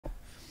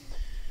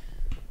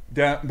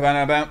All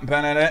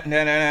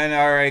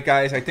right,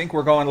 guys, I think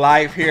we're going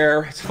live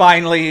here. It's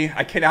finally,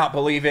 I cannot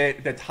believe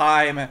it. The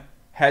time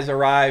has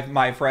arrived,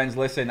 my friends.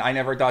 Listen, I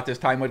never thought this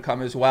time would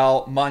come as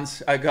well.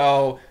 Months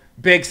ago,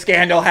 big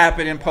scandal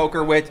happened in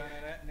poker with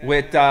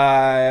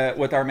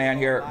our man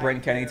here,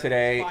 Bryn Kenney,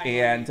 today.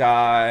 And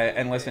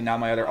listen, now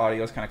my other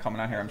audio is kind of coming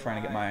on here. I'm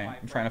trying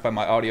to find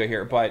my audio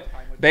here. But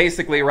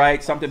basically,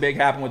 right, something big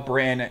happened with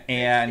Bryn,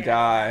 and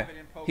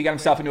he got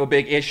himself into a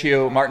big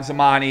issue. Martin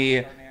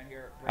Zamani.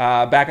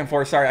 Back and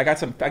forth. Sorry, I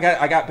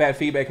got bad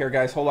feedback here,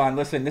 guys. Hold on.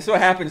 Listen, this is what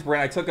happens,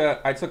 Bryn. I took a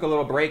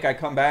little break. I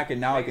come back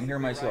and now I can hear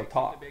myself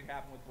talk.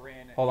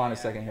 Hold on a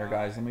second here,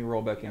 guys. Let me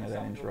roll back into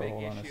that intro.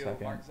 Hold on a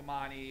second.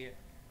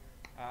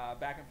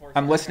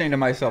 I'm listening to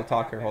myself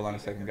talk here. Hold on a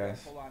second,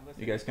 guys.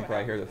 You guys can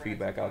probably hear the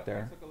feedback out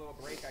there.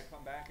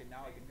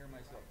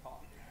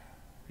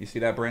 You see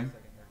that, Bryn?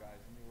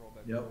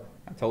 Yep.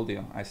 I told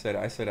you. I said.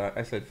 I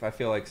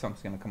feel like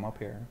something's gonna come up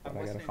here, but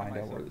I gotta find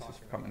out where this is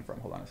coming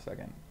from. Hold on a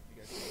second.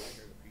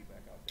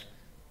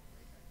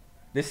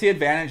 This is the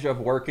advantage of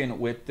working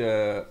with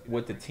the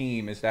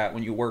team, is that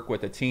when you work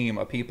with a team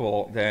of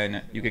people,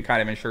 then you can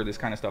kind of ensure this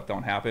kind of stuff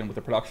don't happen with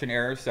the production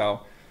errors. So,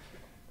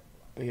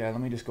 but yeah,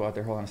 let me just go out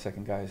there. Hold on a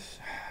second, guys.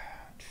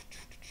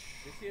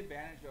 This is the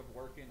advantage of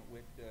working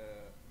with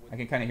I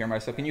can kind of hear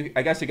myself. Can you?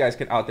 I guess you guys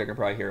out there can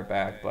probably hear it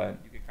back, but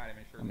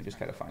let me just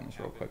kind of find this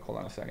real quick. Hold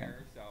on a second.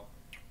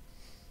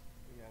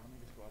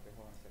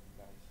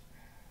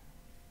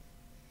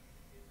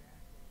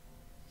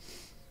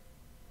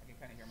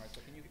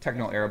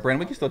 Technical error. Bryn,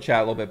 we can still chat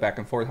a little bit back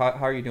and forth. How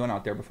are you doing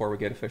out there before we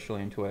get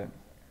officially into it?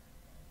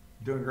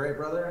 Doing great,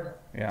 brother.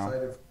 Yeah.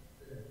 Excited.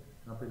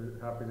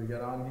 Happy to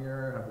get on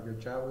here. Have a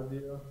good chat with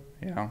you.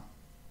 Yeah.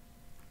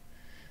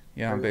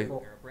 Yeah. Bryn,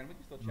 we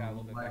can still chat a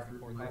little bit back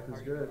and forth. Life is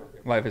good.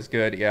 Life is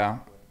good. Yeah.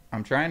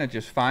 I'm trying to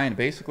just find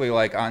basically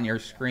like on your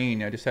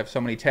screen. I just have so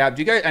many tabs.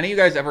 Do you guys? Any of you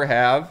guys ever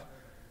have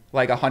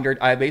like 100?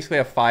 I basically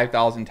have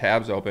 5,000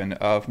 tabs open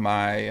of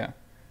my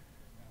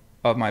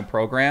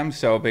program,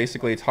 so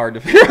basically it's hard to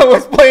figure out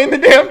what's playing the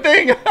damn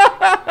thing.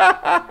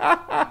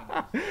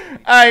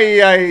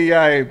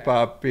 Ay,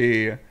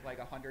 papi. Like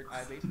 100,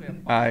 I basically have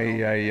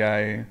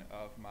ay.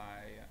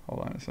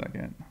 Hold on a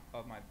second.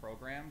 Of my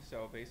program,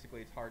 so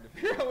basically it's hard to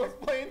figure out what's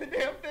playing the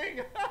damn thing.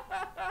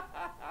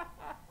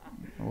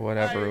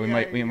 Whatever.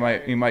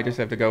 We might just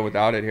have to go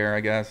without it here,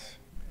 I guess.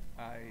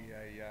 Hold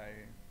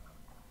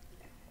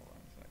on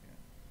a second.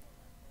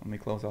 Let me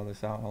close all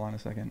this out. Hold on a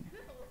second.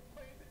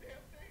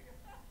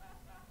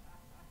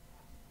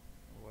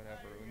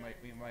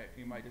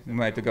 We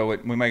might have to go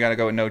with. We might gotta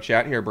go with no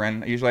chat here,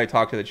 Bryn. Usually I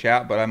talk to the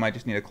chat, but I might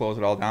just need to close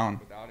it all down.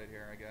 Without it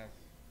here, I guess.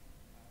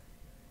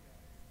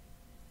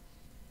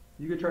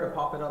 You could try to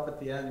pop it up at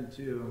the end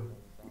too.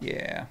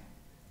 Yeah.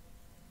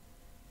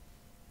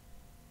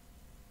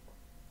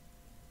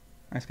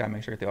 I just gotta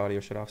make sure I get the audio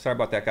shut off. Sorry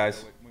about that,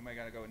 guys. We might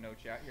gotta go with no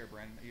chat here,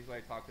 Bryn. Usually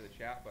I talk to the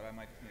chat, but I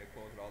might just need to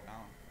close it all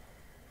down.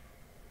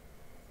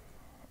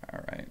 All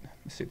right.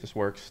 Let's see if this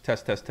works.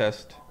 Test.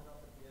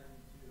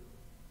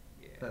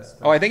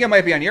 Oh, I think it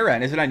might be on your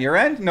end. Is it on your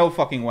end? No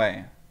fucking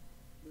way.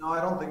 No, I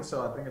don't think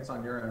so. I think it's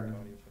on your end.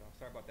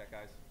 Sorry about that,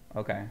 guys.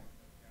 Okay.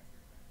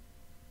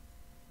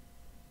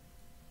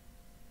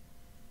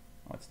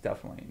 Oh, it's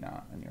definitely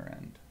not on your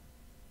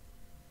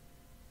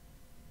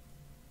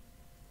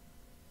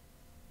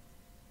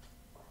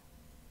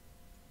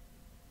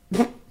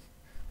end.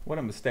 What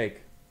a mistake.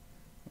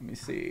 Let me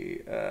see.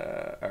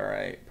 All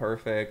right.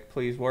 Perfect.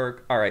 Please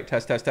work. All right.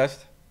 Test.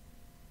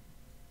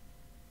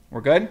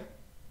 We're good?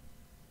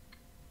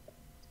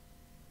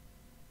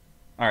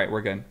 All right,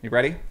 we're good. You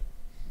ready?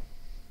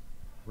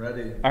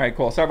 Ready. All right,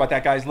 cool. Sorry about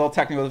that, guys. Little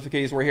technical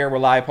difficulties. We're here. We're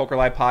live. Poker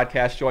Live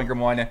podcast. Joey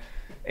Grimone,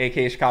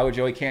 a.k.a. Chicago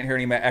Joey. Can't hear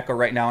any of my echo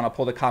right now, and I'll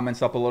pull the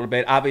comments up a little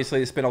bit.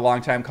 Obviously, it's been a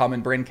long time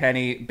coming. Bryn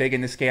Kenney, big in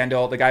the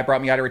scandal. The guy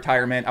brought me out of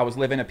retirement. I was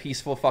living a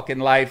peaceful fucking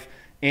life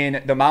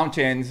in the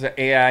mountains,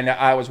 and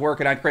I was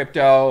working on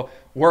crypto,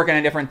 working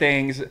on different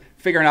things,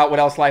 figuring out what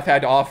else life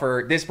had to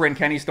offer. This Bryn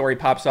Kenney story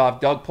pops off.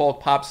 Doug Polk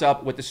pops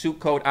up with the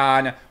suit coat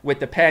on, with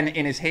the pen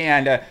in his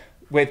hand,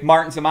 with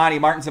Martin Zamani.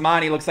 Martin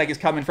Zamani looks like he's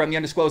coming from the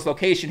undisclosed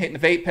location, hitting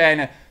the vape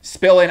pen,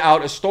 spilling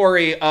out a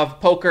story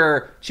of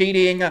poker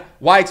cheating,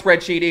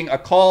 widespread cheating, a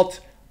cult,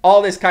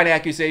 all this kind of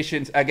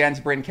accusations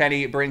against Bryn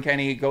Kenney. Bryn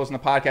Kenney goes on the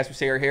podcast with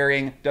Sarah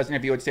Herring, does an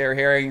interview with Sarah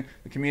Herring.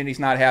 The community's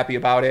not happy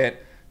about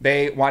it.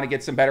 They want to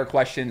get some better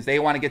questions. They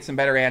want to get some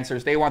better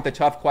answers. They want the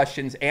tough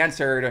questions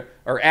answered,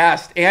 or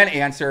asked and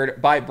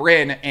answered by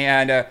Bryn.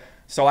 And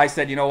so I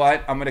said, you know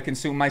what? I'm going to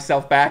consume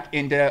myself back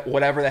into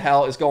whatever the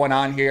hell is going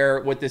on here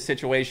with this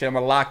situation. I'm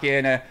going to lock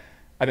in. I've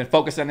been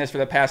focused on this for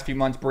the past few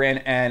months, Bryn,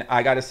 and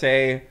I got to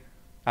say,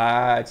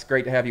 it's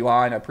great to have you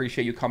on. I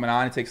appreciate you coming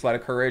on. It takes a lot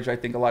of courage. I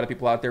think a lot of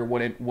people out there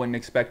wouldn't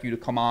expect you to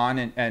come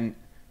on and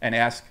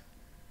answer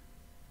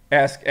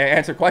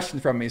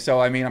questions from me.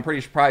 So, I mean, I'm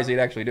pretty surprised you'd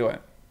actually do it.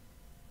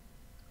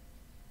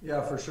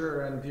 Yeah, for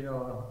sure. And,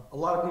 a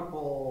lot of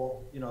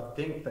people,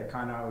 think that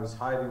kind of I was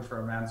hiding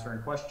from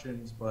answering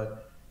questions,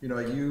 but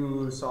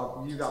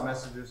you got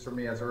messages from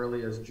me as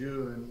early as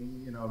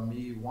June,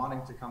 me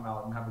wanting to come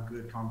out and have a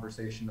good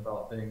conversation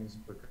about things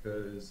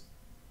because,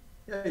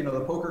 yeah,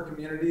 the poker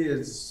community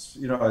is,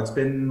 it's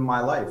been my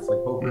life.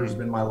 Like poker's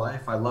been my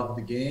life. I love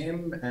the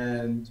game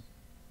and,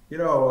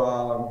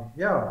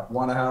 yeah,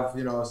 want to have,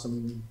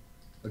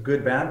 a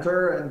good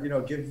banter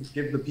and,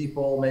 give the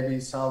people maybe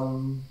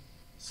some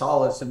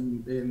solace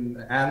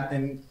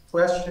in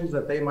questions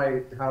that they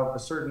might have a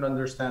certain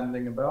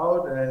understanding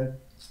about and,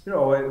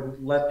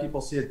 let people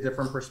see a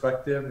different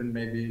perspective and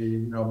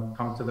maybe,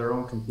 come to their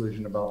own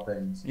conclusion about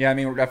things. Yeah, I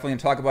mean, we're definitely going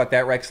to talk about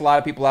that, right? Because a lot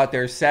of people out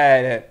there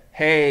said,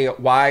 hey,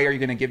 why are you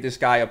going to give this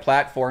guy a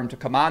platform to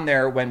come on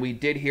there when we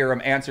did hear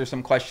him answer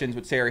some questions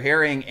with Sarah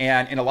Herring?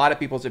 And in a lot of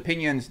people's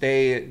opinions,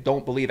 they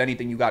don't believe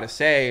anything you got to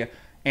say.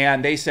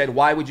 And they said,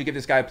 why would you give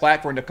this guy a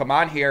platform to come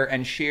on here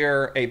and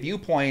share a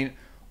viewpoint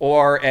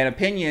or an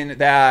opinion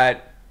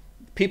that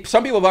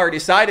some people have already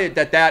decided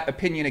that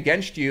opinion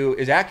against you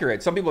is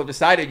accurate. Some people have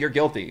decided you're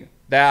guilty,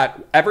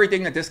 that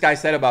everything that this guy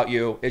said about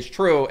you is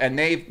true, and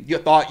you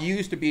thought you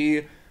used to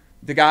be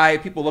the guy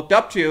people looked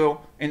up to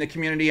in the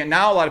community, and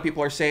now a lot of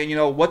people are saying,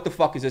 what the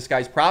fuck is this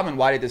guy's problem?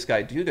 Why did this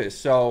guy do this?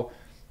 So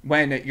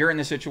when you're in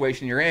the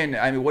situation you're in,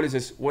 I mean, what has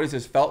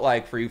this felt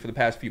like for you for the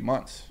past few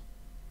months?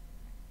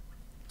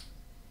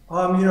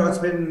 It's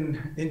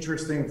been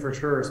interesting for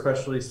sure,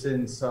 especially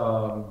since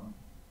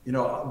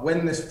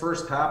when this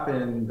first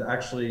happened,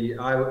 actually,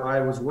 I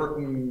was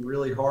working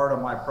really hard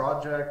on my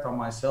project, on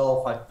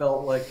myself. I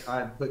felt like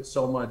I'd put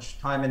so much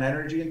time and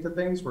energy into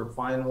things where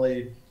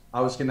finally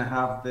I was going to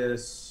have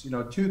this,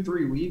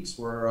 2-3 weeks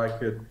where I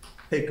could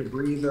take a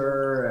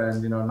breather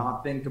and,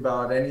 not think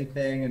about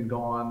anything and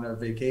go on a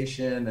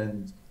vacation.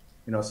 And,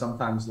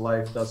 sometimes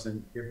life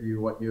doesn't give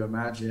you what you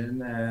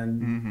imagine.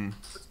 And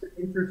it's been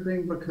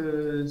interesting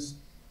because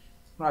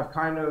I've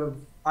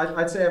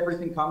I'd say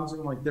everything comes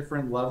in like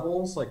different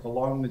levels, like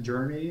along the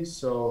journey.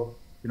 So,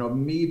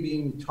 me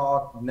being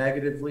talked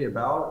negatively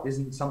about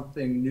isn't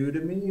something new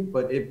to me,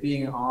 but it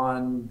being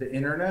on the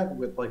internet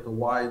with like a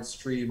wide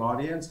stream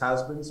audience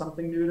has been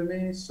something new to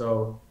me.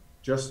 So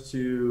just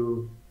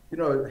to,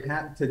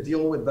 to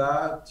deal with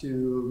that,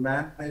 to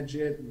manage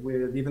it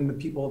with even the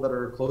people that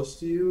are close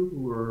to you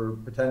who are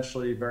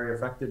potentially very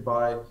affected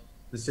by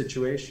the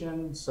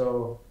situation.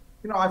 So,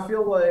 I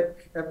feel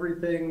like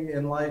everything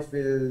in life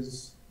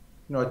is,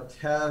 a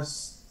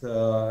test.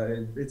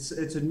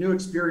 It's a new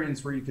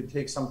experience where you could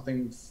take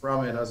something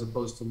from it as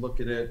opposed to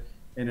look at it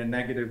in a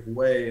negative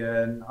way.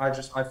 And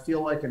I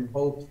feel like and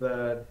hope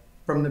that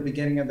from the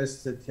beginning of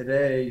this to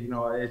today,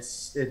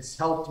 it's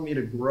helped me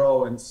to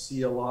grow and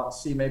see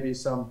maybe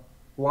some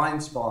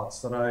blind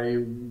spots that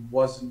I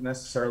wasn't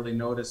necessarily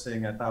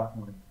noticing at that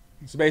point.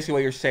 So basically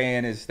what you're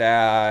saying is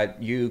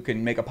that you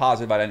can make a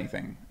positive out of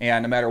anything.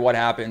 And no matter what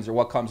happens or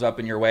what comes up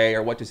in your way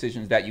or what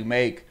decisions that you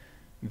make,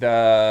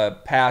 the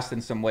past in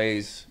some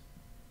ways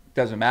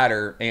doesn't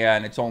matter.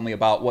 And it's only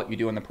about what you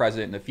do in the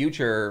present and the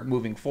future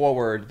moving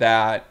forward.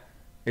 That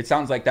it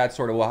sounds like that's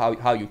sort of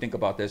how you think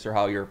about this or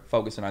how you're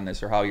focusing on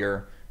this or how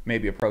you're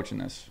maybe approaching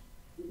this.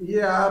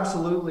 Yeah,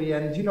 absolutely.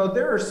 And,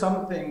 there are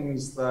some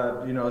things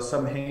that,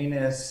 some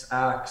heinous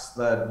acts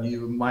that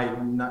you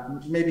might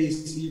not, maybe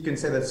you can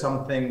say that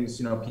some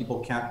things, people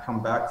can't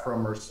come back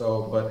from or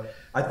so. But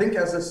I think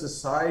as a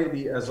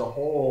society as a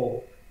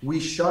whole, we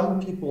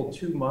shun people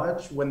too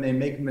much when they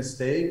make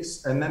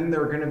mistakes, and then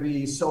they're going to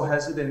be so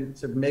hesitant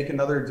to make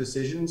another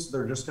decision, so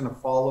they're just going to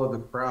follow the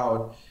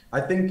crowd.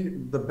 I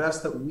think the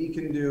best that we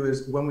can do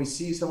is when we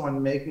see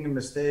someone making a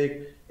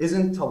mistake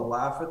isn't to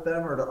laugh at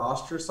them or to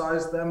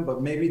ostracize them,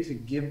 but maybe to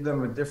give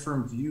them a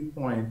different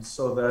viewpoint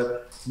so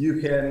that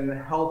you can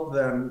help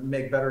them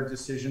make better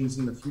decisions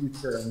in the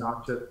future and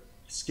not to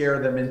scare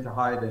them into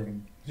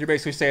hiding. You're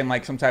basically saying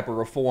like some type of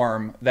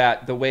reform,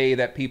 that the way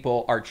that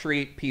people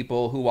treat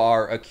people who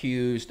are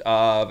accused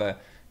of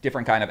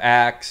different kind of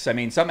acts. I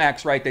mean, some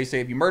acts, right? They say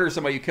if you murder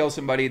somebody, you kill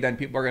somebody, then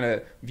people are going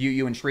to view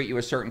you and treat you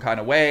a certain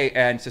kind of way.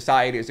 And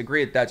society has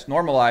agreed that that's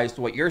normalized.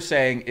 What you're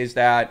saying is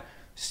that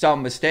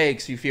some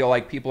mistakes you feel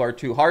like people are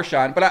too harsh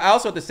on. But I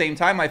also at the same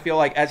time, I feel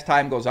like as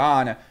time goes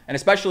on, and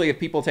especially if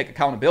people take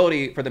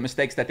accountability for the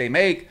mistakes that they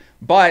make.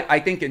 But I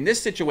think in this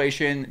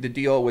situation, the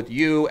deal with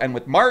you and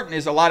with Martin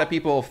is a lot of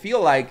people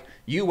feel like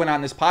you went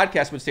on this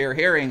podcast with Sarah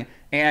Herring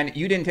and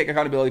you didn't take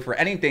accountability for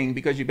anything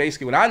because you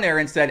basically went on there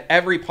and said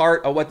every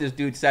part of what this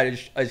dude said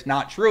is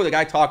not true. The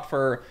guy talked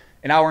for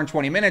an hour and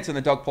 20 minutes on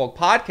the Doug Polk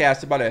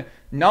podcast about a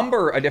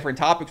number of different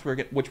topics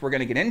which we're going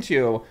to get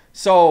into.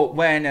 So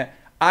when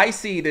I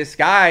see this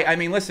guy, I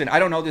mean, listen, I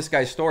don't know this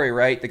guy's story,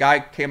 right? The guy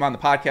came on the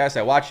podcast.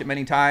 I watched it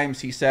many times.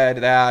 He said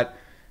that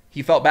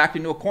he felt backed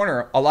into a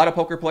corner. A lot of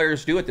poker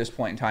players do at this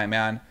point in time,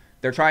 man.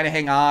 They're trying to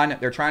hang on.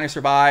 They're trying to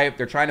survive.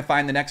 They're trying to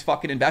find the next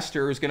fucking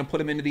investor who's going to put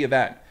them into the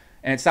event.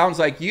 And it sounds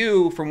like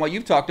you, from what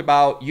you've talked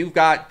about, you've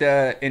got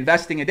the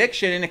investing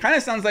addiction. And it kind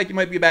of sounds like you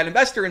might be a bad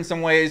investor in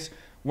some ways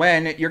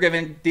when you're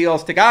giving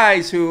deals to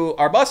guys who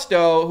are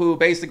busto, who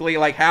basically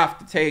like have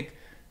to take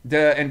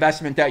the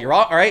investment that you're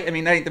all right. I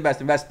mean, that ain't the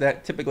best investment.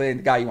 That typically ain't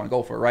the guy you want to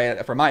go for,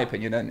 right? From my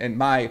opinion and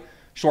my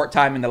short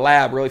time in the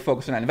lab, really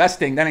focusing on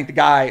investing, that ain't the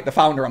guy, the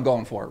founder I'm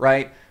going for,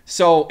 right?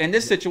 So in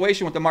this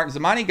situation with the Martin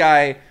Zamani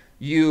guy,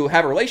 you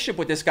have a relationship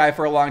with this guy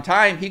for a long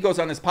time. He goes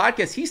on this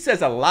podcast. He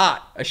says a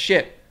lot of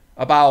shit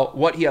about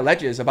what he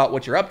alleges, about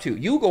what you're up to.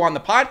 You go on the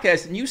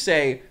podcast and you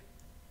say,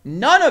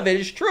 none of it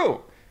is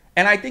true.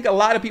 And I think a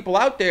lot of people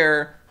out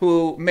there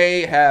who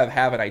may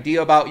have an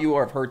idea about you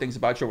or have heard things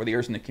about you over the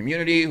years in the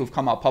community, who've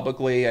come out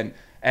publicly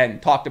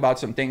and talked about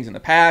some things in the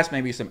past,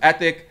 maybe some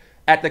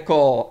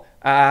ethical,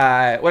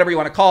 whatever you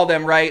want to call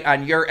them, right,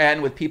 on your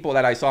end with people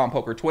that I saw on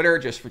Poker Twitter,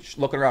 just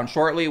looking around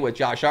shortly with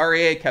Josh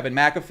Aryeh, Kevin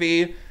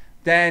McAfee,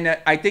 then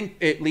I think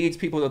it leads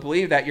people to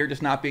believe that you're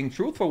just not being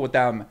truthful with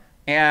them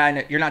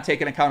and you're not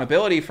taking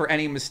accountability for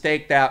any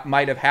mistake that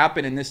might have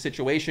happened in this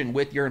situation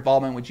with your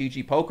involvement with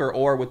GG Poker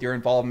or with your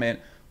involvement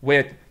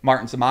with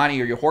Martin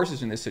Zamani or your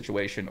horses in this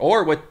situation,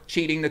 or with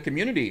cheating the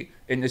community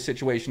in this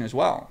situation as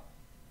well.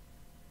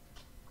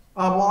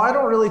 Well, I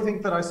don't really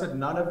think that I said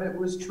none of it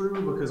was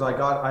true, because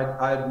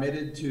I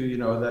admitted to, you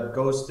know, that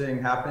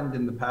ghosting happened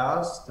in the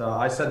past.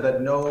 I said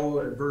that no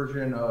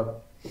version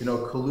of, you know,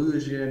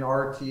 collusion,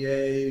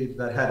 RTA,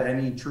 that had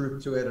any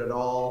truth to it at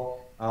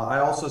all. I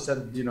also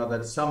said, you know,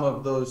 that some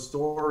of those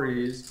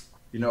stories,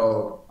 you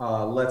know,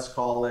 let's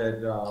call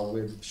it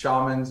with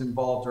shamans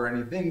involved or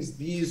anything,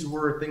 these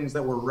were things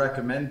that were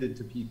recommended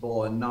to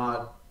people and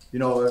not, you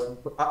know.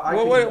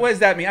 What does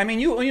that mean? I mean,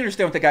 you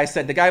understand what the guy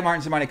said. The guy,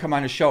 Martin Zamani, come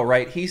on his show,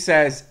 right? He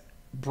says,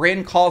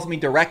 Bryn calls me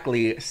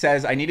directly,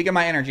 says, I need to get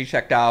my energy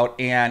checked out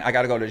and I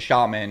got to go to the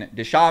shaman.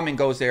 The shaman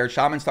goes there.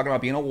 Shaman's talking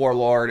about being a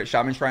warlord.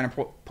 Shaman's trying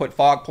to put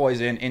fog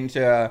poison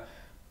into...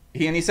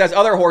 He says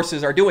other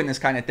horses are doing this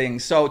kind of thing.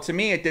 So to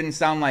me, it didn't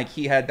sound like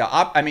he had the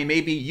I mean,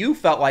 maybe you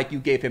felt like you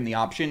gave him the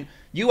option.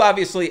 You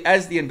obviously,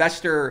 as the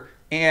investor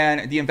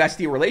and the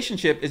investee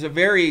relationship, is a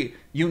very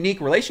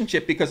unique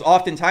relationship, because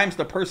oftentimes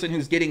the person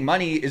who's getting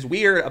money is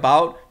weird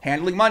about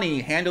handling money,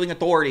 handling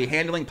authority,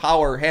 handling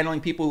power, handling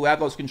people who have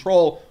those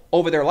control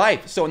over their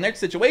life. So in that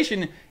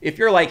situation, if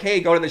you're like, hey,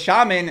 go to the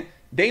shaman,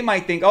 they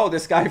might think, oh,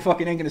 this guy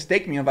fucking ain't gonna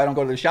stake me if I don't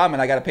go to the shaman.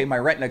 I got to pay my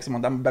rent next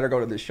month. I'm better go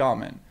to the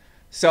shaman.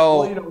 So,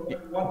 well, you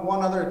know,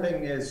 one other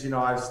thing is, you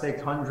know, I've staked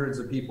hundreds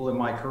of people in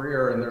my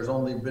career, and there's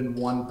only been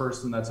one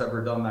person that's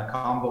ever done that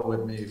combo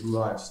with me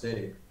who I've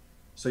staked.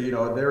 So, you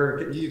know,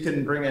 you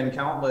can bring in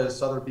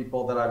countless other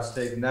people that I've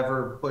staked,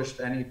 never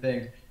pushed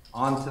anything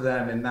onto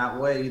them in that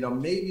way. You know,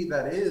 maybe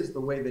that is the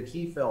way that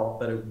he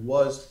felt, that it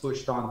was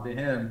pushed onto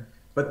him.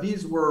 But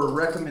these were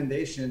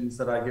recommendations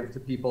that I give to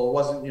people. It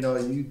wasn't, you know,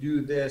 you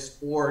do this,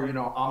 or, you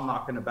know, I'm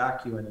not going to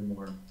back you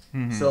anymore.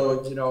 Mm-hmm.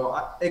 So, you know,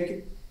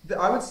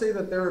 I would say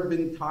that there have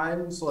been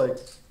times, like,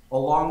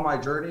 along my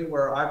journey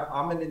where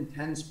I'm an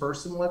intense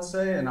person, let's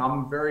say, and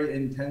I'm very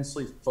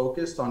intensely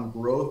focused on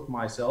growth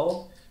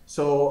myself.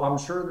 So I'm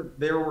sure that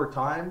there were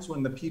times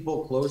when the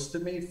people close to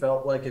me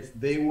felt like if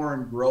they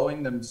weren't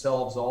growing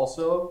themselves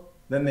also,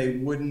 then they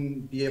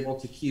wouldn't be able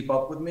to keep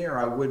up with me, or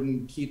I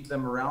wouldn't keep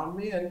them around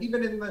me. And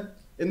even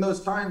in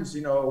those times,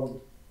 you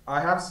know, I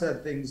have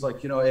said things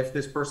like, you know, if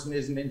this person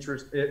isn't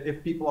interested,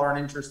 if people aren't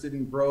interested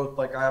in growth,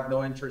 like, I have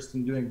no interest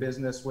in doing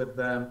business with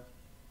them.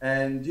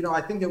 And, you know, I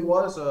think it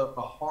was a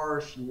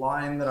harsh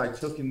line that I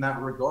took in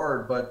that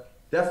regard, but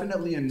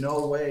definitely in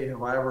no way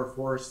have I ever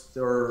forced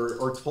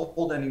or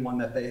told anyone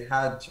that they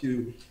had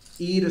to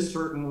eat a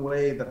certain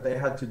way, that they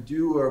had to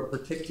do a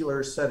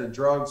particular set of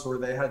drugs, or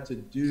they had to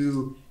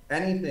do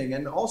anything.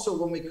 And also,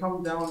 when we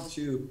come down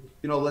to,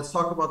 you know, let's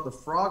talk about the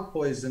frog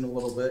poison a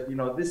little bit. You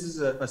know, this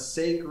is a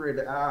sacred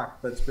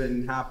act that's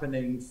been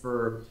happening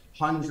for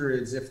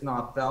hundreds, if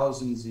not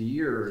thousands of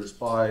years,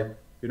 by,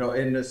 you know,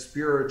 in a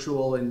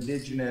spiritual,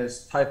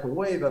 indigenous type of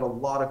way, that a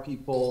lot of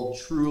people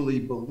truly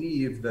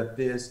believe that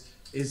this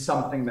is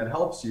something that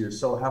helps you.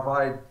 So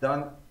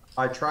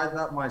I tried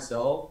that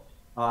myself,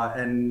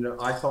 and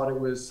I thought it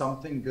was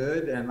something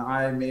good. And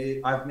I've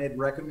made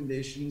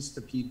recommendations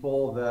to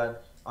people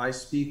that I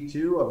speak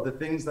to of the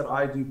things that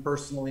I do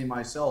personally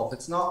myself.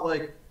 It's not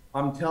like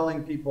I'm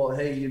telling people,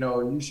 hey, you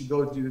know, you should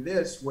go do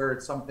this, where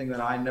it's something that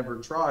I never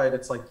tried.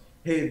 It's like,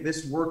 hey,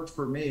 this worked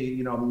for me,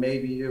 you know,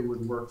 maybe it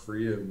would work for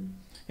you.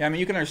 Yeah, I mean,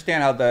 you can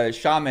understand how the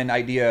shaman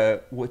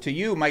idea to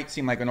you might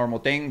seem like a normal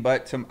thing,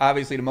 but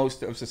obviously to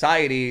most of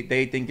society,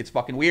 they think it's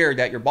fucking weird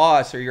that your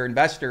boss or your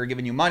investor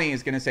giving you money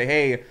is going to say,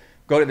 hey,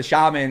 go to the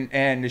shaman,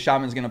 and the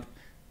shaman's going to,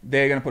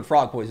 they're going to put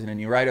frog poison in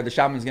you, right? Or the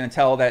shaman's going to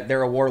tell that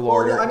they're a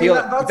warlord, or deal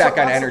with that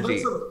kind of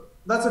energy.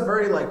 That's a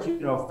very, like, you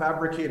know,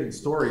 fabricated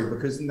story,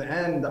 because in the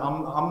end,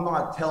 I'm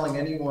not telling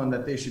anyone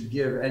that they should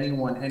give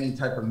anyone any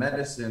type of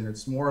medicine.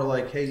 It's more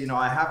like, hey, you know,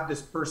 I have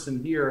this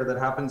person here that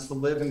happens to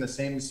live in the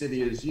same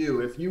city as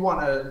you. If you want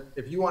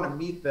to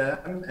meet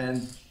them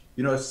and,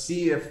 you know,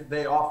 see if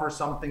they offer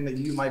something that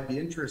you might be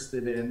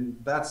interested in,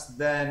 that's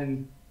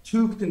then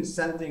two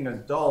consenting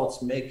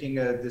adults making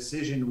a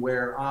decision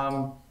where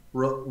I'm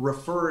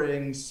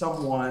referring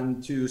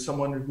someone to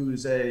someone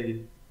who's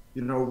a,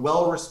 you know,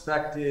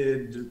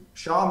 well-respected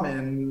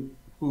shaman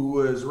who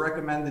was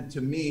recommended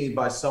to me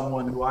by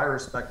someone who I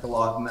respect a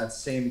lot in that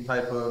same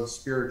type of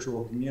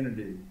spiritual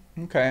community.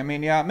 Okay, I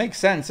mean, yeah, it makes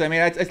sense. I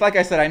mean, it's like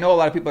I said, I know a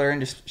lot of people are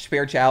into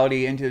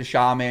spirituality, into the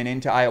shaman,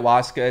 into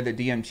ayahuasca, the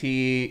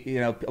DMT.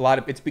 You know, a lot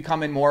of it's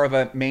becoming more of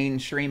a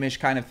mainstreamish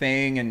kind of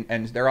thing,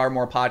 and there are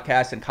more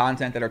podcasts and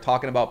content that are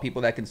talking about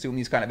people that consume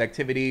these kind of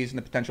activities and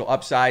the potential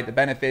upside, the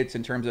benefits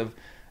in terms of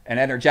an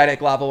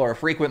energetic level or a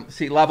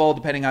frequency level,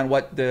 depending on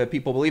what the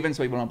people believe in.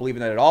 So people don't believe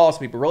in that at all. So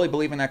people really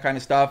believe in that kind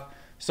of stuff.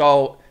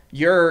 So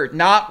you're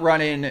not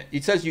running.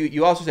 It says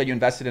you also said you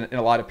invested in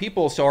a lot of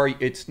people. So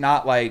it's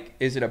not like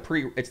it's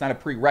not a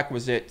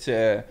prerequisite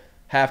to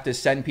have to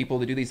send people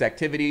to do these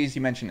activities.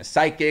 You mentioned a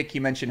psychic. You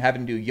mentioned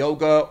having to do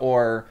yoga,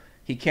 or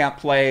he can't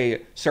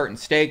play certain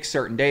stakes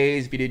certain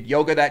days. If you did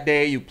yoga that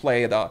day, you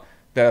play the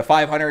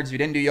 500s. If you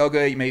didn't do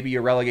yoga, maybe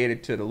you're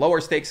relegated to the lower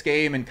stakes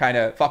game and kind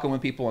of fucking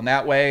with people in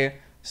that way.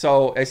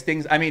 So as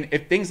things, I mean,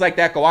 if things like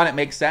that go on, it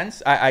makes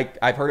sense.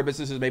 I've heard of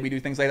businesses maybe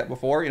do things like that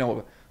before. You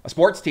know, a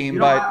sports team,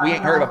 but we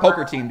ain't heard of a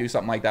poker team do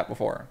something like that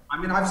before.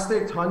 I mean, I've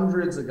staked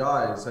hundreds of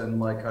guys, and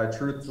like I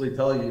truthfully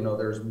tell you, you know,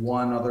 there's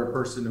one other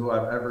person who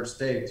I've ever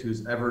staked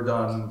who's ever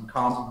done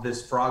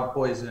this frog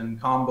poison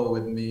combo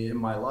with me in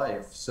my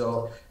life.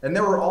 So, and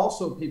there were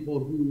also people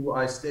who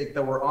I staked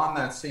that were on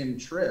that same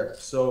trip.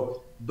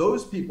 So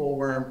those people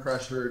weren't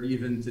pressured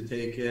even to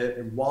take it,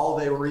 and while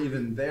they were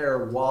even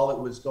there, while it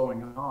was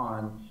going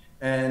on.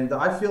 And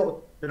I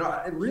feel, you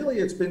know,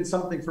 it's been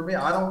something for me.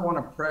 I don't want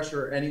to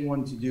pressure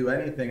anyone to do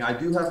anything. I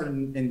do have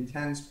an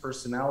intense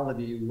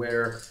personality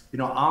where, you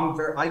know,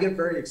 I get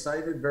very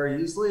excited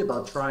very easily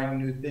about trying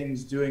new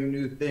things, doing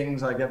new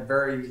things. I get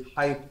very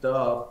hyped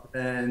up.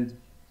 And,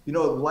 you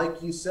know,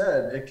 like you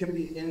said, it can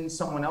be in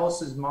someone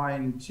else's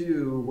mind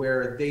too,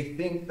 where they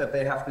think that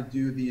they have to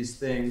do these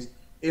things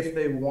if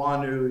they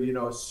want to, you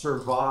know,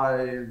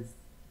 survive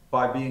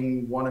by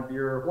being one of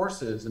your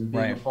horses and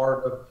being a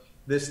part of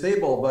this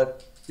stable.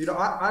 But you know,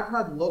 I've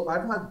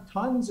had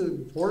tons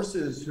of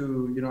horses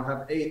who, you know,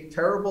 have ate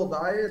terrible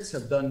diets,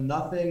 have done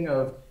nothing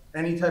of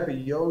any type of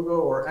yoga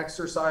or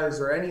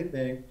exercise or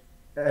anything,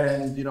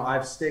 and you know,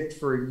 I've staked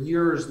for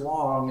years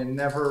long and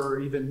never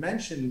even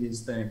mentioned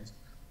these things.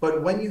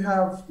 But when you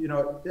have, you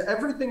know,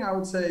 everything I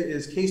would say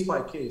is case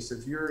by case.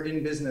 If you're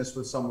in business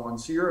with someone,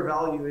 so you're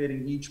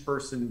evaluating each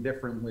person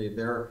differently,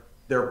 their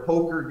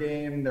poker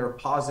game, their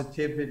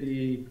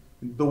positivity,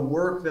 the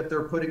work that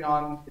they're putting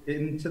on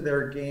into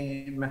their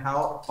game,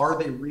 how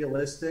are they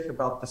realistic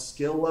about the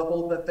skill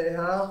level that they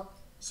have?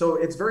 So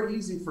it's very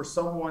easy for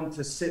someone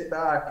to sit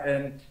back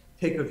and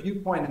take a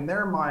viewpoint in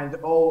their mind,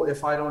 oh,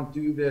 if I don't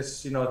do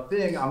this, you know,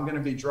 thing, I'm going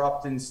to be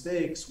dropped in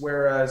stakes.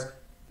 Whereas,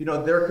 you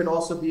know, there could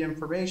also be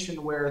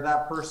information where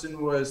that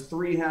person was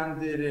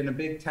three-handed in a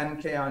big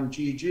 10K on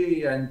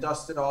GG and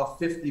dusted off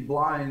 50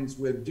 blinds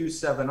with deuce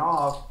 7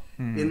 off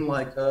in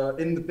like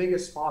in the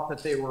biggest spot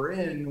that they were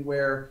in,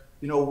 where,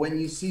 you know, when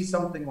you see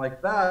something like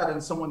that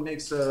and someone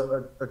makes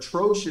a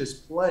atrocious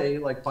play,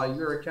 like by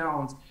your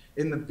accounts,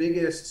 in the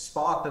biggest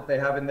spot that they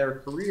have in their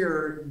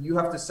career, you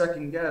have to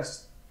second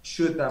guess,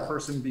 should that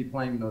person be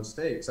playing those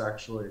stakes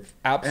actually?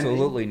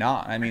 Absolutely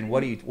not. I mean,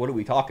 what are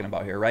we talking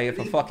about here, right? If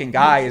a fucking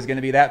guy is going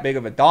to be that big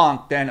of a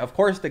donk, then of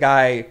course the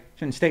guy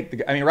shouldn't stake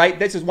the, I mean, right?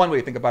 This is one way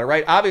to think about it,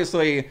 right?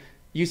 Obviously,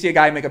 you see a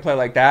guy make a play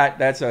like that,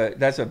 that's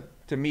a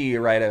to me,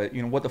 right,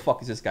 you know, what the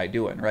fuck is this guy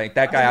doing, right?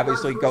 That guy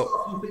obviously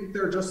you think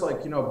they're just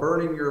like, you know,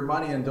 burning your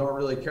money and don't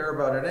really care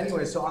about it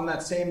anyway. So on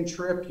that same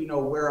trip, you know,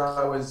 where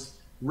I was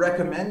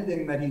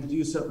recommending that he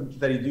do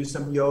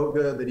some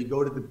yoga, that he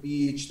go to the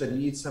beach, that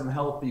he eat some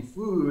healthy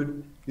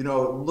food, you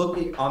know,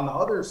 looking on the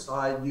other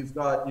side, you've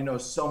got, you know,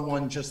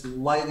 someone just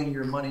lighting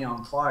your money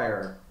on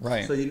fire.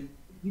 Right. So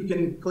you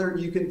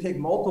can take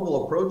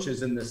multiple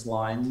approaches in this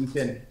line. You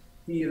can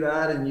see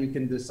that and you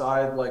can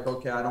decide like,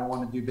 okay, I don't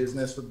want to do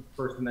business with the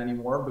person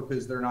anymore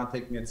because they're not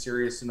taking it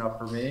serious enough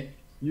for me.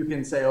 You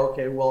can say,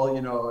 okay, well,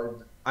 you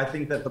know, I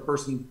think that the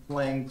person's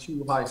playing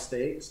too high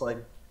stakes,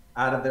 like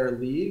out of their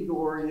league,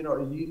 or, you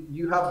know,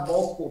 you have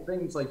multiple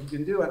things like you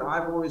can do. And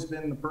I've always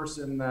been the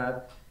person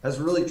that has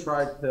really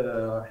tried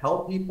to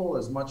help people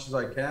as much as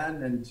I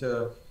can and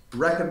to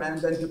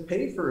recommend and to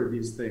pay for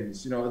these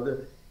things, you know,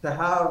 to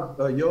have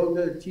a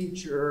yoga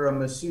teacher, a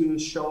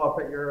masseuse show up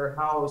at your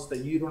house that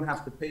you don't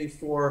have to pay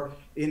for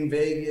in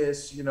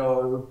Vegas, you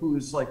know,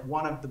 who's like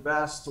one of the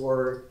best,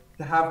 or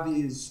to have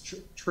these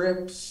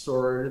trips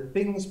or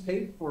things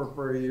paid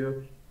for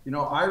you. You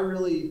know, I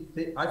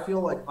feel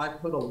like I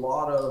put a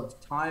lot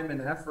of time and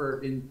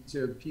effort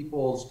into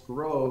people's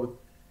growth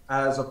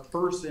as a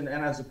person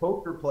and as a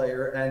poker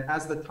player. And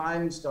as the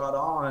times got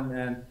on,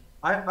 and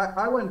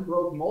I went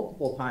broke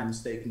multiple times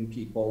staking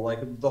people.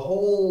 Like the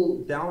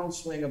whole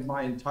downswing of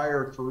my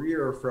entire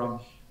career, from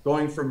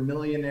going from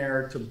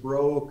millionaire to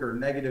broke or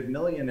negative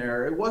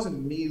millionaire, it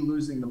wasn't me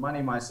losing the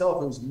money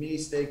myself. It was me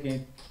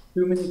staking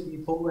too many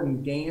people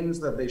in games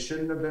that they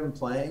shouldn't have been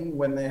playing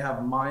when they have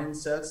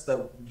mindsets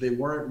that they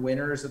weren't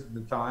winners at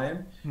the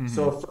time.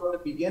 So from the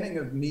beginning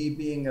of me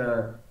being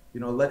a, you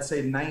know, let's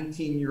say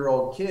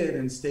 19-year-old kid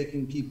and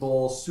staking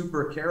people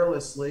super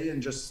carelessly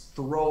and just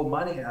throw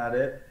money at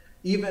it,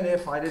 even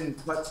if I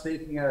didn't cut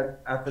staking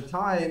at the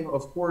time,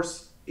 of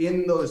course,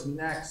 in those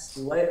next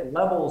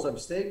levels of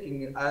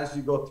staking, as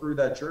you go through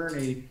that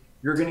journey,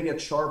 you're going to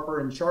get sharper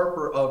and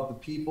sharper of the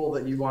people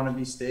that you want to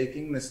be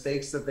staking, the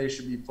stakes that they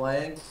should be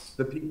playing,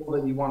 the people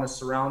that you want to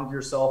surround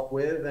yourself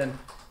with. And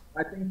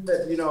I think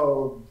that, you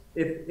know,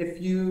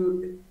 if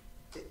you,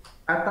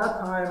 at that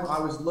time I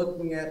was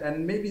looking at,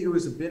 and maybe it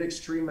was a bit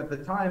extreme at the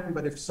time,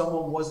 but if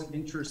someone wasn't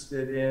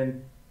interested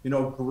in, you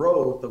know,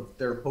 growth of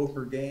their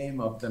poker game,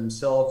 of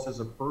themselves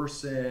as a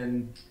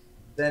person,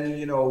 then,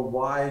 you know,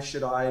 why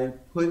should I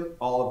put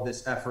all of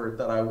this effort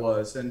that I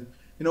was? And,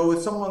 you know,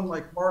 with someone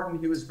like Martin,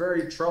 he was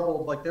very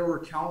troubled. Like, there were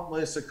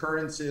countless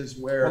occurrences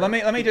where. Well,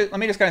 let me just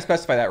kind of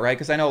specify that, right?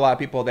 Because I know a lot of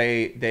people,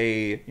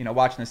 they you know,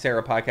 watching the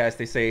Sarah podcast,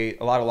 they say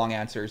a lot of long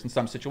answers in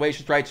some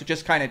situations, right? So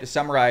just kind of to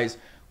summarize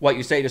what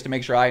you say, just to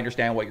make sure I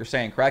understand what you're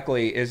saying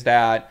correctly, is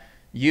that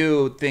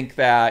you think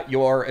that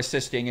you're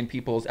assisting in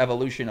people's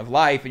evolution of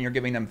life, and you're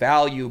giving them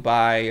value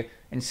by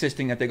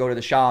insisting that they go to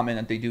the shaman,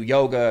 that they do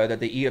yoga,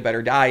 that they eat a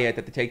better diet,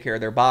 that they take care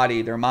of their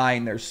body, their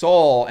mind, their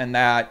soul, and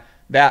that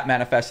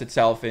manifests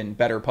itself in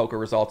better poker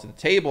results at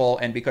the table.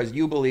 And because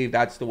you believe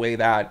that's the way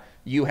that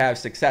you have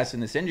success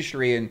in this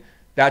industry, and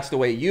that's the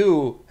way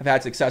you have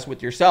had success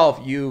with yourself,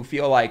 you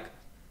feel like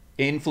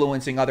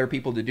influencing other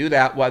people to do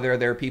that, whether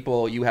they're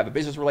people you have a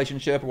business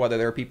relationship or whether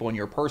they're people in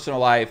your personal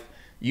life,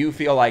 you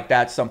feel like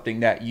that's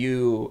something that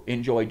you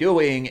enjoy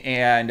doing.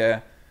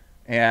 And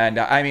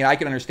I mean, I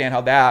can understand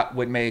how that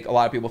would make a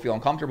lot of people feel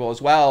uncomfortable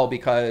as well,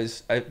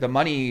 because the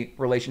money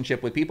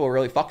relationship with people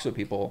really fucks with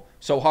people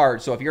so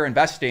hard. So if you're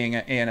investing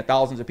in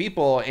thousands of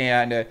people,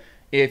 and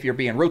if you're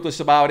being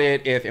ruthless about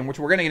it, and which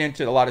we're going to get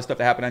into a lot of stuff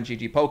that happened on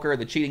GG Poker,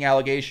 the cheating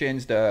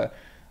allegations, the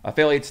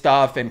affiliate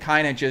stuff, and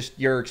kind of just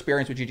your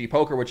experience with GG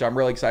Poker, which I'm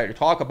really excited to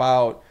talk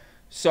about.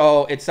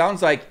 So it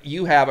sounds like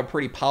you have a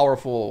pretty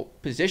powerful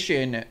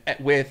position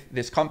with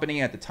this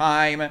company at the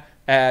time,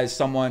 as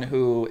someone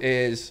who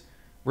is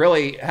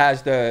really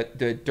has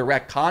the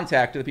direct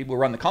contact to the people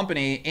who run the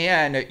company,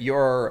 and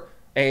you're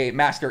a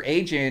master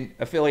agent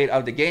affiliate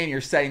of the game. You're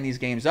setting these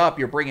games up,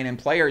 you're bringing in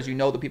players, you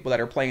know the people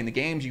that are playing the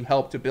games, you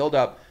help to build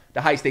up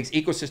the high stakes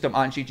ecosystem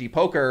on GG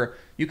Poker.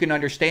 You can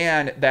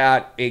understand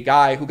that a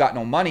guy who got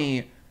no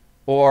money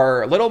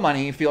or little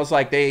money feels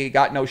like they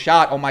got no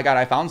shot. Oh my God,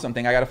 I found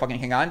something, I got to fucking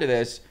hang on to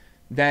this.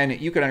 Then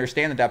you can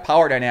understand that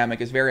power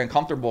dynamic is very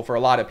uncomfortable for a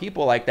lot of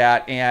people like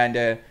that.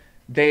 And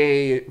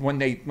when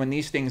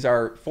these things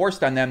are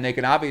forced on them, they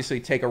can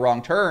obviously take a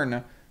wrong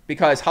turn,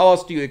 because how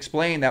else do you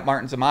explain that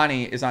Martin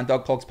Zamani is on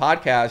Doug Polk's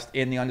podcast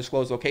in the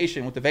undisclosed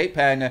location with the vape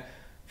pen,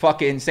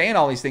 fucking saying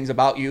all these things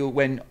about you,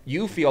 when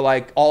you feel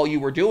like all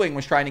you were doing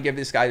was trying to give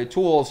this guy the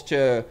tools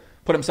to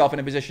put himself in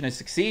a position to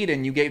succeed?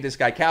 And you gave this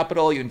guy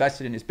capital, you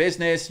invested in his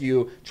business,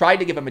 you tried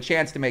to give him a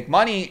chance to make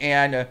money,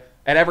 and at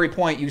every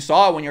point you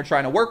saw when you're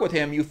trying to work with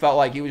him, you felt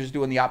like he was just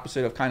doing the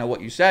opposite of kind of what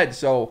you said.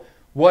 So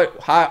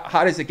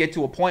how does it get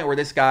to a point where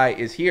this guy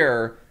is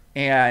here,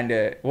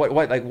 and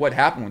what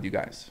happened with you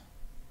guys?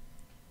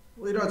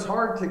 Well, you know, it's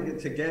hard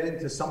to get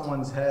into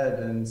someone's head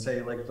and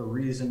say like the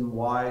reason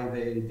why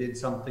they did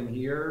something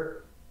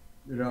here.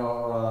 You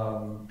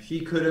know, he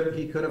could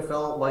have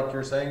felt like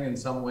you're saying in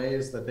some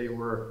ways that they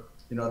were,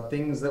 you know,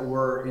 things that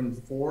were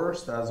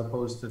enforced as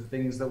opposed to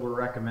things that were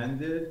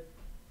recommended.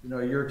 You know,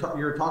 you're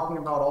talking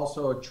about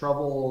also a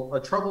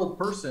troubled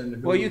person.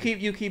 Who, well, you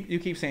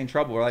keep saying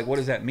trouble. Like, what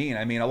does that mean?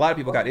 I mean, a lot of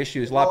people got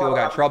issues. A lot of people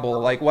got trouble.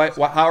 Like, what?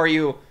 How are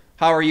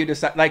you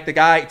decide? Like, the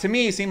guy, to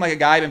me, seemed like a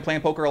guy been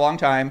playing poker a long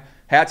time,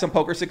 had some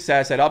poker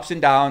success, had ups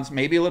and downs,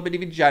 maybe a little bit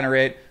of a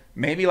degenerate,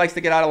 maybe likes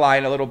to get out of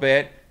line a little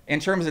bit. In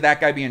terms of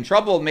that guy being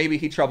troubled, maybe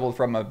he troubled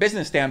from a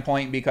business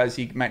standpoint because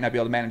he might not be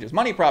able to manage his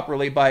money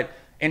properly, but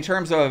in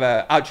terms of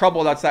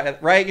troubled outside,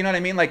 right? You know what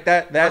I mean? Like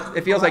that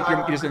it feels like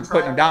you're just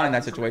putting him down in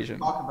that situation.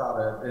 Talk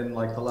about it in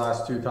like the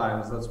last two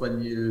times. That's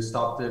when you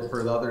stopped it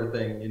for the other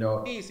thing, you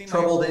know,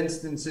 troubled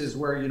instances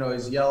where, you know,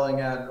 he's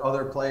yelling at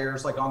other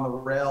players like on the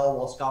rail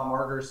while Scott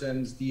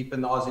Margerson's deep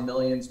in the Aussie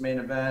Millions main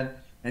event,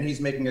 and he's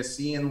making a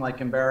scene,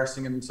 like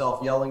embarrassing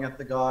himself, yelling at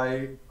the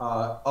guy.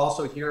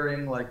 Also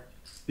hearing like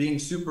being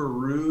super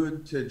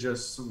rude to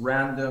just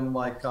random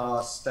like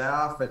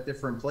staff at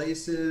different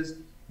places.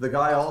 The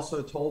guy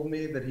also told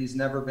me that he's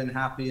never been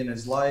happy in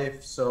his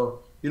life. So,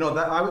 you know,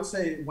 that I would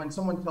say when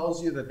someone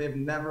tells you that they've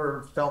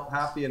never felt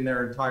happy in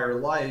their entire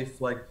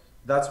life, like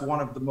that's one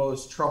of the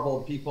most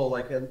troubled people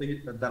like at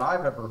least that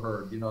I've ever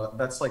heard. You know,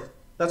 that's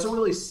a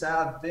really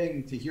sad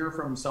thing to hear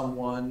from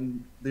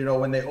someone, you know,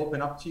 when they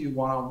open up to you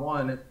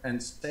one-on-one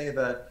and say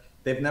that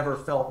they've never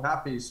felt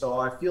happy. So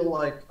I feel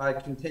like I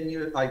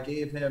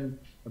gave him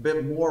a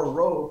bit more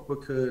rope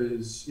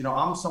because, you know,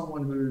 I'm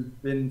someone who's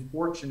been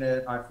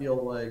fortunate, I feel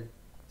like,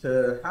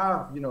 to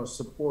have, you know,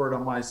 support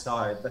on my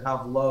side, to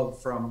have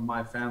love from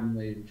my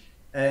family.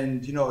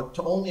 And, you know,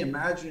 to only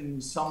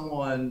imagine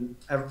someone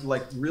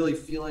like really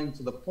feeling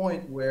to the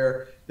point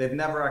where they've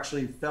never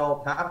actually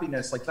felt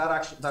happiness, like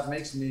that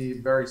makes me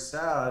very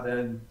sad.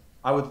 And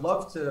I would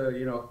love to,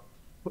 you know,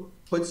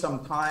 put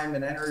some time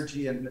and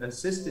energy and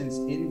assistance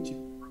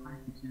into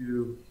trying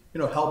to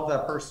help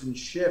that person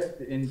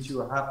shift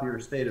into a happier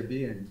state of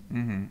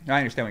being. I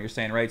understand what you're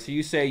saying, right? So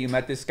you say you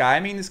met this guy. I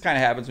mean, this kind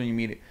of happens when you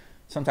meet.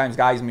 Sometimes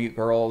guys meet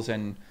girls,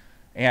 and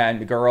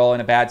the girl in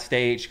a bad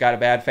state. She got a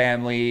bad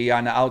family,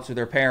 on the outs with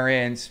her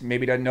parents.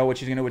 Maybe doesn't know what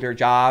she's gonna do with her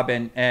job.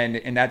 And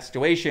in that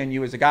situation,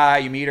 you as a guy,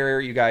 you meet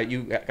her. You got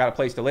a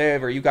place to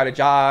live, or you got a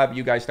job.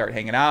 You guys start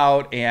hanging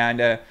out,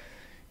 and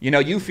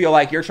you feel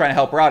like you're trying to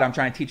help her out. I'm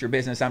trying to teach her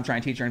business. I'm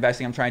trying to teach her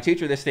investing. I'm trying to teach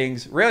her these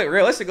things. Really,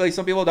 realistically,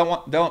 some people don't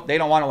want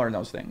to learn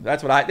those things.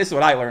 This is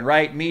what I learned,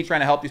 right? Me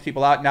trying to help these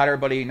people out. Not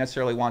everybody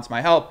necessarily wants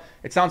my help.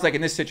 It sounds like in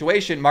this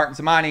situation, Martin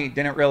Zamani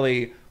didn't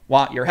really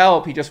want your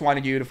help. He just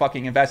wanted you to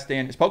fucking invest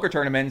in his poker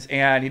tournaments,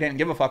 and he didn't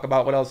give a fuck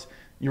about what else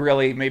you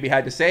really maybe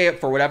had to say.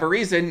 For whatever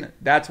reason,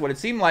 that's what it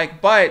seemed like.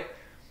 But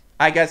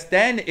I guess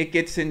then it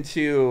gets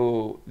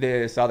into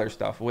this other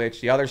stuff,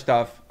 which the other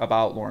stuff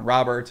about Lauren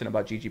Roberts and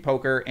about GG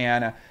Poker.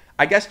 And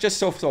I guess just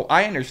so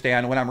I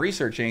understand when I'm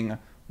researching,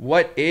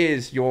 what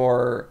is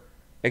your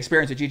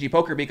experience at GG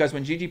Poker? Because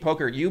when GG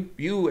Poker,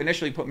 you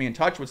initially put me in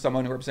touch with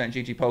someone who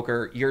represented GG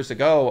Poker years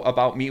ago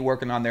about me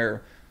working on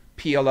their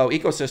PLO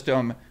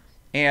ecosystem.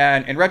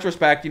 And in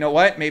retrospect, you know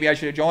what? Maybe I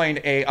should have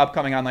joined a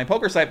upcoming online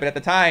poker site. But at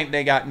the time,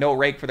 they got no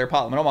rake for their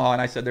pot in Omaha.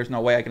 And I said, there's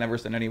no way I can ever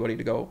send anybody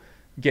to go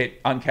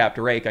get uncapped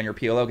rake on your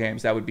PLO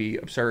games. That would be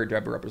absurd to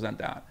ever represent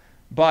that.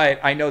 But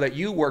I know that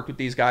you worked with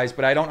these guys,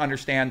 but I don't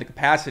understand the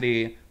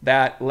capacity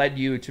that led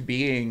you to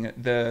being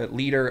the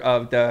leader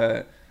of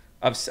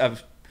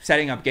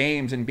setting up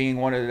games and being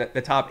one of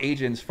the top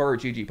agents for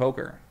GG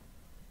Poker.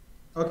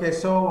 Okay,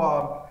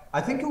 so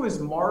I think it was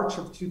March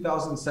of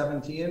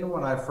 2017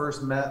 when I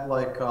first met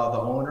the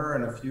owner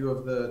and a few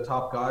of the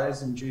top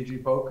guys in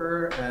GG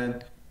Poker,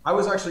 and I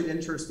was actually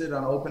interested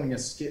on opening a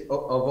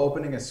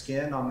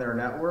skin on their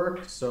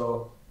network.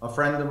 So a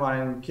friend of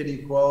mine,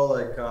 Kitty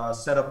Kuo,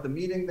 set up the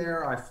meeting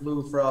there. I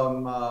flew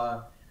from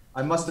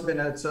I must have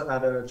been at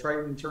a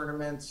Triton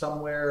tournament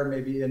somewhere,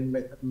 maybe in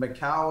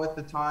Macau at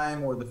the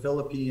time or the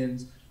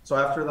Philippines. So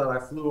after that, I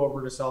flew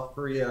over to South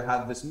Korea,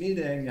 had this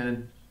meeting,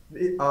 and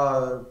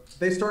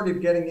they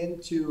started getting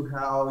into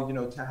how,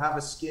 to have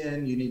a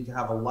skin, you need to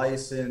have a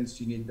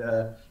license, you need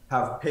to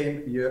have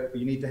you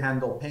need to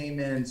handle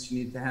payments,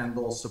 you need to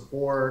handle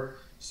support.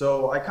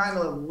 So I kind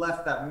of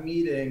left that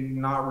meeting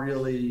not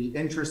really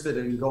interested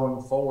in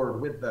going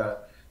forward with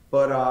that.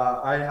 But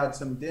I had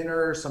some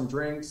dinner, some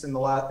drinks in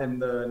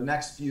the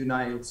next few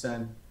nights,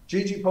 and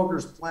GG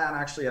Poker's plan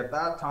actually at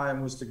that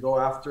time was to go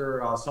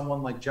after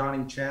someone like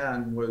Johnny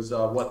Chan was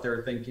what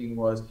their thinking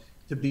was,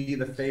 to be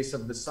the face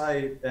of the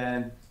site.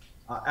 And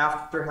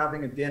after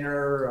having a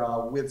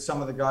dinner with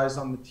some of the guys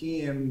on the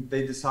team,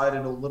 they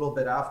decided a little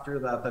bit after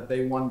that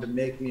they wanted to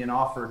make me an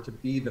offer to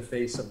be the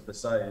face of the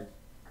site.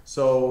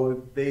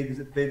 So they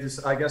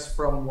just, I guess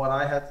from what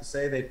I had to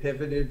say, they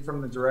pivoted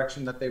from the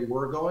direction that they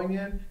were going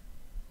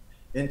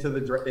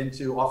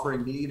into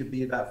offering me to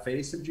be that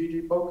face of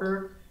GG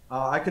Poker.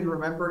 I can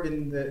remember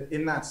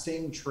in that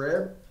same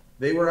trip,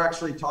 they were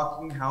actually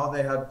talking how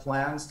they had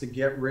plans to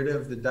get rid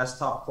of the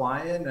desktop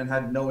client and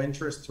had no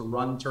interest to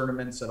run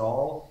tournaments at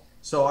all.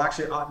 So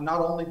actually,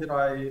 not only did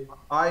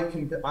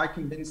I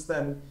convinced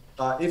them,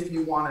 if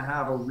you want to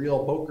have a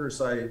real poker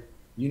site,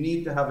 you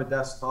need to have a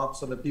desktop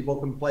so that people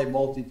can play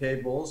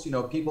multi-tables.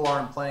 People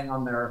aren't playing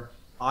on their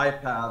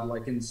iPad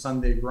like in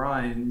Sunday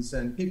grinds,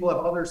 and people have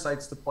other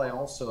sites to play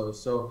also.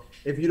 So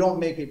if you don't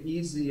make it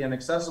easy and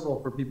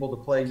accessible for people to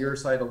play your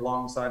site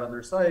alongside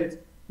other sites,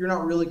 you're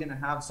not really going to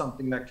have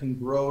something that can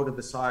grow to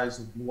the size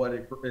of what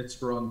it's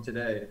grown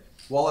today.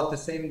 While at the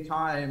same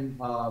time,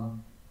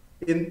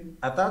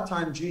 at that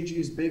time,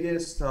 GG's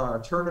biggest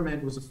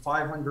tournament was a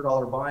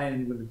 $500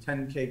 buy-in with a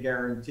 10K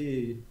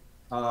guarantee.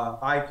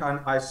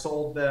 I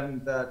sold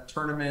them that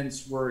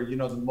tournaments were,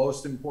 the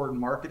most important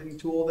marketing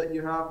tool that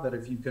you have, that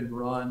if you can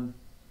run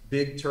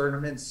big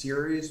tournament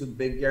series with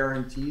big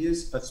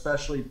guarantees,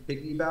 especially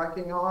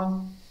piggybacking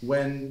on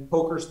when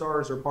Poker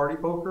Stars or Party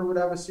Poker would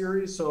have a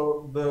series.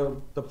 So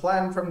the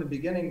plan from the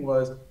beginning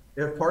was,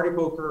 if Party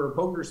Poker or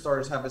Poker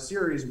Stars have a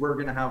series, we're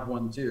going to have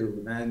one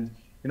too. And,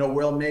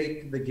 we'll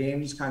make the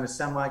games kind of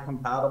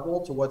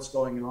semi-compatible to what's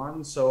going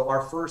on. So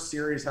our first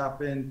series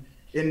happened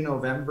in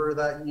November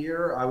that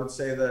year. I would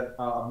say that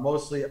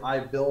mostly I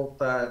built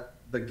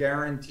the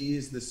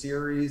guarantees, the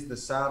series, the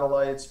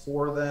satellites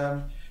for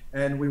them.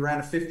 And we ran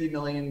a 50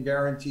 million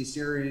guarantee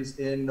series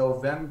in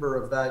November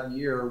of that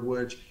year,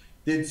 which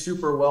did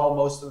super well.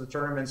 Most of the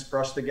tournaments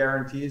crushed the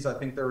guarantees. I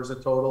think there was a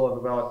total of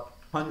about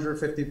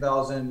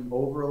 150,000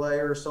 overlay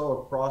or so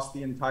across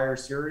the entire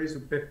series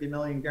with 50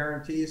 million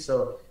guarantees.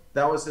 So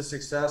that was a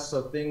success.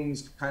 So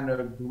things kind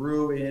of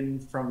grew in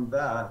from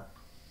that.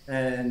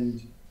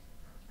 And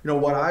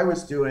what I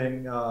was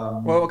doing.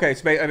 Well, okay.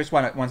 So I just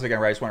want to, once again,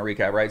 right, I just want to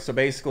recap, right? So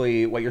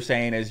basically what you're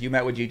saying is you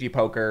met with GG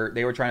Poker.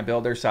 They were trying to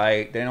build their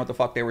site. They didn't know what the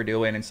fuck they were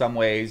doing. In some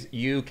ways,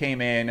 you came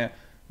in,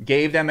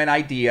 gave them an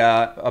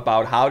idea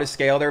about how to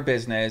scale their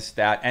business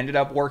that ended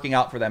up working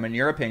out for them. In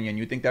your opinion,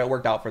 you think that it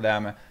worked out for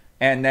them.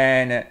 And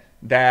then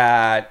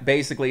that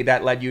basically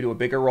that led you to a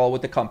bigger role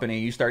with the company.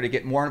 You started to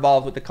get more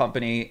involved with the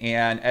company.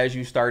 And as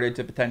you started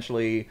to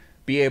potentially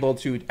be able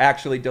to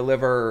actually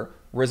deliver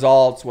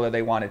results, whether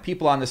they wanted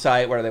people on the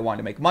site, whether they wanted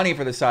to make money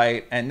for the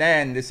site. And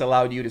then this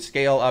allowed you to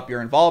scale up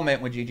your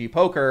involvement with GG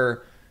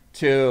Poker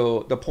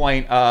to the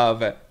point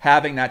of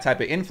having that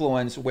type of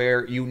influence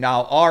where you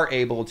now are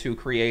able to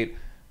create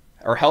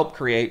or help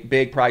create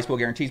big prize pool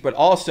guarantees, but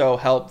also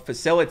help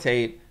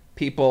facilitate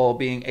people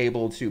being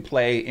able to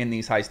play in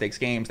these high stakes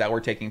games that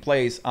were taking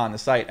place on the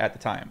site at the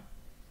time.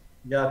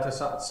 Yeah,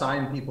 to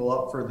sign people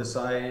up for the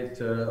site,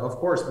 of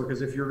course,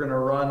 because if you're going to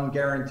run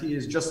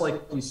guarantees, just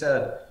like you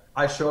said,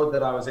 I showed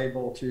that I was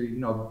able to, you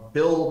know,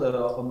 build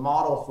a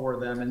model for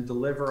them and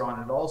deliver on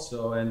it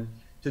also. And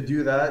to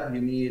do that, you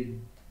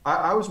need,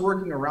 I was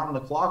working around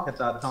the clock at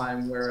that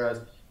time, whereas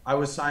I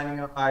was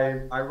signing up,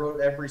 I wrote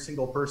every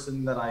single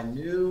person that I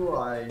knew.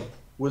 I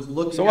was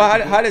looking. So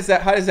how does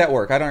that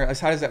work? I don't know.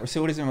 How does that?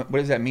 So what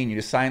does that mean? You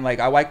just sign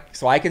like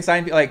so I can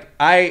sign like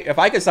if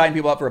I could sign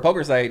people up for a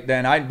poker site,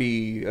 then I'd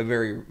be a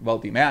very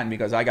wealthy man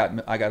because I got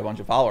a bunch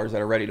of followers that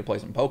are ready to play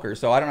some poker.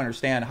 So I don't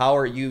understand, how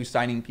are you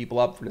signing people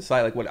up for the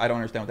site? Like, what, I don't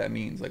understand what that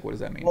means. Like, what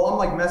does that mean? Well, I'm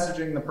like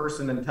messaging the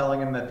person and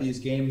telling them that these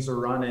games are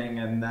running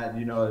and that,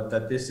 you know,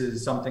 that this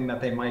is something that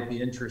they might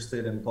be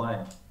interested in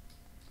playing.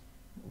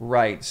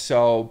 Right.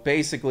 So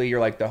basically, you're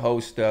like the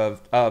host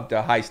of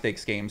the high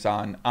stakes games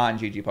on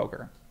GG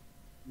Poker.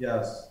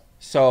 Yes.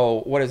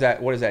 So what does that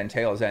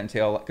entail? Does that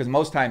entail, because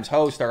most times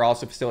hosts are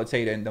also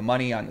facilitating the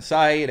money on the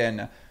site,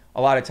 and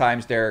a lot of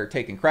times they're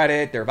taking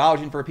credit, they're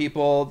vouching for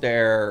people,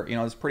 they're, you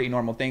know, there's pretty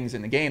normal things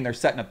in the game. They're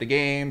setting up the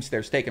games,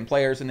 they're staking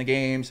players in the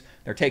games,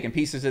 they're taking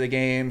pieces of the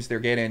games, they're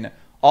getting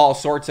all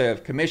sorts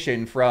of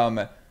commission from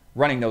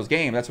running those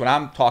games. That's what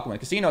I'm talking with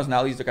casinos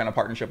now. These are kind of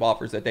partnership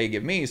offers that they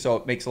give me, so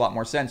it makes a lot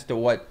more sense to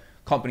what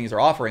companies are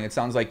offering. It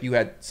sounds like you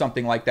had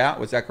something like that.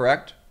 Was that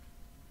correct?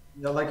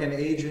 You know, like an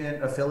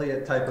agent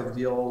affiliate type of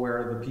deal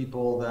where the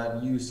people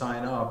that you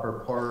sign up are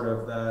part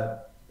of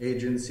that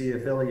agency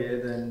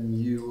affiliate, and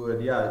you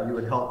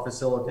would help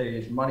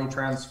facilitate money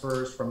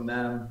transfers from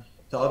them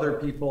to other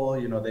people.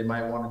 You know, they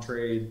might want to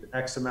trade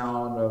X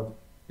amount of,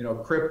 you know,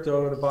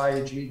 crypto to buy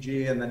a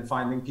GG, and then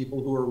finding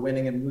people who are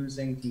winning and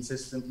losing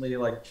consistently,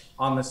 like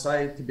on the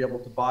site, to be able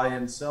to buy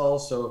and sell.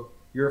 So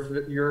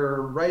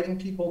you're writing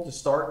people to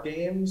start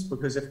games,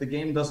 because if the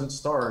game doesn't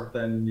start,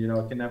 then, you know,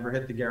 it can never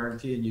hit the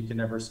guarantee and you can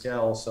never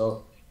scale.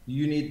 So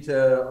you need to,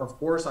 of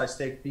course, I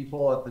stake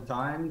people at the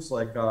times,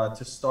 like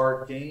to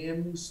start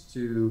games,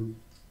 to,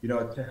 you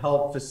know, to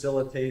help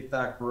facilitate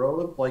that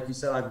growth. Like you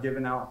said, I've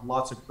given out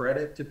lots of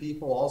credit to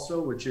people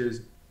also, which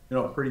is, you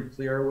know, pretty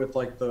clear with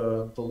like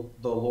the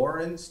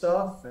Lauren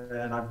stuff.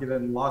 And I've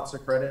given lots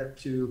of credit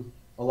to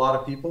a lot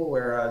of people,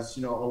 whereas,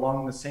 you know,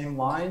 along the same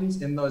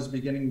lines in those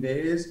beginning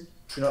days,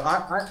 you know,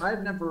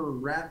 I've never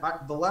ran,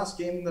 the last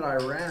game that I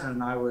ran,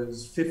 I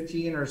was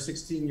 15 or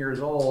 16 years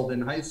old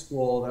in high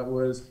school. That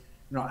was,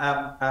 you know,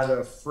 at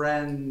a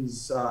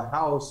friend's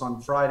house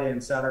on Friday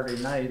and Saturday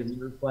night, and we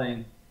were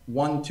playing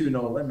 1-2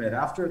 no limit.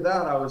 After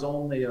that, I was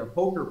only a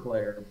poker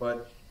player.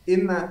 But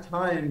in that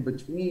time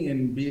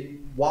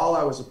while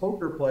I was a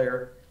poker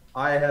player,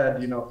 I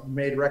had, you know,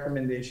 made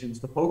recommendations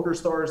to poker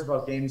stars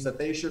about games that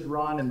they should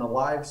run in the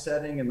live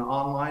setting, in the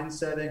online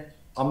setting.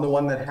 I'm the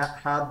one that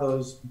had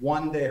those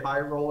one-day high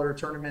roller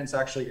tournaments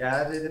actually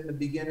added in the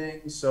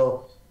beginning.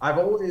 So I've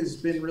always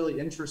been really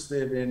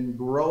interested in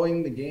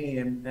growing the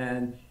game.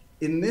 And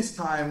in this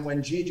time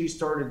when GG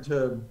started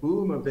to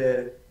boom a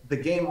bit, the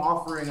game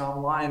offering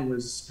online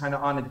was kind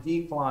of on a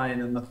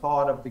decline, and the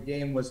thought of the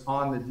game was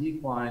on the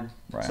decline.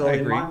 Right, so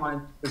in my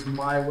mind, it was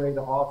my way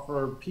to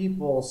offer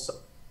people,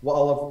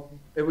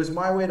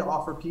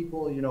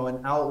 you know,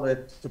 an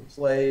outlet to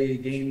play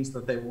games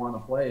that they want to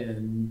play.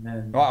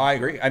 And well, I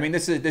agree. I mean,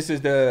 this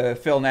is the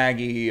Phil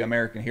Nagy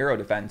American hero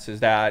defense, is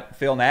that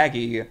Phil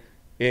Nagy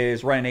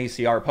is running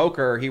ACR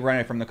Poker. He ran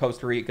it from the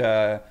Costa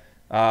Rica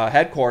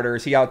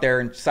headquarters. He out there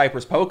in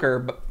Cyprus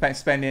Poker,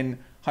 spending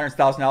hundreds of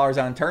thousands of dollars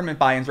on tournament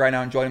buy-ins right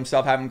now, enjoying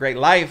himself, having a great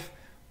life.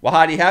 Well,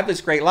 how do you have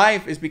this great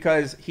life? Is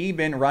because he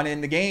been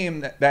running the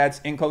game that's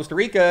in Costa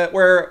Rica,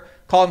 where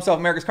call himself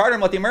America's Carter,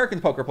 and let the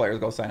American poker players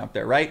go sign up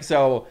there, right?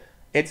 So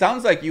it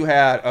sounds like you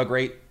had a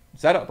great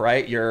setup,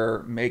 right?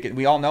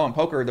 We all know in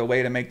poker, the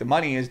way to make the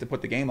money is to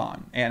put the game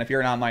on. And if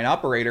you're an online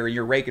operator,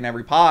 you're raking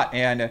every pot,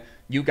 and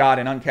you got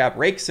an uncapped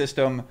rake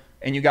system,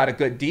 and you got a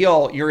good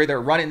deal, you're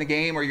either running the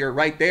game or you're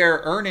right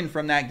there earning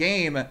from that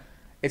game.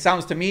 It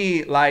sounds to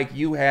me like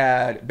you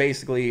had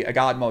basically a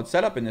God mode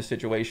setup in this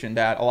situation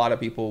that a lot of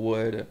people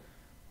would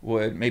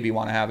maybe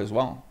want to have as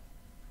well.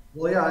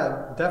 Well,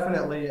 yeah,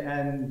 definitely.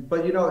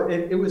 But you know,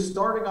 it was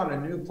starting on a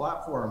new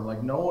platform.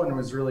 Like, no one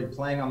was really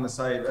playing on the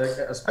site,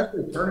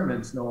 especially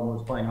tournaments. No one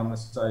was playing on the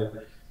site.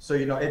 So,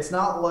 you know, it's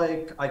not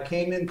like I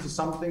came into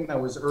something that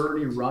was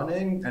already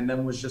running and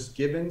then was just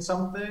given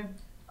something.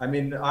 I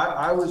mean,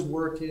 I was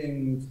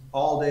working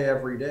all day,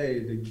 every day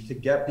to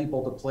get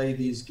people to play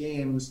these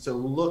games, to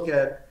look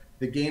at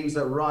the games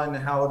that run,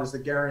 how does the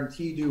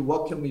guarantee do,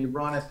 what can we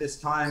run at this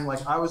time?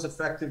 Like, I was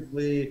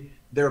effectively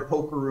their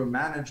poker room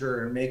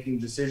manager and making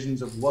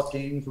decisions of what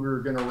games we were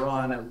going to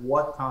run at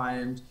what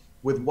times,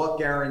 with what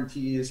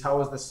guarantees,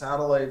 how is the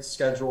satellite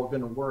schedule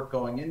going to work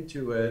going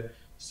into it.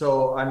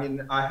 So, I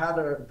mean, I had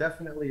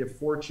definitely a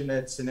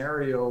fortunate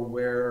scenario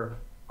where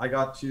I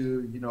got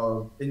to, you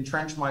know,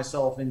 entrench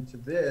myself into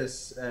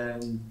this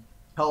and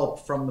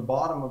help from the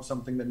bottom of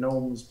something that no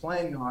one was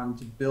playing on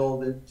to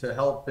build it, to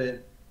help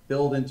it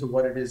build into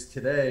what it is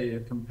today, a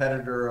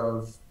competitor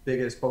of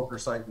biggest poker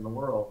site in the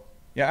world.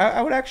 Yeah,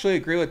 I would actually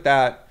agree with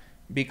that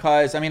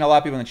because I mean, a lot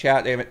of people in the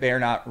chat they're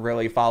not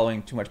really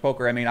following too much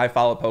poker. I mean, I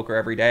follow poker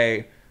every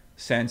day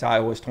since I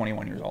was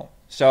 21 years old.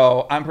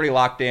 So I'm pretty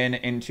locked in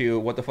into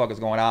what the fuck is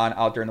going on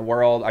out there in the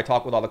world. I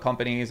talk with all the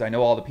companies. I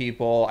know all the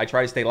people. I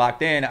try to stay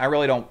locked in. I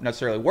really don't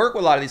necessarily work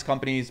with a lot of these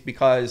companies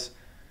because,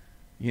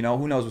 you know,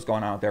 who knows what's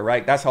going on out there,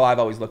 right? That's how I've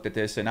always looked at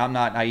this, and I'm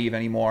not naive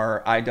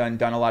anymore. I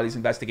done a lot of these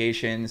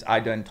investigations.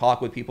 I done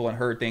talked with people and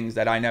heard things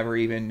that I never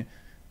even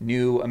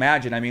knew,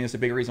 imagined. I mean, it's a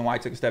big reason why I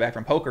took a step back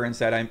from poker and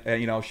said,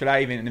 you know, should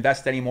I even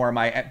invest any more of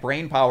my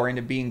brain power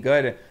into being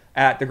good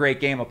at the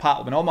great game of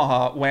Pot in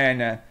Omaha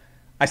when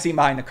I see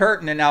behind the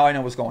curtain and now I know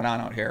what's going on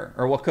out here,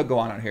 or what could go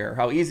on out here,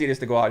 how easy it is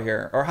to go out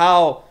here, or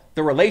how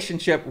the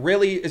relationship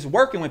really is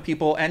working with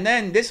people. And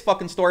then this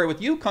fucking story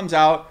with you comes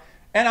out,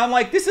 and I'm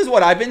like, this is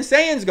what I've been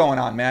saying is going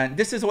on, man.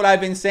 This is what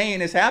I've been saying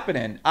is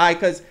happening.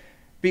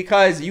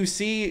 Because you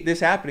see this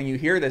happening, you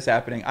hear this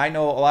happening. I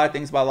know a lot of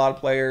things about a lot of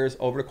players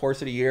over the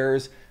course of the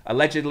years.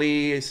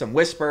 Allegedly, some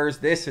whispers,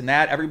 this and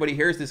that. Everybody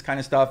hears this kind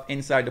of stuff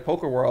inside the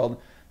poker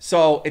world.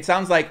 So it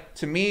sounds like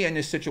to me in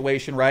this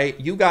situation, right,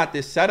 you got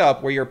this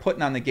setup where you're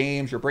putting on the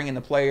games, you're bringing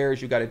the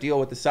players, you got to deal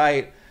with the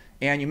site.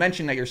 And you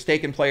mentioned that you're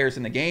staking players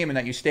in the game and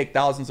that you stake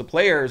thousands of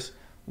players.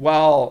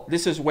 Well,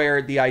 this is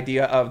where the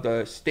idea of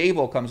the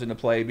stable comes into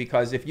play,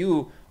 because if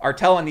you are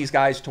telling these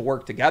guys to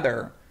work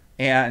together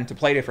and to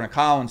play different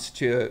accounts,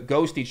 to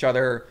ghost each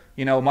other,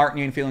 you know, Martin,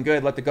 you ain't feeling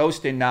good, let the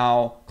ghost in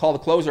now, call the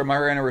closer,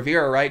 Mariano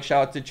Rivera, right?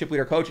 Shout out to Chip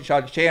Leader Coach,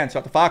 shout out to Chan, shout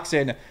out to Fox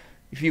in.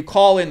 If you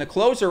call in the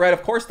closer, right,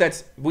 of course,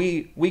 that's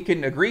we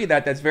can agree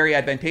that that's very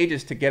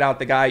advantageous to get out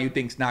the guy you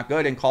think's not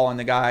good and call in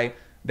the guy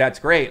that's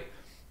great.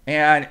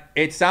 And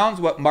it sounds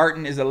what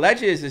Martin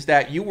alleges is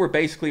that you were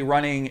basically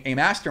running a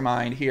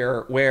mastermind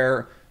here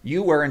where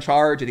you were in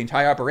charge of the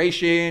entire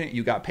operation.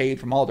 You got paid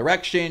from all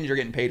directions. You're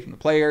getting paid from the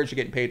players. You're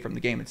getting paid from the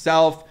game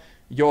itself.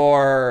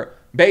 You're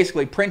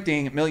basically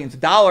printing millions of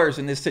dollars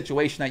in this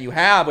situation that you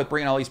have with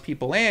bringing all these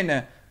people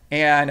in.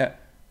 And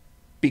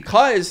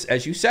because,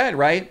 as you said,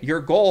 right, your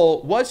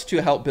goal was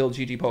to help build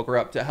GG Poker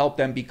up, to help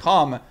them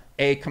become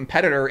a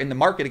competitor in the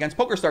market against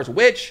PokerStars,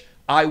 which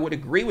I would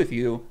agree with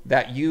you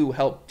that you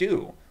helped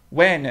do.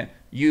 When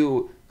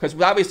you, because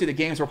obviously the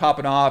games were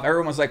popping off,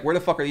 everyone was like, where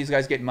the fuck are these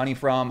guys getting money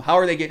from? How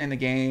are they getting in the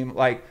game?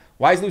 Like,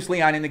 why is Luce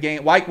Leon in the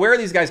game? Where are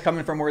these guys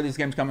coming from? Where are these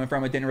games coming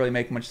from? It didn't really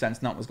make much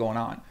sense. Nothing was going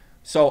on.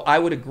 So I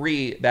would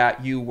agree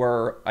that you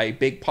were a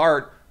big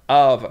part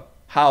of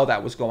how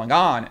that was going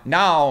on.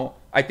 Now,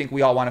 I think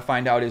we all want to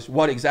find out is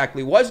what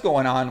exactly was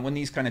going on when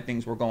these kind of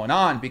things were going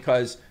on,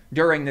 because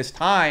during this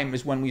time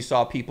is when we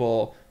saw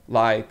people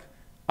like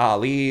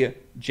Ali,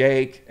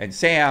 Jake, and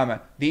Sam.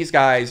 These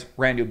guys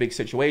ran into a big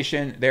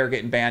situation. They're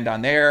getting banned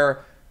on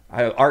their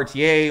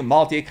RTA,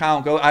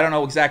 multi-account. I don't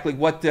know exactly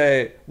what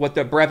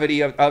the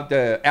brevity of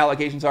the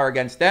allegations are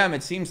against them.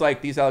 It seems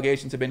like these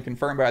allegations have been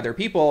confirmed by other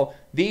people.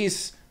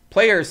 These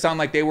players sound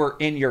like they were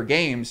in your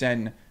games,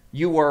 and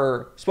you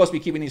were supposed to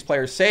be keeping these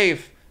players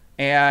safe,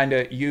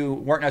 and you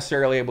weren't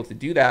necessarily able to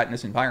do that in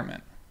this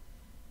environment.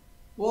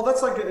 Well,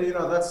 that's like, you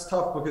know, that's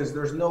tough because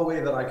there's no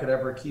way that I could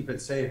ever keep it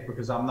safe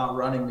because I'm not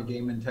running the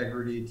game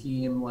integrity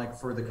team like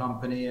for the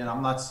company, and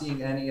I'm not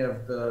seeing any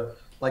of the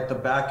like the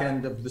back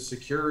end of the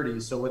security.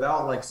 So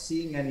without like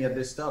seeing any of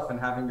this stuff and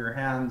having your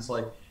hands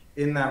like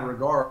in that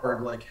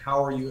regard, like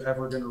how are you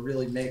ever going to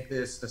really make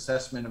this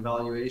assessment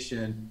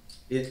evaluation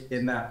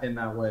in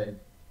that way?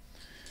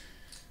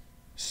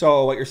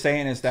 So what you're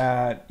saying is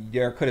that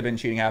there could have been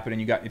cheating happening.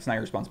 It's not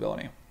your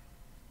responsibility.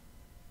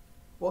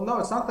 Well, no,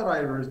 it's not that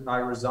I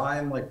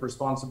resigned like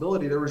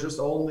responsibility. There was just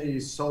only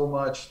so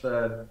much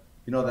that,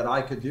 you know, that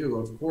I could do.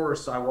 Of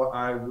course, I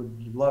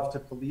would love to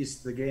police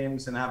the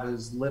games and have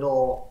as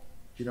little,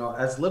 you know,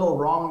 as little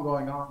wrong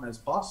going on as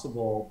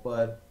possible.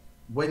 But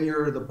when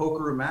you're the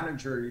poker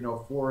manager, you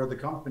know, for the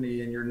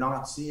company, and you're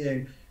not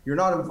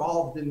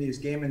involved in these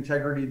game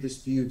integrity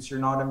disputes. You're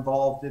not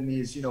involved in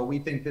these, you know, we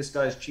think this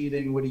guy's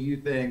cheating. What do you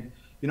think?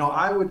 You know,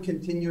 I would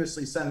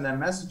continuously send them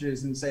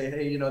messages and say,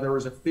 hey, you know, there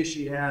was a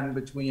fishy hand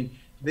between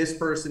this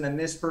person and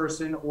this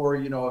person, or,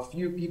 you know, a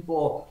few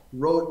people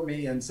wrote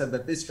me and said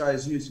that this guy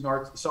is using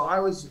art. So I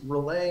was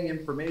relaying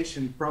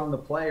information from the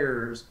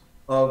players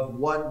of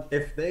what,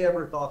 if they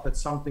ever thought that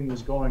something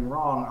was going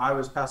wrong, I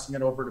was passing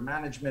it over to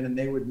management and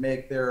they would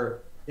make their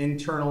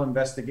internal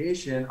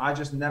investigation. I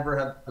just never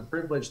had the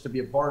privilege to be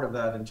a part of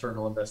that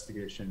internal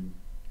investigation.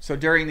 So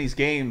during these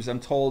games, I'm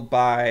told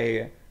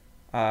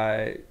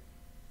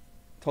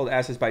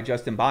as by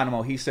Justin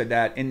Bonomo, he said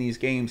that in these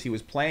games he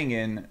was playing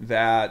in,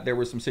 that there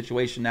was some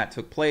situation that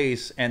took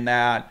place and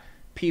that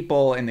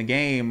people in the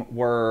game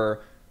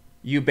were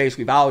you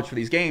basically vouched for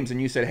these games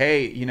and you said,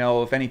 hey, you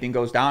know, if anything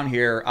goes down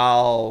here,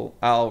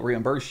 I'll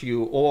reimburse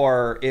you.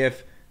 Or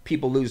if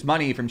people lose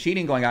money from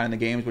cheating going on in the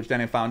games, which then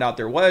I found out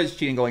there was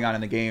cheating going on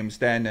in the games,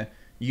 then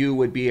you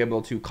would be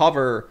able to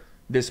cover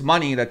this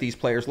money that these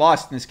players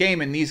lost in this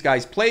game. And these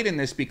guys played in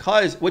this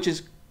because, which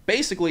is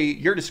basically,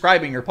 you're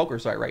describing your poker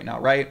site right now,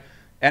 right?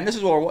 And this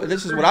is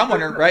what I'm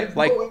wondering, right?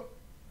 Like,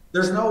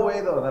 there's no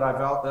way though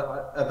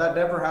that that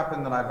never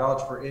happened that I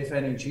vouched for if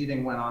any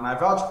cheating went on. I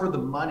vouched for the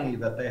money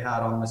that they had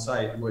on the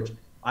site, which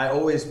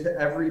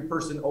every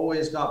person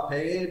always got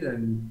paid,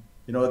 and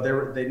you know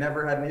they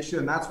never had an issue,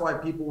 and that's why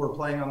people were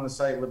playing on the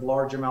site with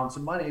large amounts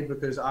of money,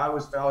 because I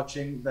was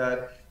vouching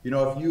that, you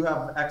know, if you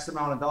have X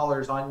amount of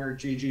dollars on your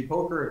GG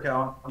poker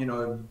account, you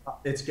know,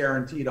 it's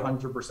guaranteed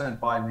 100%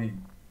 by me.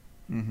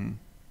 mm-hmm.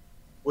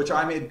 Which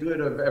I made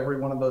good of every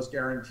one of those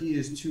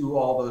guarantees to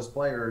all those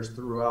players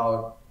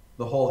throughout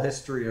the whole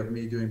history of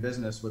me doing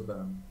business with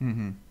them.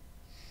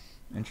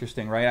 Mm-hmm.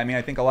 Interesting, right? I mean,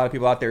 I think a lot of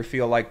people out there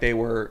feel like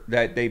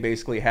that they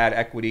basically had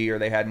equity or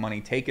they had money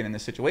taken in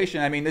this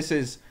situation. I mean,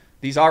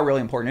 these are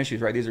really important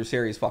issues, right? These are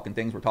serious fucking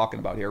things we're talking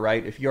about here,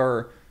 right? If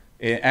you're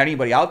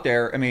anybody out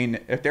there, I mean,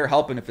 if they're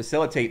helping to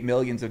facilitate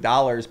millions of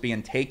dollars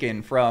being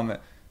taken from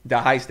the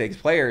high stakes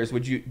players,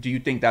 do you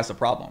think that's a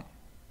problem?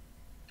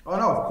 Oh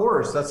no, of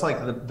course, that's like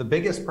the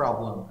biggest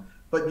problem.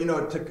 But you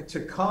know, to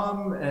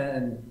come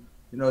and,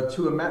 you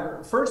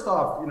know, first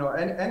off, you know,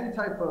 any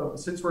type of,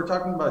 since we're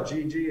talking about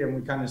GG and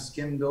we kind of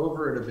skimmed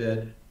over it a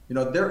bit, you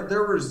know,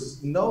 there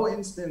was no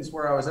instance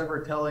where I was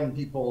ever telling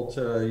people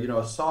to, you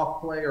know,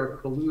 soft play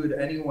or collude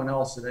anyone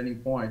else at any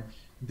point.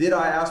 Did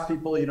I ask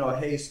people, you know,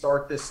 hey,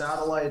 start this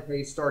satellite,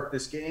 hey, start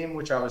this game,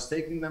 which I was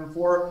taking them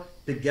for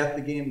to get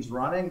the games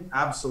running?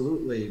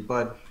 Absolutely.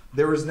 But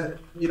there was,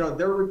 you know,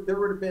 there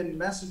would have been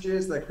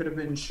messages that could have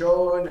been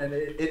shown, and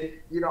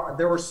you know,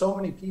 there were so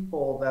many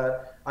people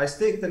that I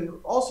staked. And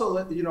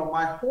also, you know,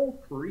 my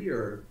whole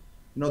career,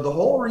 you know, the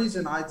whole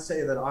reason I'd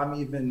say that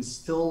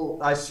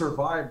I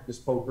survived this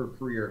poker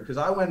career, because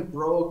I went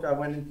broke, I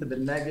went into the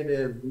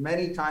negative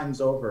many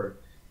times over.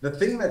 The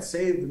thing that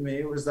saved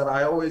me was that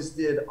I always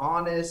did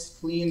honest,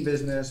 clean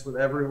business with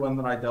everyone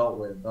that I dealt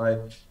with. I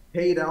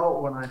paid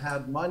out when I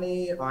had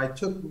money. I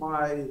took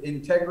my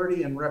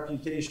integrity and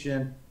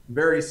reputation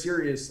very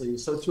seriously.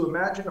 So to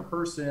imagine a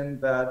person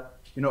that,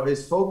 you know,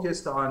 is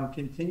focused on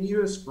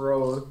continuous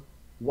growth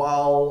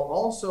while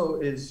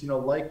also is, you know,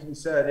 like you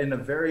said, in a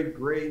very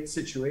great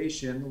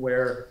situation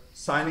where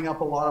signing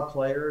up a lot of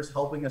players,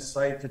 helping a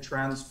site to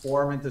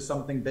transform into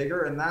something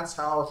bigger, and that's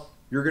how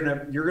you're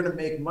gonna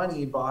make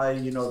money by,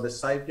 you know, the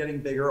site getting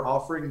bigger,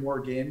 offering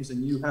more games,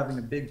 and you having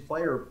a big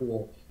player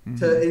pool. Mm-hmm.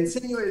 To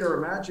insinuate or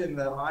imagine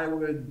that I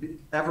would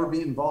ever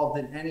be involved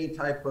in any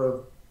type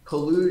of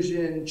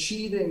collusion,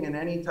 cheating in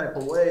any type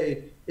of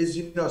way is,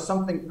 you know,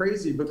 something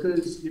crazy,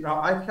 because, you know,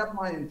 I kept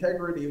my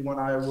integrity when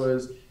I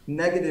was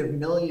negative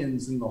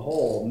millions in the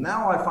hole.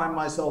 Now I find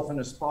myself in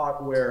a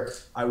spot where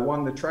I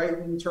won the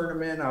Triton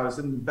tournament. I was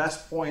in the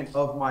best point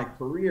of my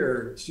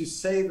career. To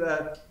say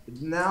that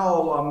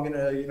now I'm going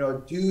to, you know,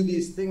 do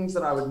these things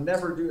that I would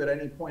never do at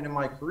any point in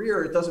my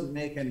career, it doesn't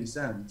make any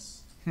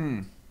sense.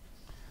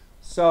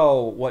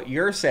 So what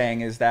you're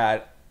saying is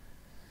that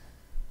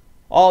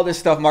all this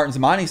stuff Martin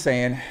Zamani's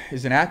saying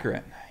is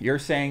inaccurate. You're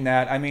saying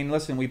that, I mean,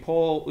 listen, we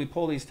pull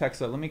these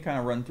texts up. Let me kind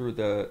of run through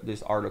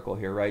this article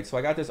here, right? So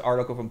I got this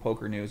article from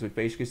Poker News, which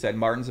basically said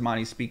Martin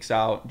Zamani speaks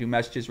out. Do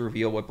messages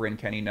reveal what Bryn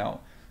Kenney know?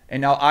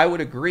 And now I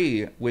would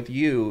agree with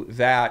you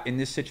that in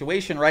this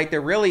situation, right,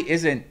 there really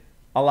isn't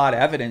a lot of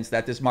evidence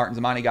that this Martin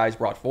Zamani guy's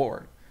brought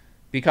forward.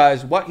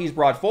 Because what he's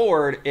brought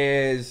forward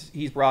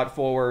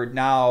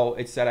now,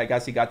 it said, I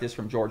guess he got this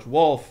from George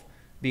Wolf,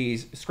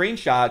 these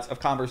screenshots of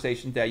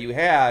conversations that you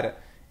had.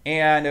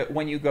 And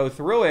when you go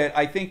through it,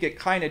 I think it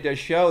kind of does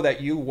show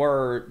that you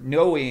were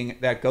knowing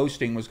that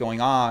ghosting was going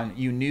on.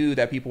 You knew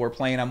that people were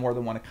playing on more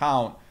than one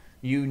account.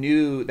 You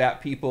knew that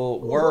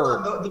people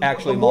were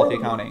actually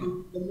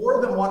multi-accounting. The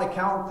more than one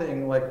account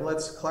thing, like,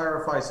 let's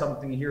clarify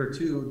something here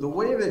too. The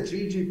way that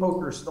GG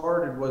Poker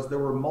started was there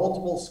were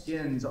multiple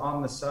skins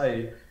on the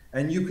site,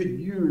 and you could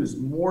use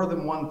more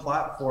than one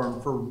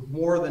platform for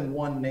more than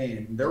one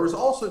name. There was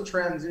also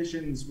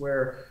transitions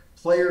where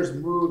players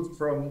moved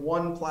from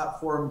one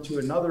platform to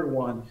another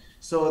one.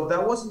 So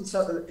that wasn't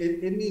something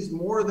in these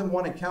more than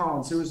one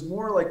accounts. It was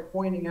more like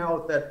pointing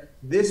out that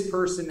this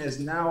person is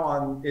now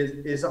on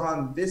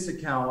this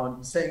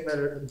account, saying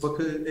that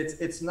because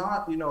it's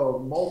not, you know,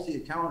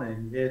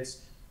 multi-accounting.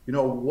 It's, you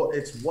know,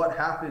 it's what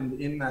happened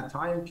in that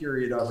time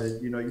period of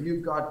it. You know,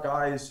 you've got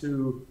guys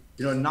who,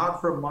 you know, not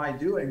from my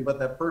doing, but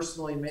that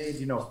personally made,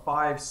 you know,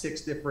 5,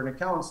 6 different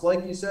accounts.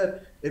 Like you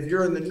said, if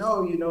you're in the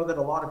know, you know that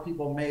a lot of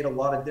people made a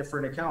lot of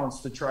different accounts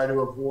to try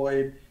to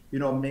avoid, you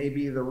know,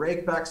 maybe the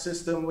rakeback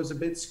system was a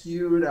bit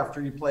skewed after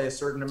you play a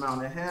certain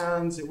amount of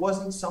hands. It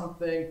wasn't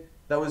something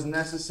that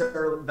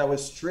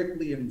was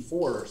strictly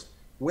enforced.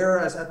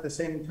 Whereas at the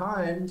same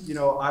time, you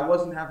know, I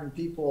wasn't having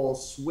people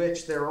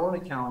switch their own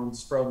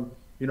accounts from,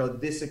 you know,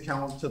 this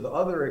account to the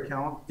other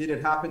account. Did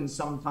it happen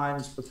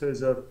sometimes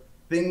because of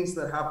things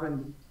that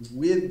happened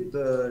with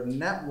the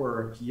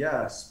network,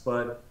 yes,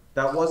 but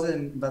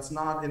that's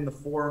not in the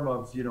form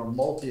of,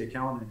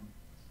 multi-accounting.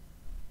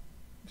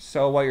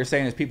 So what you're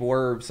saying is people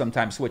were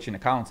sometimes switching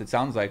accounts, it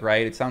sounds like,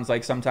 right? It sounds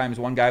like sometimes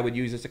one guy would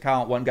use this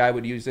account, one guy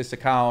would use this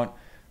account,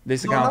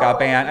 this account got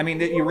banned. I mean,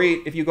 you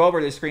read, if you go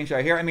over this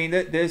screenshot here, I mean,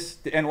 this,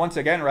 and once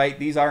again, right,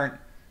 these aren't,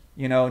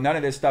 none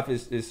of this stuff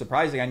is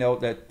surprising. I know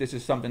that this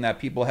is something that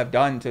people have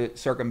done to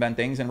circumvent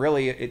things, and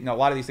really, a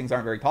lot of these things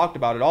aren't very talked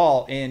about at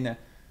all in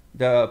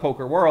the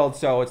poker world,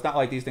 so it's not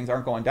like these things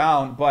aren't going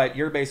down, but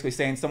you're basically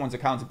saying someone's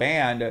account's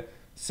banned,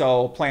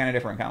 so play on a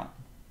different account.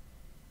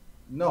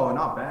 No,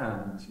 not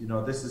banned.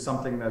 This is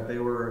something that they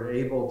were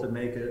able to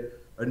make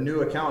a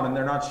new account, and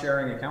they're not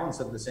sharing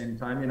accounts at the same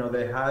time.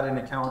 They had an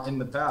account in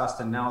the past,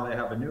 and now they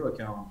have a new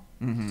account.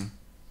 Mm-hmm.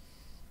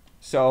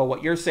 So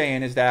what you're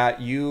saying is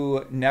that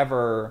you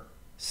never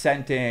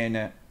sent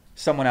in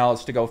someone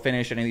else to go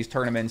finish any of these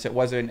tournaments. It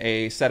wasn't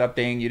a setup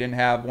thing. You didn't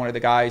have one of the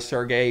guys,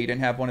 Sergey. You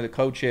didn't have one of the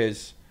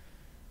coaches.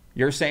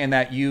 You're saying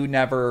that you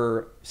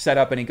never set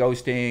up any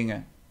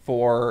ghosting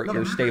for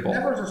your stable.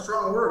 Never is a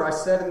strong word. I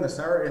said in the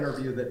Sarah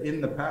interview that in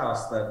the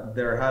past that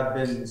there had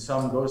been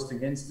some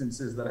ghosting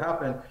instances that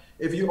happened.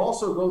 If you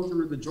also go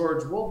through the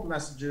George Wolf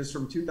messages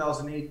from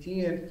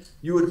 2018,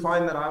 you would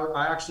find that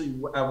I actually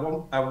at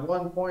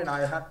one point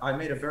I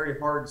made a very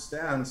hard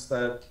stance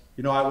that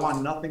I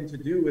want nothing to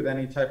do with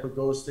any type of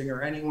ghosting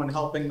or anyone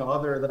helping the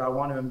other, that I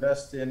want to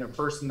invest in a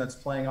person that's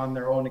playing on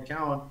their own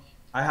account.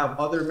 I have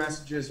other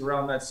messages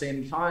around that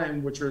same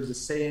time, which are the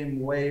same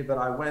way that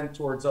I went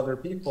towards other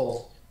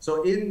people.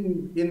 So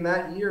in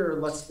that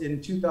year,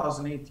 in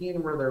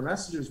 2018, where their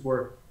messages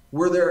were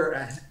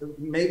there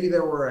maybe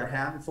there were a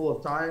handful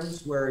of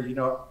times where,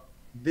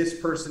 this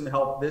person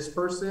helped this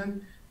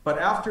person. But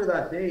after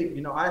that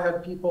date, I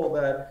had people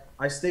that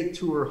I staked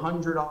 $200 or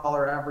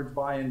 $100 average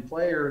buy-in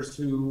players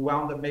who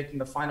wound up making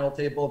the final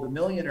table of the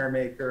Millionaire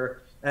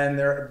Maker. And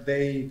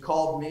they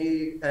called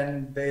me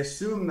and they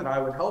assumed that I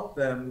would help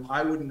them.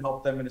 I wouldn't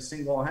help them in a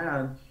single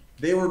hand.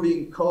 They were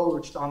being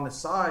coached on the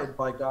side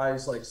by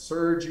guys like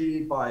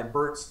Sergi, by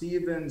Bert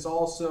Stevens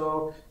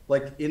also,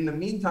 like in the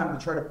meantime,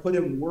 to try to put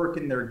in work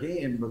in their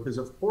game. Because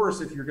of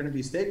course, if you're going to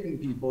be staking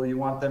people, you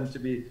want them to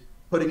be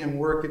putting in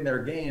work in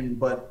their game.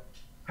 But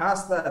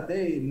past that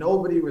day,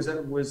 nobody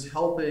was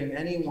helping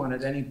anyone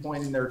at any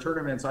point in their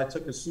tournaments. I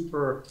took a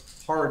super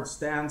hard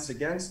stance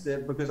against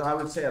it because I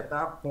would say at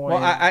that point.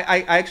 Well,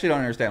 I actually don't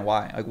understand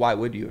why. Like, why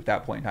would you at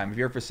that point in time if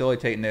you're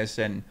facilitating this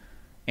and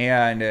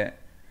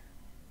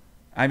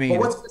I mean.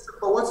 But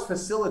what's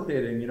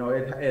facilitating?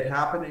 It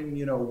happening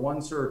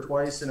once or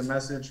twice in a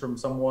message from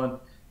someone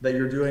that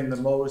you're doing the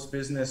most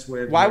business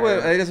with. Why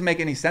would it doesn't make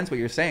any sense what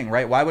you're saying,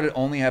 right? Why would it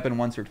only happen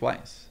once or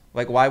twice?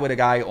 Like, why would a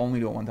guy only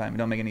do it one time?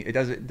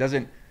 It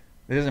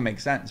doesn't make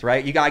sense,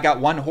 right? I got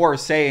one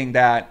horse saying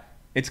that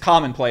it's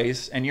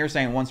commonplace, and you're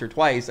saying once or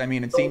twice. I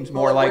mean, it seems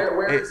more like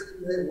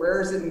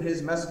where is it in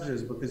his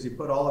messages? Because he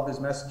put all of his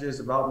messages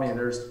about me.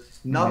 There's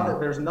nothing.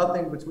 There's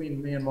nothing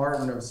between me and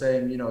Martin of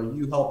saying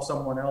you help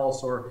someone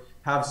else or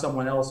have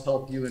someone else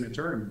help you in a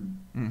tournament.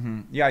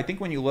 Mm-hmm. Yeah, I think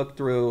when you look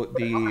through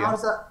the. How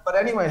does that? But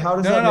anyway, how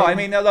does no, that? No, I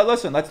mean,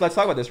 listen. Let's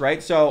talk about this,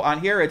 right? So on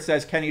here it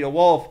says Kenny the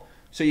Wolf.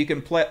 So you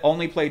can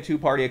only play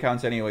two-party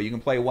accounts anyway. You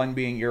can play one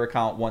being your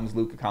account, one's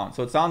Luke account.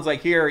 So it sounds like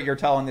here you're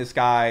telling this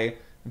guy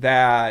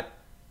that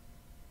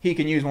he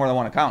can use more than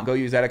one account. Go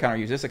use that account or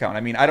use this account.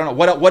 I mean, I don't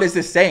know. What is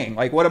this saying?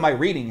 Like, what am I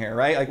reading here,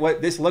 right?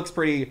 Like, this looks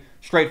pretty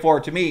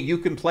straightforward to me. You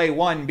can play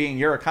one being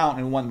your account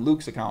and one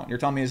Luke's account. You're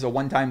telling me this is a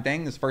one-time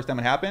thing? This is the first time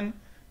it happened?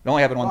 It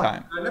only happened one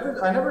time.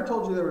 I never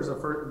told you there was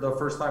the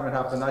first time it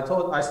happened.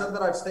 I said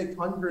that I've staked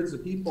hundreds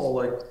of people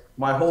like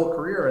my whole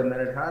career, and that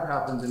it had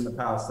happened in the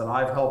past, that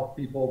I've helped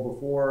people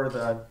before,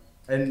 that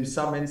in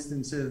some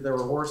instances there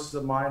were horses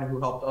of mine who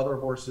helped other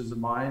horses of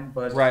mine.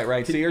 But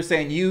right. So you're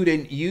saying you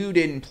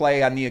didn't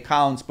play on the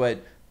accounts,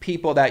 but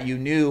people that you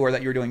knew or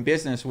that you were doing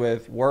business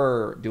with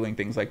were doing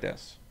things like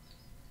this.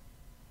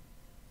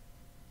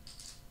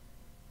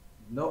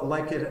 No,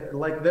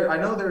 I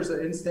know there's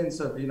an instance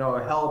of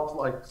help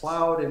like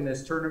Cloud in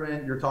this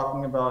tournament. You're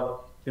talking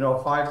about did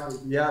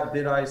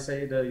I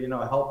say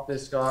to help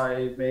this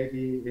guy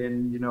maybe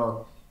in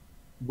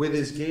with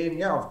his game?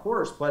 Yeah, of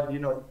course. But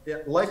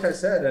like I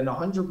said, and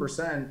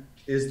 100%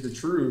 is the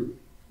truth.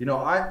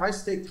 I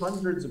staked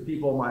hundreds of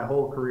people my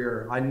whole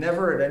career. I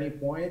never at any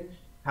point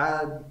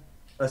had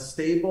a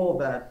stable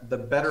that the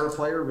better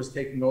player was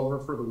taking over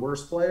for the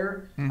worst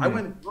player. Mm-hmm. I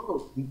went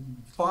broke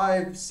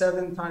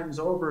 5-7 times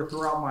over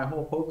throughout my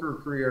whole poker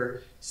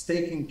career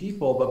staking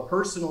people, but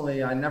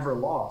personally I never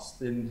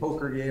lost in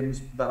poker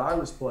games that I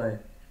was playing.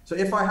 So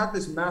if I had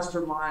this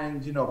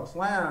mastermind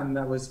plan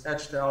that was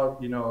etched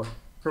out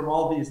from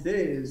all these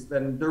days,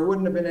 then there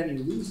wouldn't have been any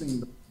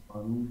losing.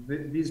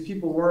 These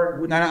people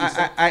weren't.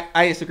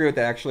 I disagree with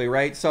that actually,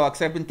 right? So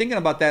because I've been thinking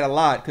about that a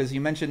lot, because you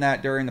mentioned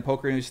that during the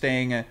Poker News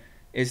thing,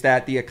 is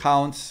that the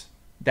accounts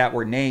that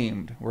were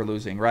named were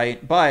losing,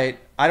 right? But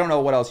I don't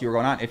know what else you were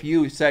going on. If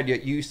you said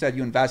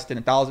you invest in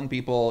 1,000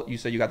 people, you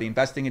said you got the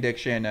investing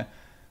addiction.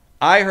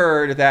 I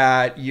heard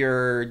that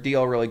your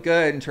deal really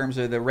good in terms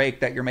of the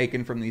rake that you're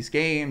making from these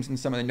games and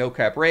some of the no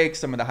cap rakes,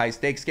 some of the high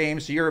stakes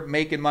games. So you're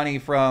making money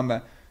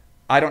from,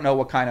 I don't know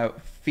what kind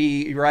of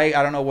fee, right?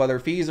 I don't know whether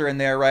fees are in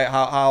there, right?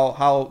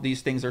 How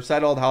these things are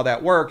settled, how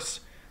that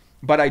works.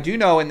 But I do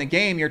know in the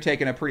game you're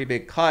taking a pretty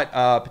big cut,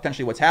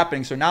 potentially what's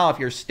happening. So now if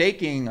you're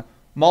staking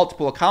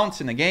multiple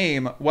accounts in the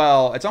game,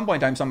 well, at some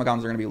point in time, some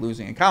accounts are going to be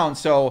losing accounts.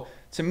 So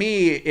to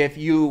me, if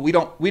we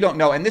don't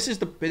know, and here's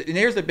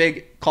the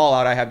big call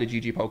out I have to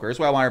GG Poker. That's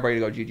why I want everybody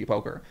to go to GG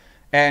Poker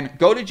and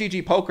go to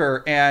GG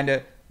Poker,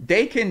 and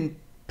they can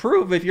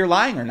prove if you're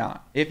lying or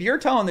not. If you're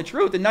telling the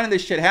truth and none of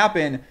this shit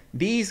happened,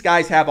 these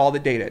guys have all the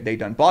data. They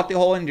done bought the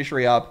whole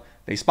industry up.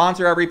 They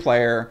sponsor every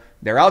player.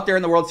 They're out there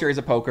in the World Series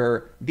of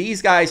Poker.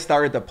 These guys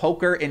started the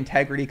Poker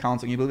Integrity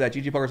Council. Can you believe that?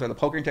 GG Poker started the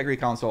Poker Integrity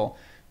Council.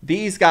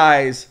 These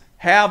guys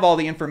have all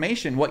the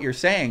information, what you're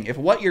saying. If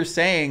what you're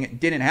saying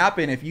didn't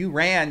happen, if you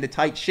ran the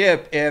tight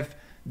ship, if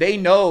they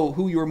know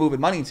who you were moving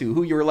money to,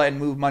 who you were letting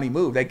move money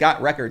move, they got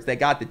records, they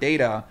got the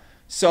data.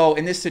 So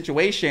in this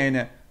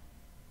situation,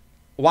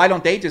 why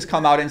don't they just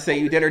come out and say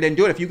you did or didn't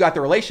do it? If you got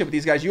the relationship with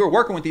these guys, you were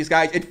working with these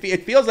guys,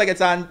 it feels like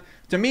it's on,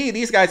 to me,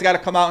 these guys got to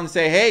come out and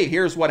say, hey,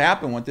 here's what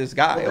happened with this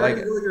guy. Well,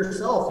 you do it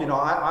yourself. You know,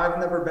 I've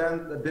never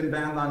been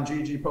banned on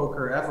GG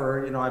Poker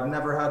ever. You know, I've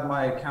never had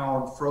my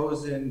account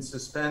frozen,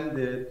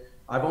 suspended.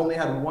 I've only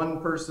had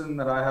one person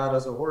that I had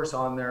as a horse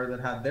on there that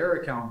had their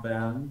account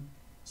banned.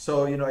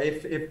 So, you know,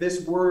 if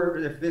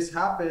this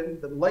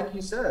happened, like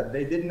you said,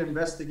 they did an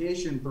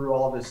investigation through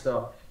all this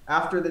stuff.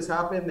 After this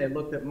happened, they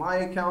looked at my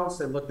accounts,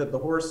 they looked at the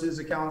horses'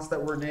 accounts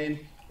that were named,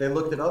 they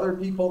looked at other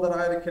people that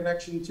I had a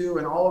connection to,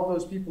 and all of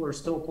those people are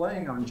still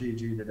playing on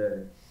GG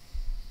today.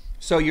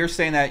 So you're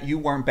saying that you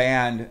weren't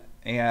banned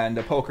and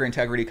the Poker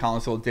Integrity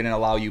Council didn't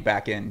allow you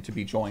back in to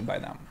be joined by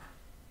them?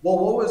 Well,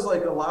 what was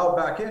like allowed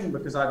back in,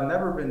 because I've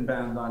never been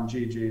banned on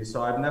GG,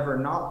 so I've never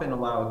not been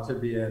allowed to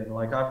be in.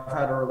 Like, I've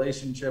had a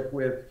relationship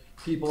with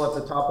people at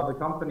the top of the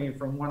company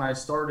from when I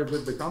started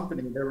with the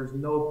company. There was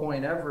no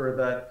point ever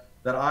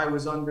that I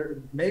was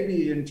under,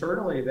 maybe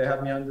internally they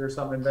had me under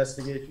some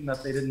investigation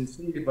that they didn't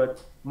see,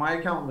 but my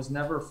account was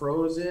never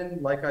frozen.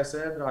 Like I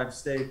said, I've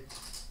stayed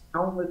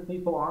countless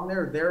people on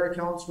there. Their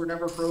accounts were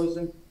never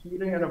frozen,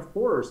 competing, and of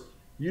course,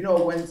 you know,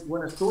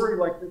 when a story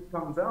like this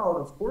comes out,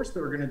 of course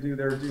they're going to do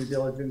their due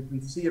diligence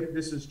and see if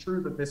this is true,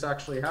 that this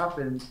actually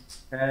happened.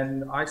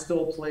 And I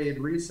still played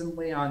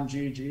recently on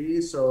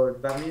GG, so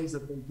that means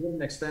that they did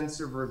an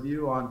extensive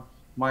review on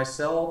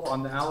myself,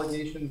 on the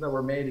allegations that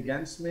were made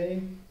against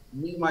me.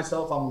 Me,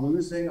 myself, I'm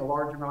losing a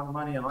large amount of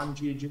money on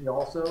GG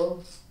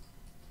also.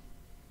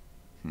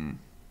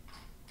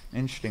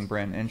 Interesting,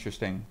 Bryn,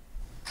 interesting.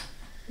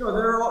 You know,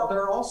 there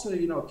are also,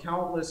 you know,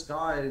 countless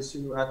guys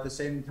who at the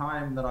same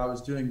time that I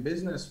was doing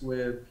business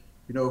with,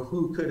 you know,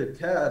 who could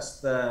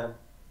attest that,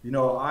 you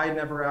know, I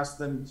never asked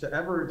them to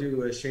ever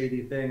do a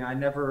shady thing. I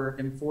never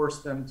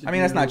enforced them to. I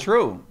mean, that's not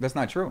true. That's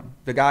not true.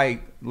 The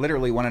guy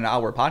literally went on an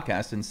hour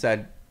podcast and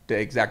said the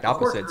exact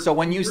opposite. So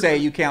when you say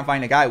you can't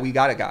find a guy, we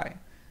got a guy.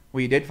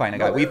 We did find a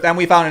guy.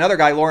 We found another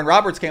guy. Lauren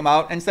Roberts came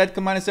out and said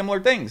kind of similar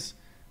things.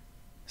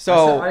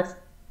 So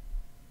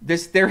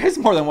there is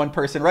more than one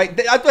person, right?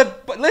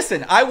 But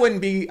listen,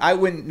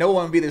 no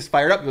one would be this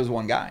fired up if it was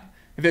one guy.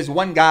 If there's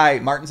one guy,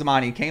 Martin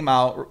Zamani came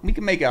out, we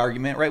can make an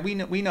argument, right? We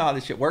know how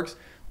this shit works.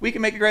 We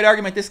can make a great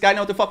argument. This guy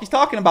knows what the fuck he's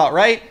talking about,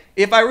 right?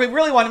 If I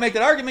really want to make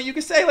that argument, you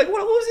could say, like,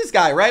 who's this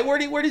guy, right?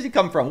 Where does he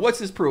come from? What's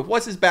his proof?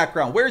 What's his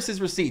background? Where's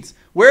his receipts?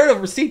 Where are the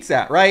receipts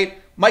at, right?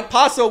 Mike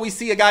Paso, we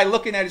see a guy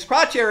looking at his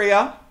crotch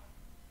area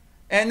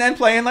and then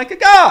playing like a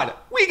god.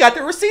 We got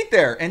the receipt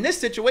there. In this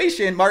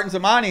situation, Martin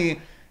Zamani,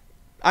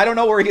 I don't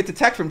know where he gets the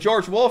text from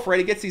George Wolf, right?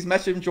 He gets these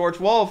messages from George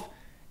Wolf.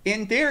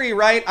 In theory,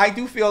 right, I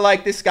do feel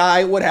like this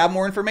guy would have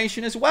more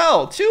information as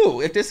well,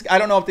 too. I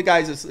don't know if the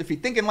guy's, if he's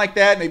thinking like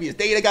that, maybe his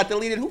data got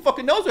deleted. Who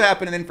fucking knows what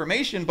happened in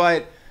information?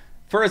 But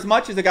for as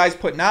much as the guy's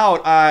putting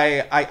out,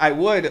 I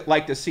would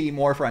like to see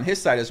more on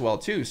his side as well,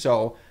 too.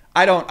 So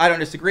I don't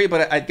disagree,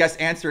 but I guess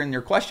answering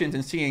your questions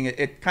and seeing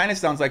it kind of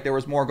sounds like there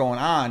was more going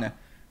on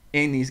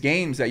in these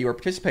games that you were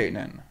participating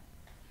in.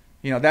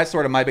 You know, that's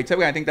sort of my big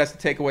takeaway. I think that's the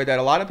takeaway that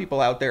a lot of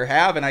people out there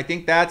have, and I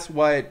think that's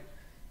what,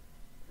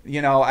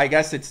 you know, I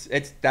guess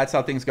that's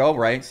how things go,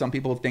 right? Some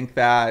people think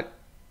that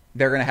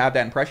they're going to have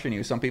that impression of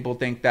you. Some people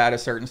think that a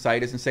certain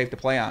site isn't safe to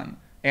play on.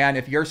 And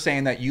if you're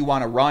saying that you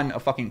want to run a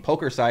fucking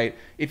poker site,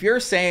 if you're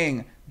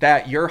saying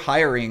that you're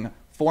hiring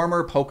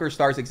former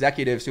PokerStars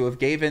executives who have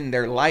given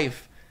their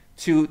life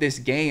to this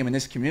game and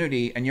this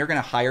community, and you're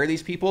going to hire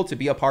these people to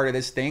be a part of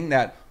this thing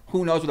that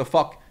who knows what the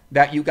fuck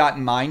that you got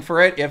in mind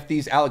for it, if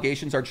these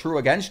allegations are true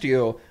against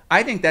you,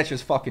 I think that's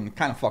just fucking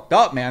kind of fucked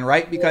up, man,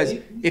 right? Because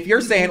if you're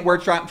saying we're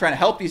trying to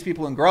help these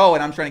people and grow,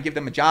 and I'm trying to give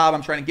them a job,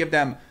 I'm trying to give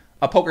them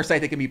a poker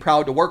site they can be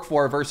proud to work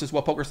for versus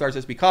what PokerStars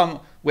has become,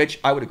 which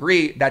I would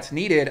agree that's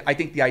needed. I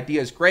think the idea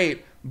is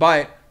great,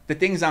 but the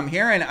things I'm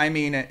hearing, I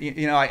mean,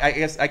 you know,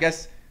 I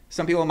guess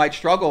some people might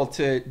struggle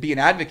to be an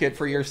advocate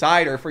for your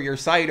side or for your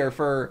site or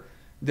for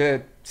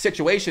the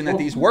situation that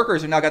these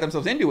workers have now got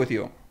themselves into with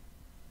you.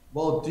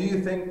 Well, do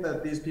you think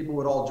that these people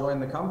would all join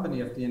the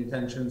company if the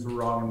intentions were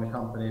wrong in the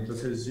company?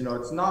 Because,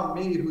 it's not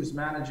me who's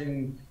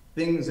managing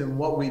things and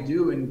what we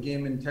do in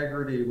game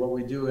integrity, what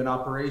we do in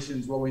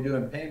operations, what we do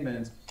in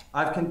payments.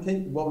 I've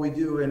continued what we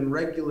do in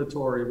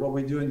regulatory, what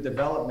we do in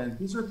development.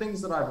 These are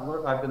things that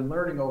I've been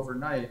learning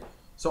overnight.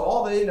 So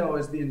all they know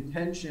is the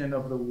intention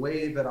of the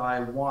way that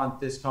I want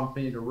this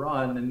company to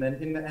run. And then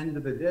in the end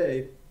of the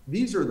day,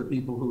 these are the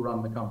people who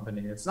run the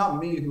company. It's not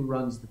me who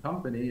runs the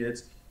company.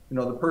 It's,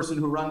 the person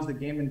who runs the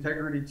game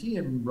integrity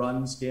team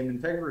runs game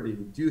integrity.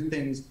 Do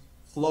things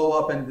flow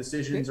up and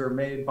decisions are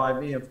made by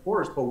me? Of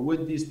course, but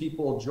would these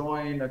people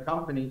join a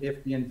company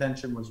if the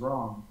intention was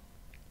wrong?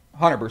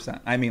 100%.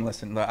 I mean,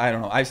 listen, I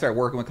don't know. I started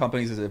working with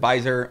companies as an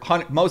advisor.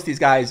 Most of these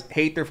guys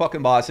hate their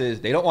fucking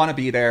bosses. They don't want to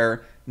be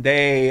there.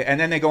 And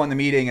then they go in the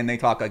meeting and they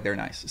talk like they're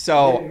nice.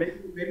 So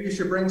maybe you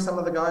should bring some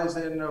of the guys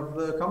in of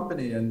the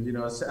company and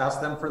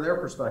ask them for their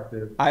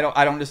perspective. I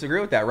don't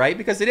disagree with that, right?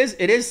 Because it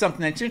is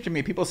something that's interesting to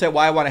me. People say,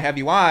 "Why I want to have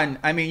you on?"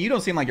 I mean, you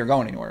don't seem like you're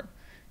going anywhere.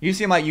 You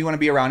seem like you want to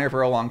be around here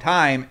for a long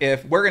time.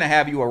 If we're going to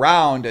have you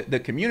around the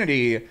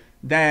community,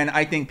 then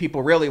I think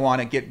people really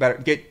want to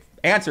get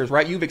answers,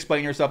 right? You've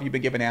explained yourself. You've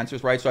been given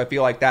answers, right? So I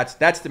feel like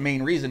that's the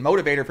main reason,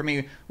 motivator for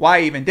me, why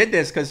I even did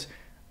this, because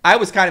I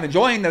was kind of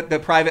enjoying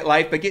the private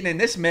life, but getting in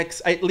this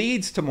mix, it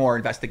leads to more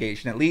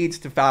investigation. It leads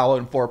to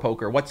following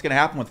 4Poker. What's going to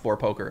happen with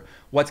 4Poker?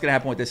 What's going to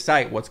happen with this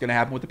site? What's going to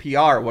happen with the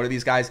PR? What are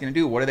these guys going to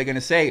do? What are they going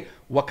to say?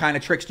 What kind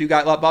of tricks do you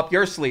got up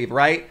your sleeve,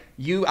 right?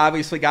 You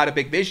obviously got a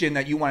big vision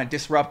that you want to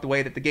disrupt the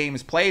way that the game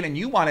is played, and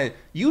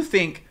you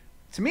think,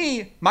 to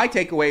me, my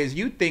takeaway is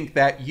you think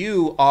that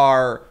you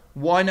are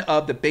one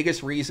of the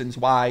biggest reasons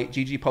why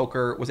GG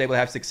Poker was able to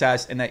have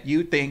success, and that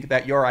you think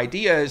that your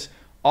ideas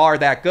are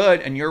that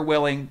good, and you're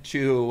willing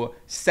to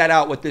set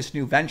out with this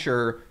new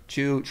venture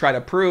to try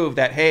to prove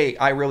that, hey,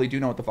 I really do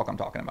know what the fuck I'm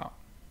talking about.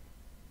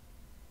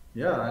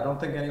 Yeah, I don't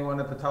think anyone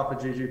at the top of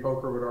GG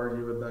Poker would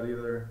argue with that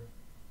either.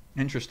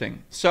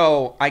 Interesting.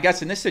 So I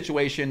guess in this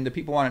situation, the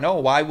people want to know,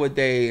 why would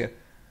they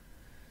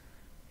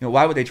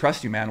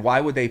trust you, man? Why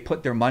would they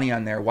put their money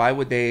on there? Why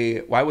would they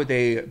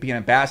be an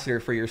ambassador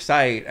for your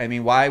site? I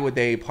mean, why would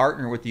they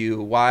partner with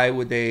you? Why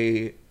would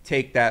they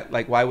take that?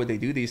 Like, why would they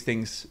do these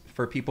things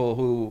for people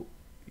who,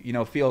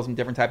 feel some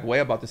different type of way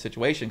about the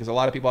situation? Because a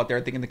lot of people out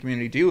there thinking the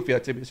community do feel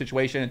it's a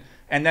situation.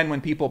 And then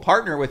when people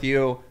partner with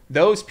you,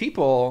 those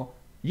people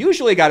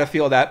usually got to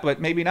feel that,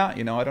 but maybe not.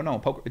 I don't know.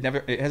 Poker,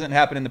 it hasn't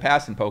happened in the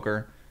past in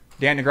poker.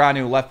 Dan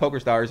Negreanu left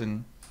PokerStars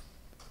and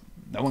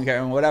no one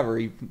cares. Whatever,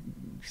 he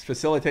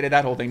facilitated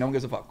that whole thing. No one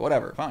gives a fuck.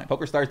 Whatever, fine.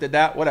 PokerStars did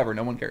that. Whatever,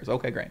 no one cares.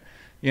 Okay, great.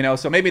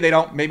 So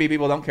maybe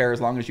people don't care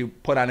as long as you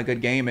put on a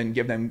good game and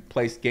give them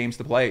games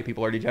to play.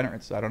 People are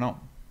degenerates. I don't know.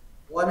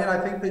 Well, I mean,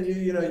 I think that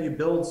you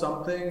build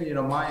something.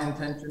 My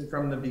intention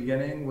from the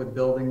beginning with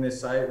building this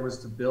site was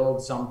to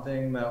build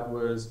something that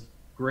was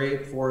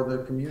great for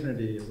the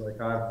community. Like,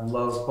 I've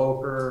loved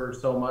poker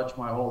so much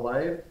my whole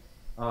life.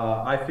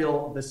 I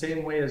feel the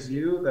same way as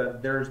you,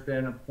 that there's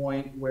been a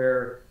point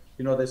where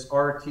this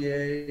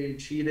RTA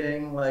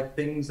cheating, like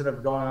things that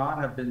have gone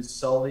on, have been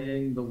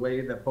sullying the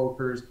way that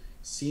poker's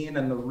seen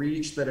and the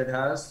reach that it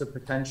has to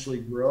potentially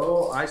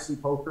grow. I see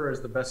poker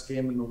as the best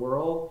game in the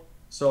world.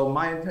 So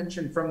my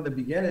intention from the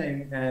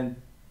beginning, and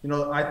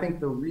I think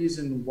the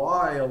reason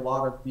why a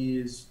lot of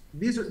these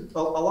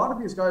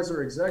guys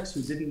are execs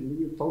who didn't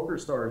leave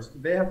PokerStars.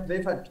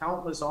 They've had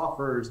countless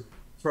offers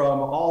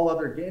from all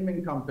other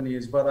gaming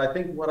companies, but I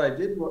think what I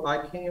did,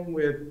 I came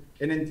with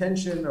an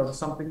intention of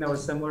something that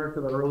was similar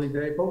to the early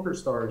day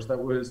PokerStars, that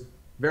was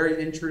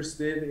very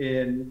interested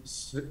in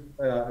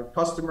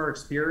customer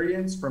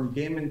experience, from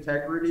game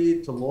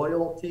integrity to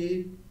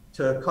loyalty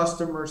to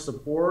customer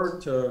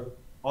support to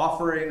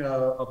offering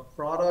a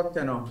product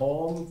and a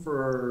home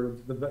for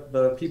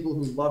the people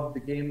who love the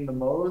game the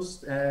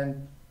most.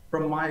 And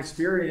from my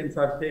experience,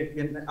 I've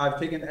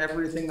taken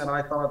everything that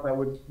I thought that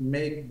would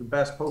make the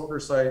best poker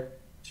site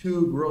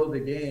to grow the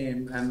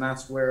game, and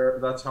that's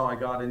how I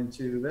got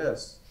into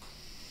this.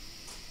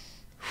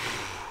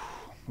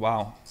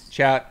 Wow.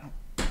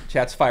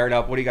 Chat's fired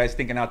up. What are you guys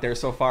thinking out there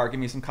so far? Give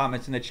me some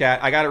comments in the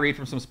chat. I got to read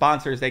from some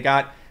sponsors. I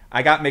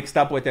got mixed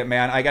up with it,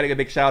 man. I got to give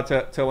a big shout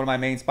out to one of my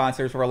main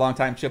sponsors for a long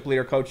time, Chip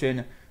Leader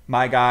Coaching.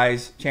 My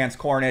guys, Chance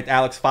Cornett,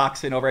 Alex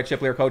Foxon over at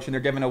Chip Leader Coaching. They're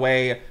giving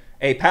away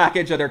a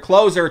package of their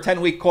closer,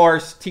 10-week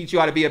course, teach you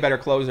how to be a better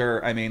closer.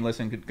 I mean,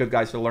 listen, good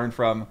guys to learn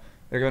from.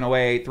 They're giving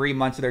away 3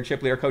 months of their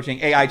Chip Leader Coaching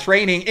AI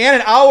training and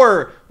an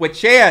hour with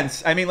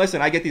Chance. I mean,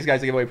 listen, I get these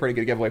guys to give away a pretty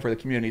good giveaway for the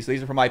community. So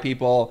these are for my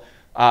people.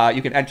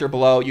 You can enter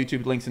below.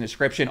 YouTube links in the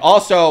description.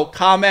 Also,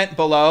 comment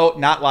below.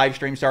 Not live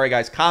stream. Sorry,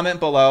 guys. Comment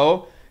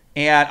below.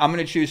 And I'm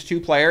going to choose 2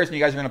 players, and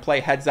you guys are going to play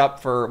heads up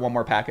for one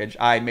more package.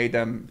 I made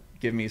them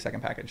give me a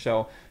second package.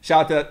 So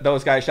shout out to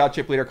those guys. Shout out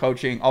Chip Leader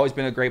Coaching. Always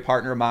been a great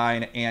partner of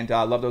mine, and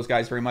love those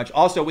guys very much.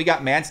 Also, we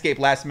got Manscaped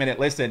last minute.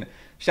 Listen,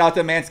 shout out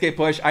to Manscaped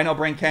Push. I know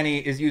Bryn Kenney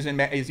is using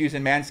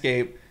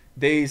Manscaped.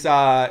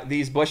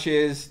 These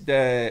bushes.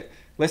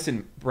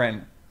 Listen,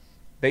 Bryn.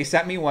 They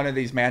sent me one of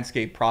these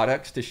Manscaped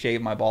products to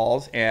shave my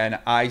balls, and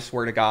I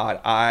swear to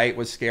God, I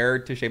was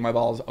scared to shave my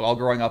balls all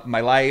growing up in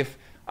my life.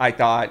 I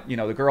thought, you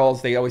know, the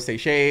girls, they always say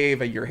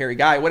shave, and you're a hairy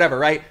guy, whatever,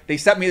 right? They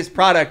sent me this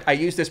product. I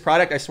used this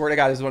product. I swear to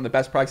God, this is one of the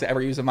best products I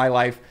ever used in my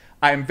life.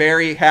 I'm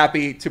very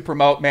happy to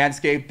promote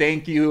Manscaped.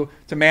 Thank you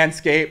to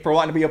Manscaped for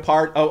wanting to be a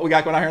part of what we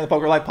got going on here on the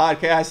Poker Life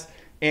podcast.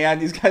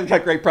 And these guys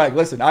got great product.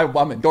 Listen,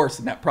 I'm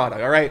endorsing that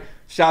product, all right?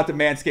 Shout out to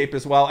Manscaped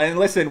as well. And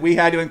listen, we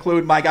had to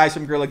include my guys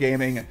from Gorilla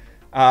Gaming.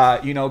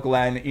 You know,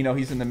 Glenn, you know,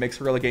 he's in the mix.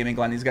 Gorilla Gaming,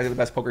 Glenn. These guys are the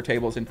best poker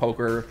tables in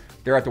poker.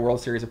 They're at the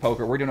World Series of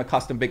Poker. We're doing a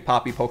custom Big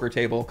Poppy poker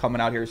table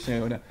coming out here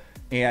soon.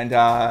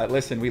 And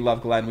listen, we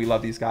love Glenn. We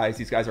love these guys.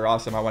 These guys are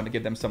awesome. I wanted to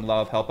give them some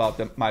love, help out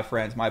them, my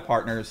friends, my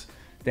partners.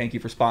 Thank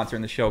you for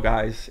sponsoring the show,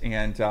 guys.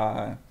 And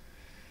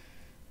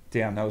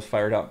damn, that was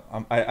fired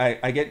up.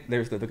 I get,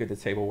 look at the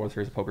table, World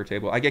Series of Poker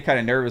table. I get kind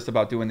of nervous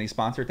about doing these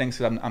sponsor things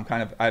because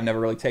I've never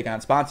really taken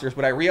on sponsors,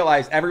 but I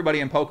realize everybody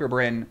in Poker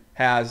Bryn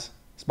has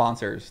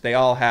sponsors. They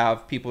all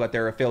have people that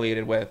they're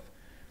affiliated with.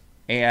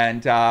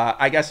 And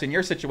I guess in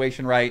your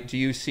situation, right, do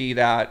you see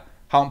that,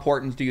 how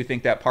important do you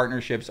think that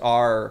partnerships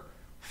are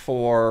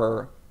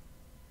for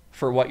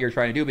what you're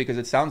trying to do? Because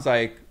it sounds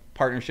like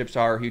partnerships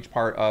are a huge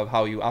part of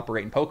how you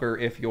operate in poker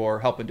if you're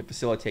helping to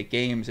facilitate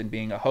games and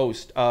being a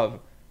host of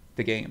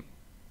the game.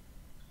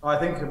 I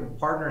think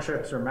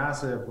partnerships are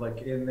massive,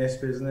 like in this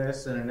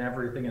business and in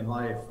everything in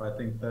life. I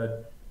think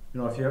that,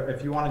 you know,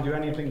 if you want to do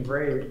anything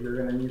great, you're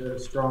going to need a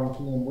strong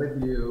team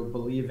with you,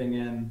 believing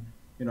in,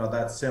 you know,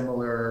 that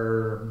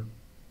similar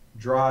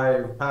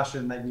drive,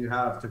 passion that you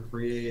have to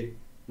create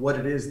what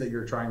it is that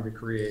you're trying to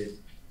create.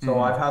 So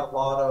I've had a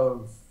lot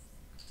of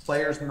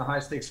players in the high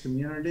stakes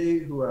community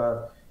who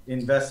have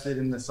invested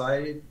in the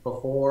site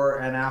before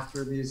and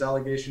after these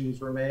allegations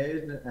were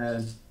made,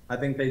 and I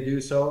think they do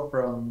so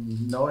from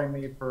knowing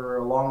me for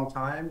a long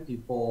time,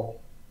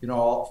 people, you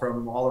know,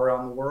 from all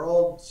around the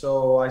world.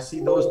 So I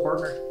see those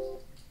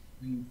partnerships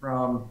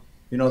from,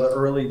 you know, the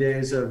early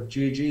days of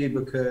GG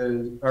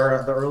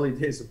or the early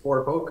days of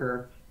Four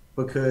Poker,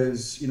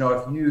 because, you know,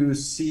 if you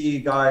see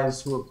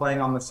guys who are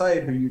playing on the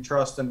site who you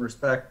trust and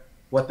respect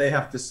what they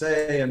have to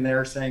say, and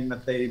they're saying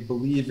that they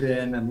believe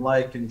in and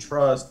like and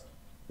trust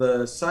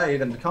the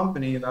site and the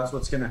company, that's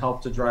what's going to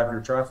help to drive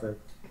your traffic.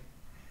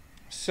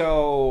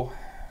 So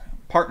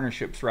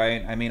partnerships,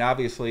 right? I mean,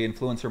 obviously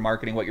influencer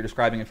marketing, what you're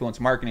describing,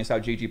 influencer marketing is how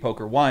GG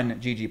Poker won.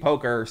 GG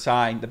Poker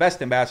signed the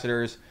best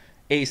ambassadors.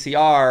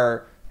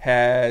 ACR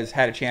has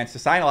had a chance to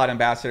sign a lot of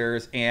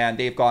ambassadors, and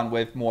they've gone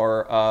with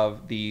more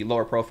of the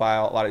lower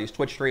profile, a lot of these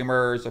Twitch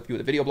streamers, a few of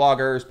the video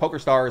bloggers, poker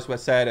stars who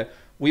have said,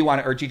 we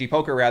want, or GG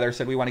Poker rather,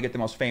 said we want to get the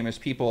most famous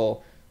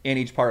people in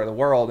each part of the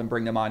world and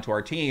bring them onto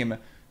our team.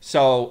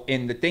 So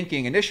in the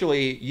thinking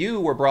initially, you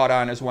were brought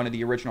on as one of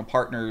the original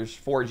partners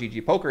for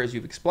GG Poker, as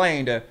you've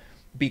explained,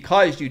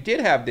 because you did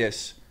have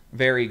this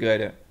very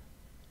good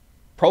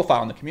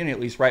profile in the community,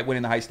 at least, right,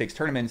 winning the high stakes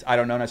tournaments. I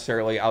don't know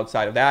necessarily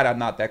outside of that. I'm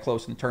not that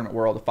close in the tournament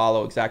world to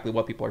follow exactly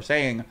what people are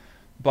saying,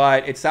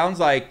 but it sounds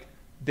like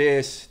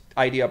this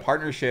idea of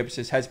partnerships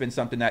has been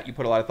something that you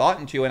put a lot of thought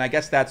into. And I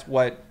guess that's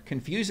what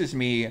confuses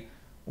me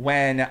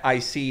when I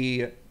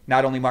see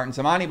not only Martin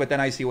Zamani, but then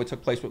I see what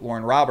took place with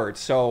Lauren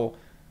Roberts. So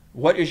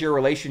what is your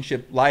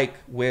relationship like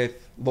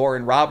with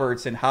Lauren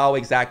Roberts, and how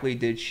exactly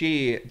did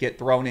she get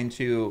thrown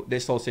into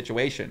this whole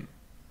situation?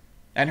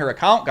 And her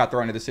account got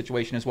thrown into this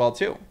situation as well,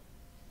 too.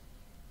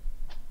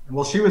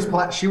 Well, she was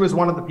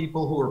one of the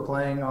people who were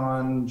playing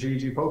on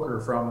GG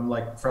Poker from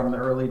the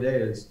early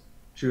days.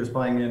 She was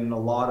playing in a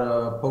lot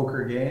of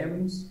poker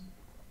games,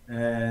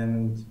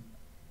 and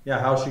yeah,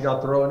 how she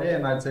got thrown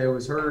in, I'd say it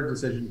was her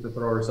decision to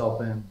throw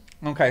herself in.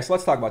 Okay, so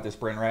let's talk about this,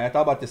 Bryn, right? I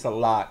thought about this a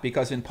lot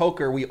because in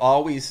poker, we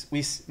often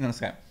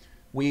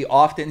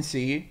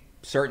see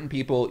certain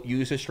people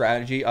use a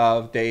strategy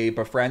of they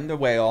befriend the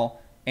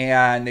whale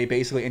and they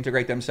basically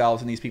integrate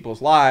themselves in these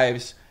people's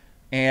lives.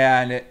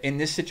 And in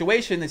this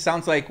situation, it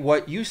sounds like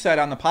what you said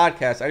on the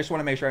podcast, I just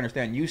want to make sure I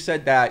understand. You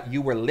said that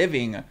you were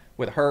living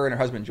with her and her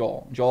husband,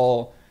 Joel.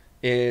 Joel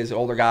is an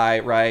older guy,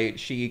 right?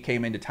 She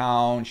came into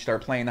town. She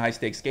started playing the high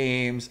stakes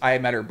games. I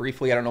met her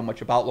briefly. I don't know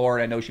much about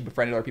Lauren. I know she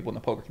befriended other people in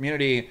the poker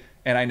community.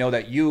 And I know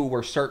that you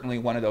were certainly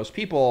one of those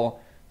people.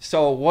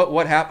 So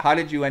how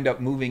did you end up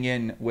moving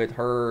in with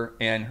her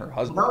and her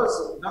husband?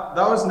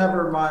 That was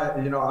never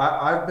my, you know,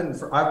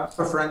 I've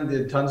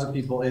befriended tons of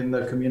people in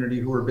the community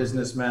who are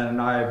businessmen, and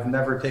I've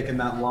never taken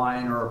that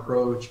line or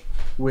approach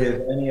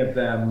with any of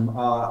them.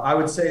 I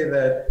would say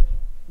that,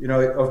 you know,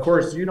 of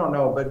course you don't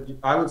know, but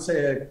I would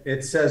say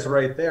it says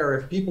right there,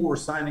 if people were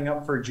signing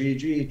up for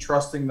GG,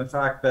 trusting the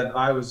fact that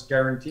I was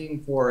guaranteeing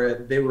for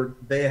it,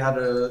 they had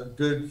a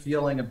good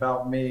feeling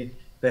about me.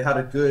 They had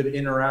a good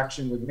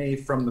interaction with me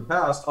from the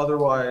past.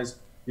 Otherwise,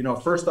 you know,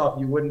 first off,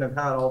 you wouldn't have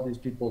had all these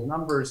people's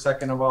numbers.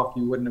 Second of all,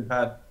 you wouldn't have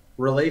had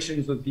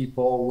relations with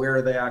people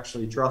where they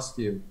actually trust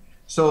you.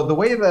 So the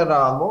way that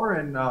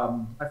Lauren,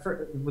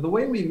 the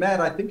way we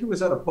met, I think it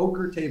was at a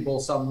poker table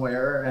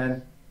somewhere,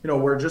 and you know,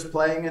 we're just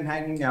playing and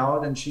hanging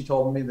out, and she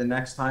told me the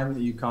next time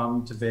that you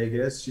come to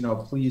Vegas, you know,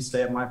 please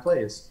stay at my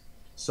place.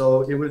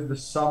 So it was the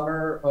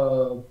summer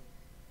of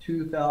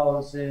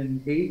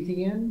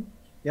 2018.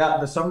 Yeah,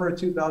 the summer of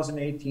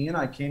 2018,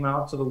 I came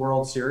out to the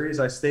World Series.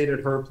 I stayed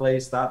at her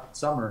place that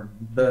summer.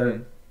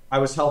 I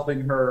was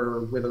helping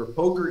her with her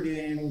poker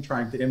game,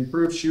 trying to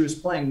improve. She was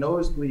playing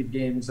nosebleed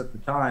games at the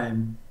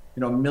time,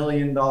 $1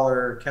 million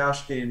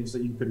cash games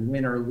that you could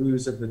win or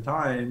lose at the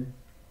time.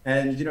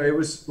 And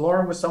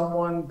Lauren was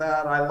someone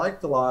that I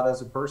liked a lot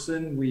as a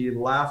person. We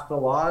laughed a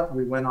lot.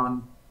 We went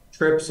on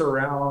trips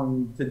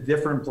around to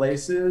different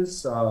places.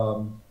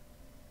 So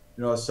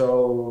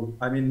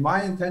I mean,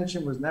 my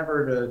intention was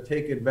never to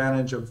take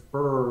advantage of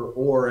her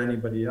or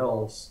anybody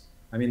else.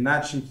 I mean,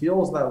 that she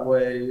feels that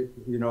way,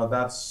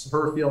 that's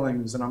her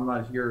feelings, and I'm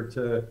not here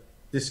to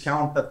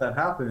discount that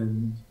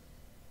happened.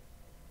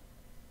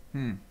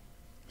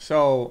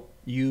 So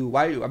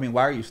why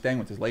are you staying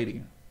with this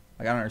lady?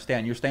 Like, I don't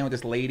understand. You're staying with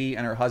this lady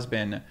and her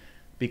husband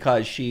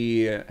because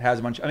she has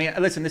a bunch. I mean,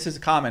 listen, this is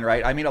common,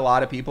 right? I meet a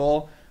lot of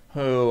people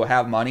who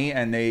have money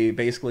and they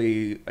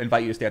basically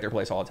invite you to stay at their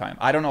place all the time.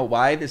 I don't know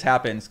why this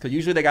happens, because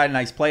usually they got a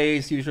nice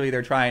place. Usually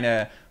they're trying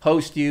to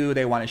host you.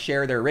 They want to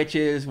share their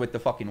riches with the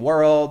fucking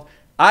world.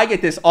 I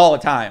get this all the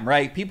time,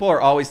 right? People are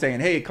always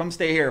saying, hey, come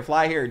stay here,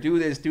 fly here, do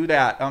this, do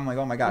that. I'm like,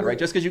 oh my God, right?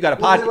 Just because you got a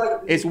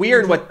podcast, it's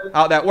weird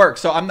how that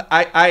works. So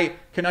I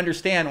can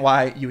understand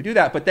why you would do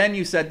that. But then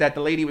you said that the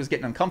lady was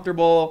getting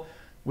uncomfortable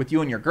with you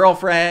and your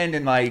girlfriend,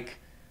 and like,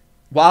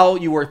 while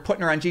you were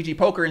putting her on GG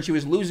Poker, and she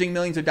was losing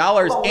millions of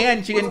dollars,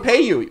 and she didn't pay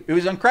you. It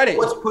was on credit.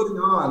 What's putting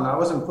on? I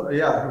wasn't.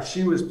 Yeah,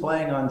 she was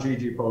playing on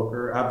GG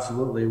Poker,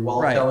 absolutely,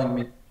 while telling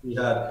me she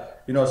had,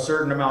 a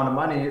certain amount of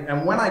money.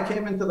 And when I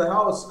came into the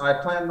house,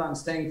 I planned on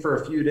staying for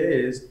a few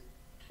days.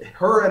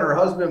 Her and her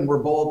husband were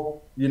both,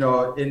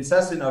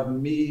 incessant of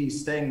me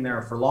staying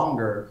there for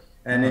longer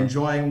and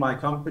enjoying my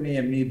company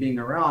and me being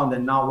around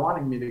and not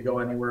wanting me to go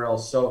anywhere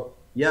else. So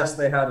yes,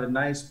 they had a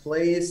nice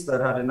place that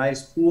had a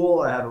nice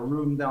pool. I had a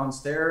room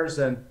downstairs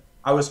and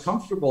I was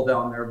comfortable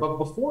down there. But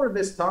before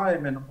this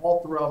time and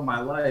all throughout my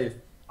life,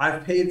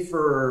 I've paid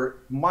for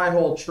my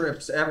whole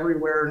trips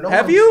everywhere.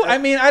 Have you? I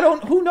mean, I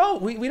don't, who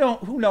knows? We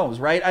don't, who knows,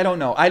 right? I don't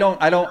know. I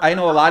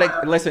know a lot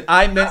of, listen,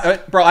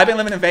 bro, I've been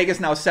living in Vegas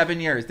now 7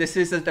 years. This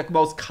is the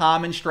most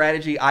common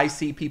strategy I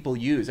see people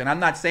use. And I'm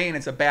not saying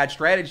it's a bad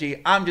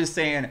strategy. I'm just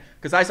saying,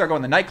 because I start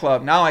going to the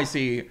nightclub, now I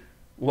see,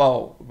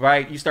 whoa,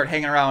 right? You start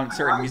hanging around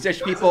certain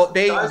musician people.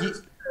 They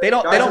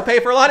don't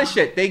pay for a lot of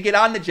shit. They get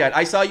on the jet.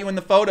 I saw you in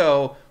the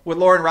photo with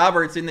Lauren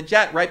Roberts in the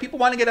jet, right? People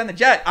want to get on the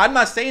jet. I'm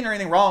not saying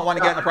anything wrong. Want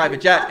to get in the private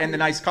jet and the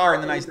nice car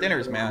and the nice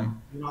dinners, man.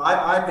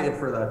 I paid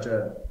for that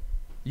jet.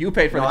 You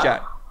paid for the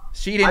jet.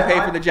 She didn't pay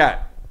for the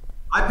jet.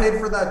 I paid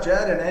for that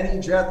jet and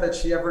any jet that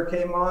she ever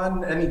came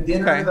on, any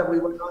dinner that we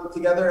went on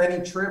together,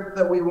 any trip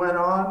that we went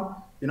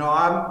on,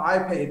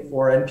 I paid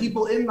for it. And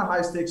people in the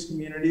high stakes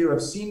community who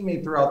have seen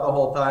me throughout the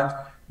whole time,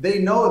 they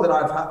know that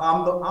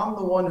I'm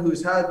the one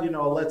who's had,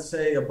 let's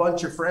say a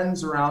bunch of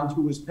friends around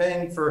who was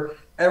paying for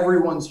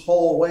everyone's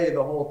whole way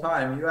the whole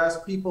time. You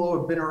ask people who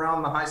have been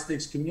around the high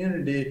stakes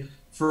community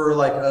for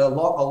like a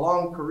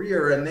long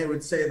career, and they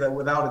would say that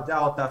without a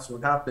doubt, that's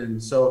what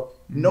happened. So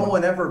no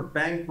one ever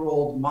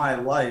bankrolled my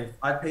life.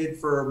 I paid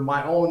for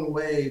my own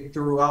way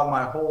throughout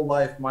my whole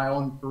life, my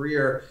own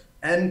career,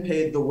 and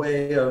paid the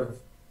way of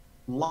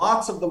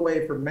lots of the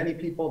way for many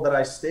people that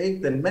I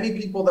staked and many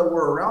people that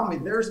were around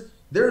me.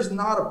 There's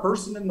not a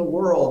person in the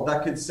world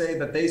that could say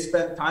that they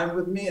spent time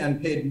with me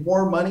and paid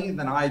more money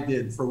than I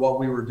did for what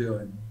we were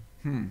doing.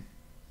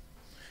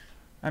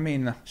 I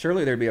mean,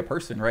 surely there'd be a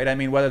person, right? I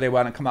mean, whether they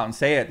want to come out and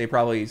say it, they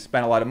probably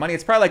spent a lot of money.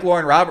 It's probably like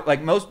Lauren Roberts,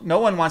 like no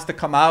one wants to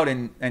come out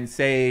and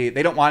say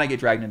they don't want to get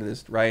dragged into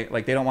this, right?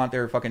 Like they don't want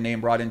their fucking name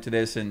brought into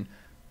this, and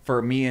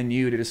for me and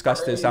you to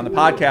discuss this on the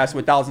podcast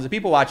with thousands of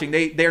people watching,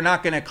 they're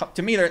not going to,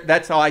 to me,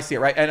 that's how I see it,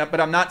 right?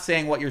 But I'm not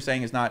saying what you're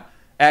saying is not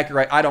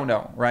accurate. I don't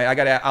know, right?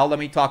 Let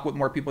me talk with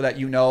more people that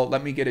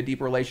let me get a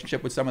deeper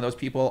relationship with some of those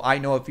people. I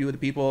know a few of the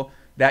people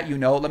that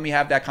let me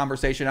have that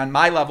conversation on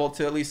my level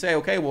to at least say,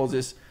 okay, well,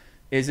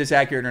 is this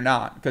accurate or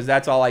not? Because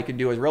that's all I can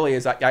do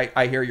is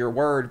I hear your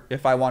word.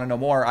 If I want to know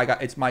more,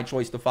 it's my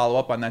choice to follow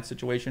up on that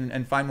situation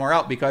and find more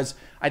out, because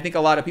I think a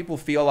lot of people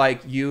feel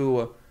like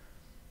you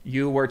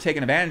were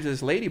taking advantage of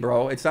this lady,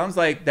 bro. It sounds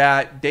like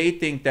that they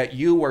think that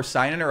you were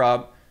signing her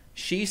up.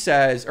 She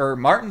says, or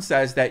Martin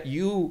says, that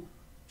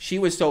she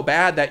was so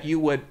bad that you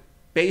would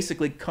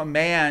basically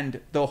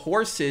command the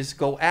horses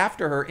go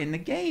after her in the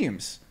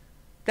games.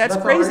 That's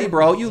crazy,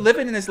 bro. You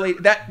living in this lady.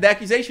 The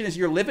accusation is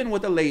you're living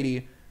with a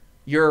lady.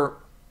 You're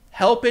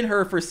helping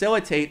her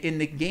facilitate in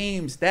the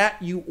games that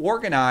you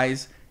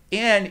organize,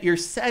 and you're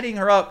setting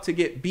her up to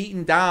get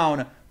beaten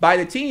down by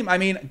the team. I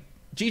mean,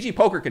 GG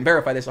Poker can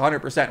verify this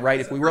 100%, right?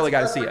 If we really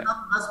got to see it.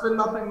 That's been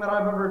nothing that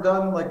I've ever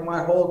done, like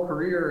my whole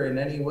career in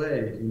any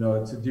way,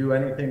 to do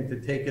anything to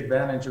take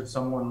advantage of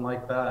someone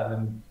like that.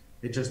 And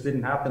it just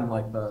didn't happen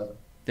like that.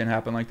 Didn't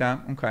happen like that?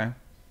 Okay.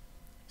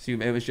 So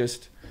it was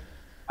just...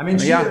 I mean,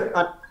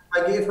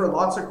 I gave her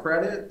lots of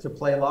credit to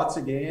play lots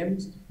of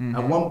games.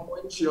 At one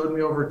point, she owed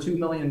me over $2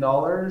 million.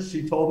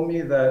 She told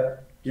me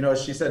that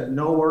she said,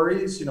 no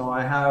worries,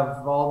 I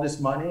have all this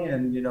money,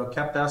 and,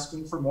 kept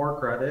asking for more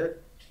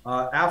credit.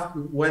 After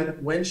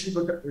when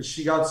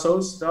she got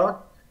so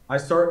stuck,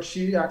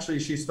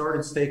 she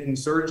started staking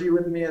Sergi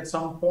with me at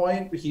some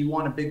point. He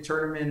won a big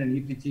tournament in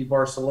EPT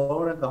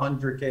Barcelona, the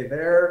 100K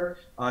there.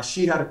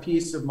 She had a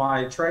piece of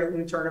my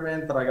Triton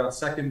tournament that I got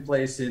second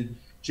place in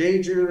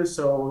Jeju.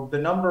 So the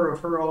number of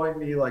her owing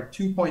me like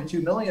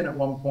 2.2 million at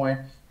one point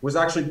was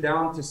actually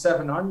down to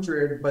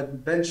 700.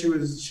 But then she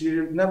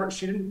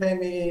didn't pay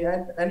me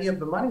any of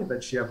the money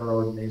that she ever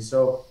owed me.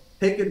 So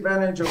take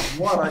advantage of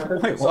what I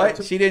could. Wait,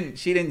 what? She didn't.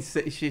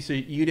 So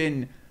you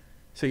didn't.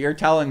 So you're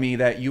telling me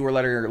that you were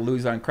letting her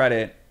lose on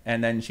credit,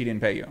 and then she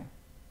didn't pay you?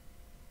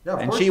 Yeah,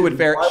 and she would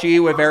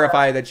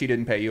verify that she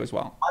didn't pay you as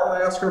well. I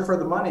would ask her for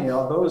the money.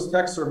 Those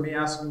texts are me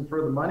asking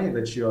for the money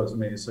that she owes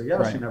me. So yeah,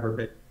 right. She never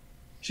paid.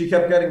 She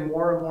kept getting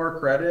more and more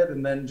credit,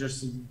 and then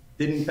just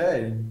didn't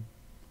pay.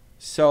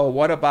 So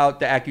what about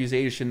the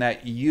accusation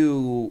that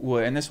you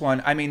would? And this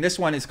one, I mean, this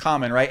one is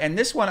common, right? And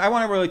this one, I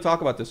want to really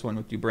talk about this one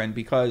with you, Bryn,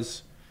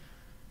 because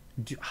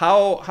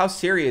how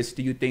serious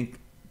do you think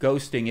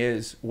ghosting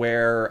is,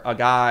 where a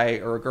guy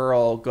or a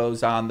girl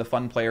goes on the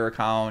fun player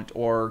account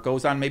or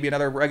goes on maybe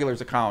another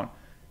regulars account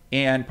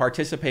and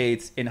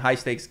participates in high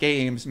stakes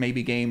games,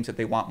 maybe games that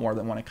they want more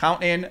than one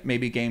account in,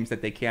 maybe games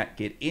that they can't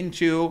get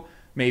into,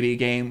 maybe a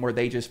game where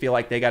they just feel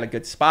like they got a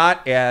good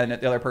spot and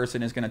the other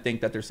person is going to think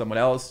that there's someone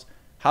else.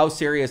 How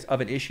serious of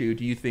an issue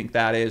do you think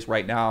that is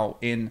right now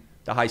in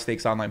the high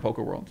stakes online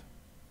poker world?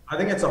 I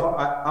think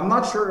I'm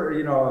not sure,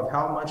 of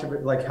how much of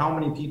it, like how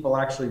many people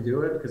actually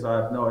do it, because I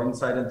have no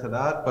insight into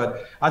that.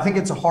 But I think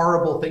it's a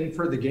horrible thing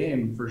for the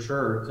game, for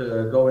sure,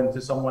 to go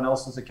into someone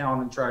else's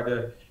account and try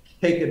to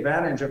take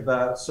advantage of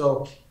that.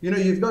 So,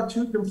 you've got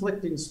two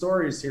conflicting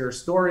stories here.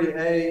 Story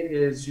A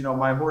is,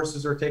 my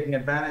horses are taking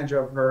advantage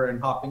of her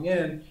and hopping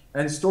in.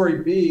 And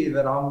story B,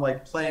 that I'm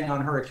like playing on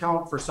her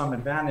account for some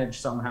advantage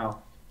somehow.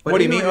 But what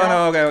do you mean? Oh,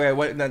 no, okay.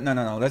 What,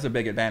 no. That's a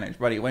big advantage,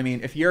 buddy. I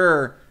mean,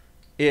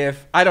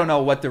 if I don't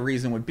know what the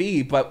reason would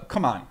be, but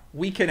come on,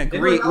 we can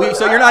agree.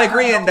 So you're not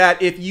agreeing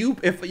that if you,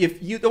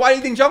 why do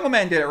you think Jungle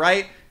Man did it,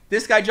 right?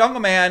 This guy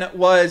Jungle Man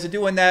was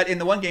doing that in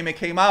the one game it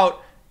came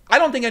out. I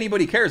don't think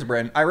anybody cares,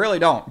 Bryn. I really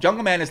don't.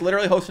 Jungle Man is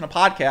literally hosting a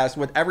podcast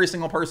with every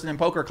single person in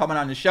poker coming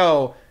on the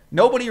show.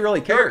 Nobody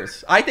really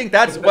cares. I think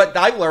that's what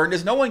I've learned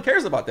is no one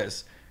cares about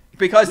this.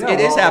 Because it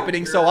is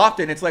happening so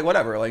often, it's like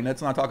whatever. Like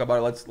let's not talk about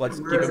it. Let's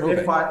keep it moving.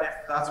 If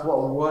that's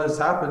what was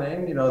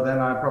happening, then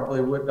I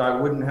probably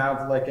wouldn't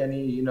have like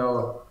any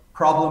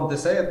problem to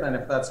say it then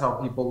if that's how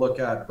people look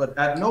at it. But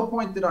at no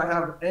point did I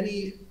have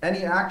any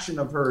action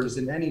of hers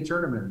in any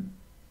tournament.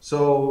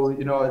 So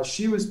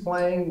she was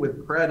playing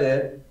with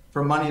credit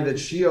for money that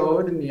she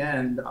owed. In the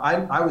end,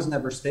 I was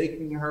never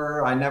staking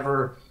her. I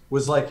never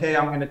was like, hey,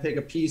 I'm going to take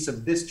a piece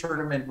of this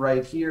tournament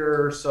right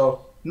here.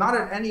 So. Not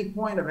at any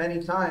point of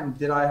any time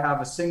did I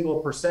have a single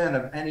 %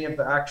 of any of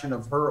the action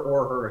of her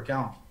or her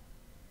account.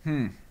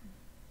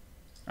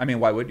 I mean,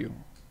 why would you?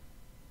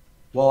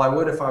 Well, I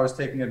would if I was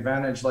taking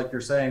advantage, like you're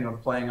saying,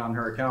 of playing on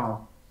her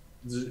account.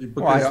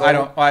 Well, I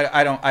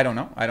don't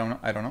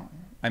know.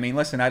 I mean,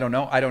 listen, I don't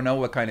know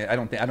what kind of. I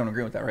don't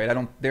agree with that,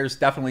 right? There's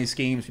definitely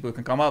schemes people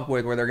can come up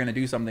with where they're going to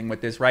do something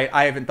with this, right?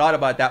 I haven't thought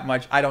about that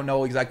much. I don't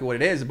know exactly what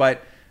it is,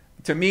 but.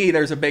 To me,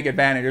 there's a big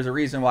advantage. There's a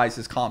reason why this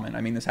is common. I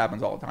mean, this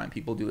happens all the time.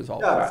 People do this all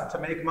the time. Yeah, to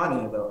make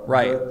money, though.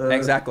 Right,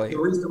 exactly. The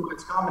reason why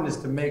it's common is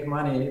to make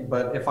money,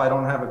 but if I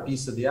don't have a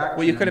piece of the action...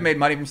 Well, you could have made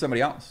money from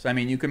somebody else. I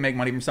mean, you can make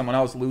money from someone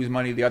else, lose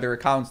money to the other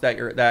accounts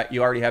that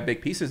you already have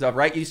big pieces of,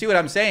 right? You see what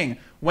I'm saying?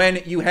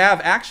 When you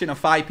have action of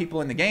 5 people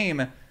in the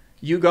game,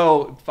 you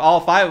go, all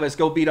 5 of us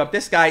go beat up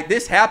this guy.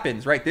 This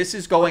happens, right? This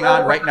is going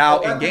on right now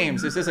in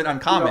games. This isn't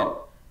uncommon.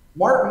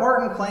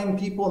 Martin claimed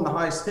people in the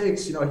high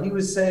stakes, he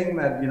was saying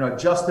that,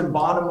 Justin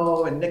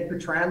Bonomo and Nick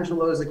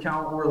Petrangelo's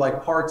account were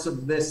like parts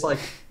of this like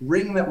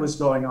ring that was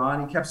going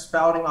on. He kept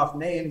spouting off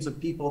names of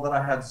people that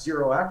I had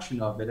zero action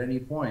of at any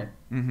point.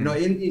 In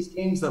these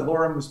games that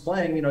Lauren was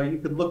playing, you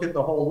could look at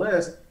the whole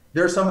list.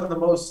 They're some of the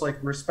most like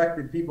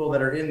respected people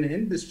that are in the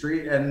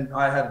industry, and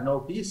I had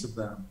no piece of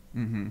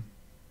them.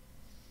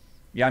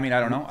 Yeah, I mean,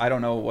 I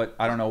don't know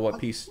what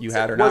piece you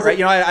had or not, right?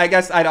 I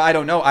guess I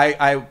don't know.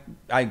 I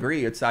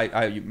agree. It's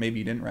maybe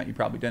you didn't, right? You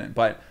probably didn't.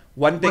 But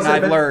one thing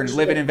I've learned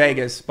living in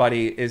Vegas,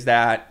 buddy, is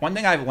that one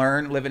thing I've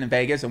learned living in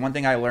Vegas, and one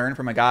thing I learned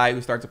from a guy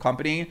who starts a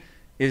company,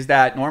 is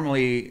that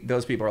normally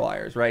those people are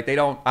liars, right? They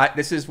don't.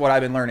 This is what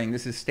I've been learning.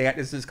 This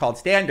is called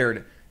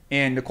standard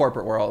in the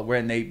corporate world,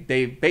 when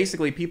they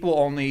basically people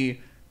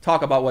only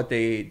talk about what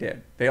they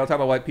did. They don't talk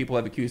about what people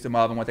have accused them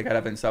of and what they got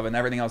evidence of, and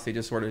everything else they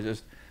just sort of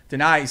just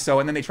deny. So,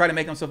 and then they try to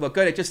make themselves look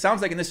good. It just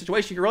sounds like in this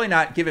situation, you're really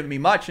not giving me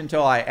much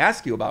until I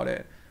ask you about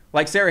it.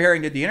 Like Sarah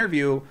Herring did the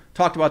interview,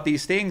 talked about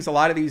these things. A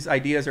lot of these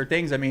ideas or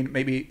things, I mean,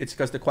 maybe it's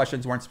because the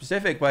questions weren't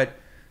specific, but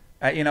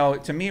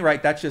to me,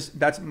 right, that's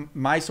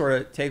my sort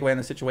of takeaway on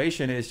the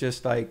situation is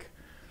just like,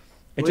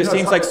 it just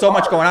seems like so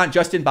much going on.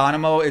 Justin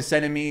Bonomo is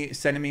sending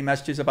me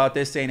messages about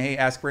this saying, hey,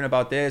 ask Bryn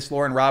about this.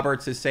 Lauren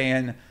Roberts is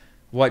saying,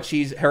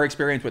 her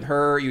experience with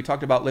her. You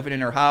talked about living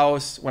in her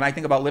house. When I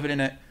think about living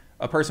in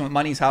a person with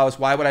money's house,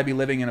 why would I be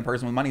living in a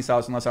person with money's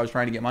house unless I was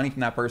trying to get money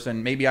from that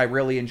person? Maybe I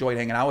really enjoyed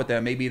hanging out with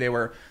them. Maybe they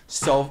were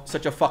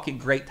such a fucking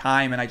great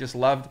time, and I just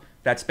loved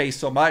that space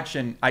so much,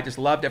 and I just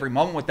loved every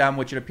moment with them,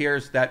 which it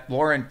appears that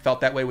Lauren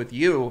felt that way with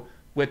you,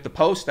 with the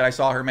post that I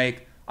saw her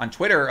make on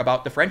Twitter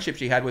about the friendship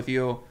she had with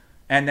you.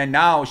 And then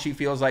now she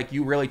feels like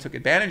you really took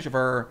advantage of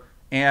her.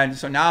 And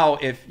so now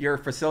if you're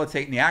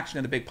facilitating the action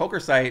of the big poker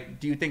site,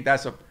 do you think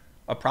that's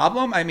a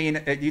problem? I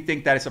mean, do you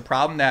think that it's a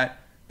problem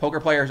that poker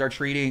players are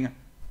treating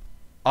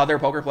other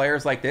poker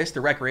players like this, the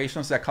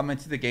recreationalists that come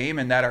into the game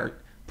and that are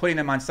putting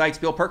them on sites?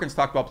 Bill Perkins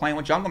talked about playing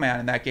with Jungle Man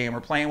in that game,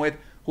 or playing with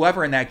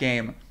whoever in that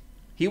game.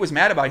 He was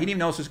mad about it. He didn't even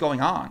know this was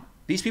going on.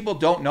 These people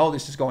don't know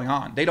this is going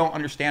on. They don't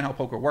understand how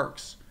poker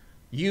works.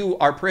 You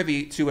are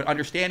privy to an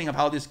understanding of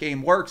how this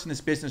game works and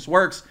this business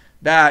works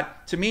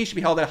that, to me, should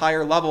be held at a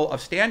higher level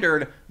of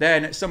standard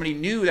than somebody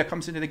new that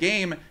comes into the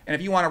game. And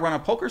if you want to run a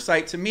poker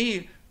site, to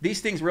me,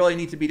 these things really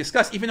need to be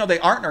discussed, even though they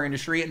aren't in our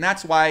industry. And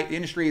that's why the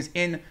industry is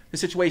in the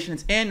situation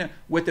it's in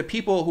with the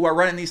people who are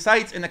running these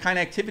sites and the kind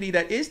of activity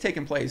that is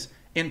taking place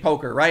in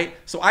poker, right?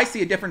 So I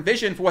see a different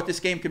vision for what this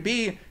game could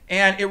be,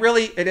 and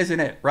it isn't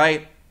it,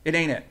 right? It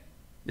ain't it.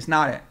 It's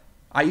not it.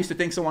 I used to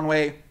think so one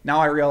way. Now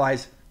I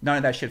realize none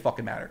of that shit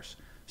fucking matters.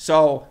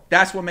 So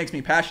that's what makes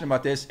me passionate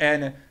about this.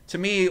 And to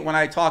me, when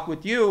I talk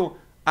with you,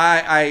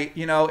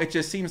 it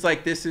just seems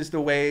like this is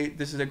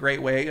a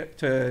great way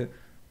to,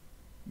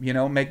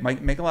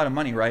 make a lot of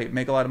money, right?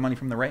 Make a lot of money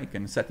from the rake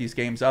and set these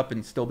games up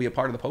and still be a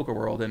part of the poker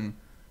world. And,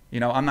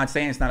 I'm not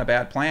saying it's not a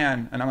bad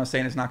plan, and I'm not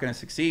saying it's not going to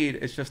succeed.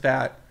 It's just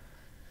that,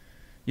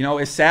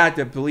 it's sad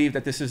to believe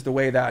that this is the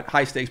way that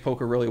high stakes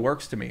poker really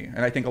works to me.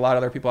 And I think a lot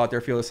of other people out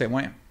there feel the same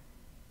way.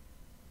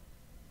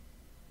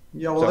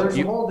 Yeah, well, there's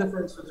a whole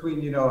difference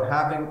between,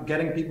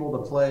 getting people to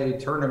play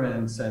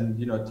tournaments and,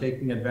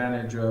 taking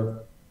advantage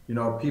of,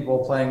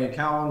 people playing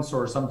accounts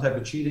or some type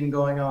of cheating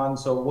going on.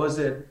 So was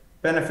it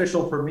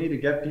beneficial for me to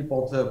get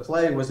people to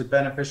play? Was it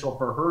beneficial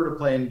for her to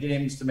play in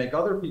games to make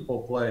other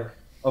people play?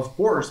 Of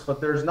course,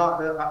 but there's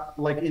not,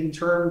 like, in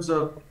terms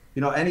of,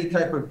 any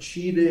type of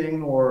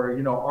cheating or,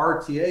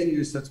 RTA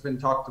use that's been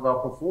talked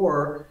about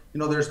before,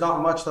 there's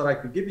not much that I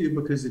could give you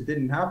because it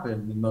didn't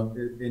happen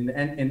in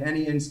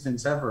any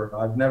instance ever.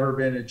 I've never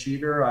been a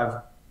cheater.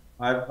 I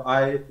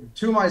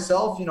to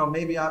myself,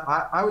 maybe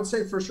I would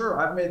say for sure,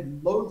 I've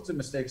made loads of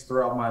mistakes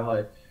throughout my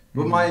life,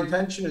 but my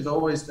intention is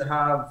always to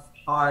have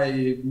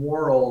high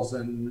morals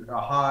and a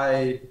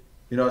high,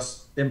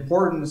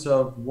 importance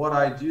of what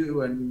I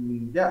do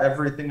and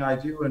everything I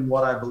do and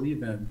what I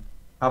believe in.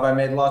 Have I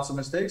made lots of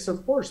mistakes?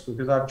 Of course,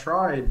 because I've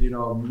tried,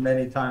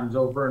 many times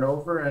over and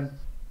over. And,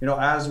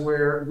 as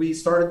we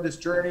started this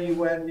journey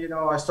when,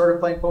 I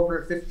started playing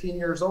poker at 15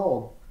 years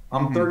old.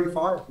 I'm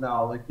 35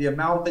 now. Like, the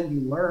amount that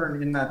you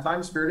learn in that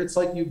time spirit, it's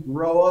like you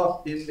grow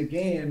up in the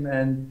game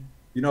and,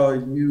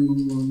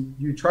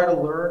 you try to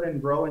learn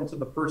and grow into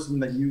the person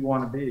that you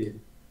want to be.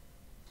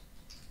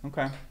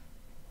 Okay.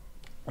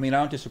 I mean, I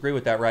don't disagree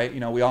with that, right?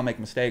 We all make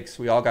mistakes.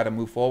 We all got to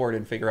move forward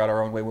and figure out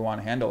our own way we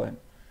want to handle it.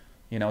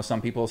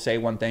 Some people say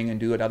one thing and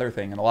do another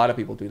thing, and a lot of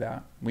people do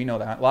that. We know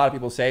that. A lot of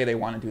people say they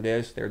want to do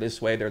this, they're this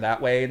way, they're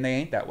that way, and they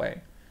ain't that way.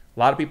 A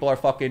lot of people are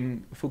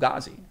fucking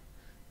fugazi.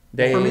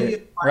 For me,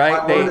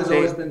 my word has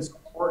always been so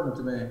important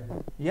to me.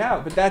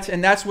 Yeah, but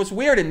that's what's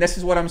weird, and this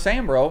is what I'm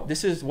saying, bro.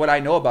 This is what I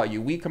know about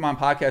you. We come on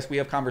podcasts, we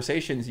have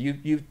conversations.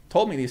 You've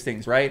told me these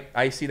things, right?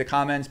 I see the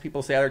comments,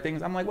 people say other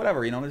things. I'm like,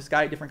 whatever, this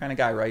guy, different kind of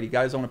guy, right? He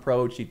got his own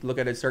approach. He look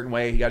at it a certain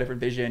way. He got a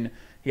different vision.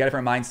 He got a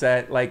different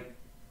mindset. Like,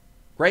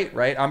 great,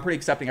 right? I'm pretty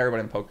accepting of everybody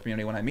in the poker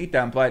community when I meet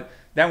them. But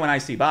then when I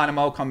see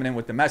Bonomo coming in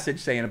with the message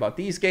saying about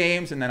these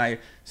games, and then I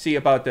see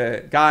about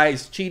the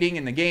guys cheating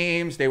in the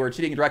games, they were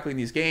cheating directly in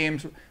these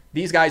games.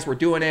 These guys were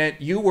doing it.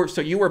 You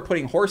were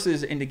putting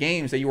horses into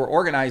games that you were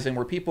organizing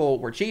where people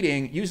were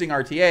cheating using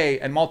RTA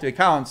and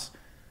multi-accounts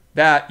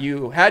that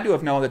you had to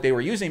have known that they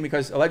were using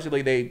because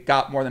allegedly they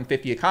got more than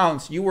 50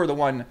 accounts. You were the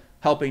one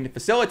helping to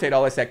facilitate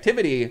all this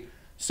activity.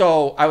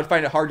 So I would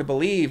find it hard to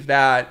believe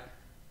that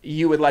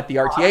you would let the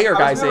RTA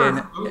guys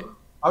in.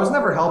 I was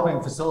never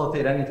helping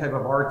facilitate any type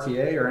of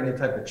RTA or any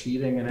type of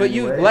cheating in any way. But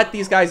you let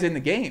these guys in the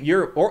game.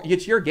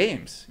 It's your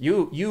games.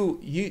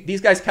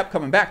 These guys kept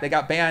coming back. They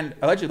got banned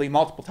allegedly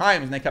multiple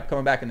times, and they kept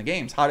coming back in the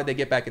games. How did they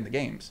get back in the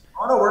games?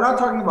 Oh no, we're not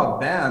talking about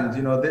banned.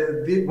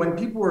 When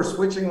people were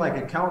switching like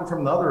account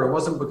from the other, it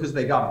wasn't because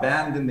they got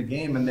banned in the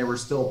game and they were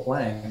still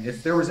playing.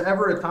 If there was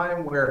ever a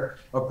time where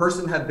a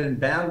person had been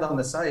banned on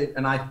the site,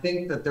 and I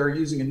think that they're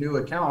using a new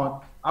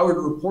account, I would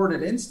report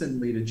it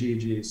instantly to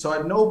GG. So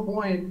at no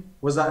point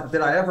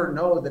did I ever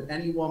know that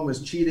anyone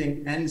was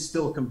cheating and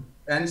still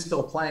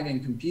playing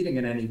and competing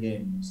in any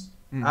games.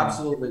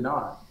 Absolutely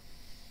not.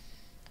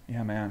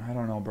 Yeah, man. I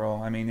don't know,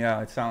 bro. I mean,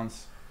 yeah,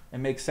 it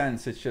makes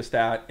sense. It's just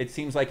that it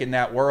seems like in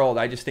that world,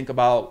 I just think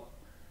about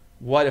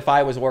what if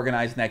I was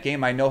organizing that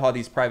game. I know how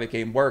these private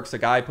game works. A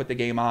guy put the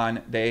game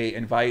on. They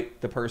invite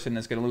the person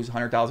that's going to lose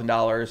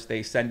 $100,000.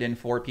 They send in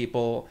 4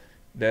 people.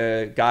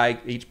 the guy,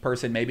 each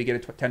person maybe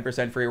get a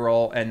 10% free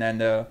roll, and then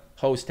the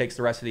host takes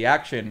the rest of the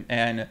action.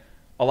 And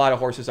a lot of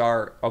horses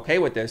are okay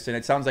with this. And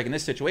it sounds like in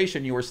this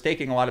situation, you were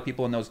staking a lot of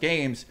people in those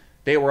games.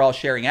 They were all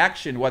sharing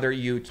action, whether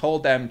you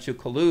told them to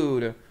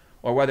collude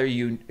or whether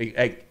you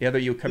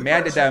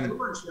commanded them. They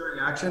weren't sharing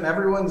action.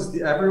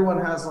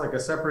 Everyone has like a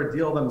separate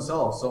deal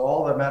themselves. So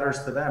all that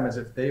matters to them is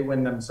if they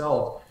win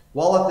themselves.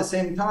 While at the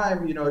same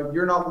time,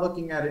 you're not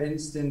looking at an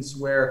instance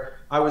where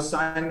I was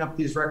signing up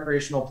these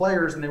recreational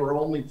players and they were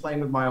only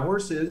playing with my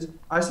horses.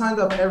 I signed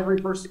up every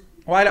person.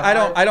 Well, I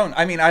don't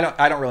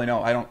really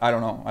know. I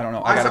don't know.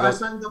 I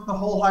signed up the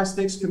whole high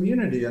stakes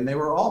community and they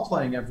were all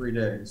playing every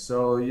day.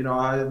 So, you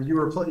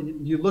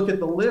look at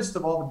the list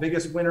of all the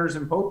biggest winners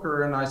in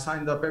poker and I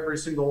signed up every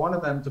single one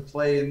of them to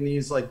play in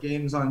these like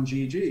games on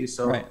GG.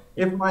 So right.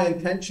 If my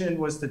intention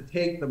was to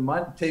take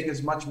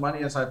as much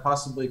money as I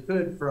possibly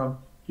could from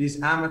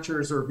these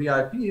amateurs or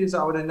VIPs,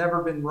 I would have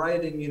never been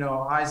writing,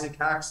 Isaac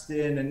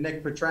Haxton and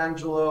Nick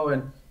Petrangelo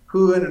and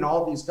Kuhn and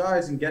all these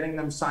guys and getting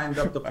them signed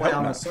up to play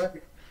on the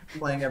site,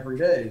 playing every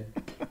day.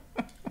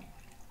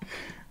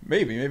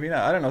 Maybe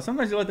not. I don't know.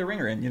 Sometimes you let the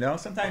ringer in,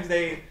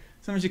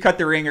 Sometimes you cut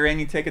the ringer in,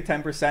 you take a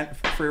 10%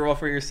 free roll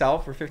for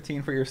yourself or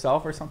 15 for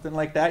yourself or something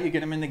like that. You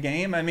get them in the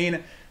game. I mean,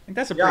 I think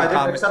that's a pretty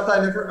common. Except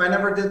I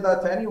never did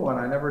that to anyone.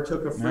 I never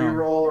took a free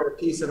roll or a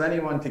piece of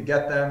anyone to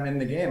get them in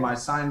the game. I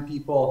signed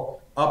people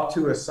up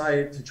to a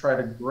site to try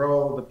to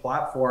grow the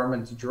platform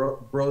and to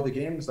grow the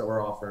games that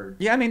were offered.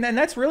 Yeah, I mean, and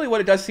that's really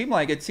what it does seem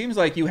like. It seems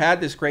like you had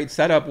this great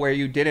setup where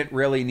you didn't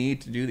really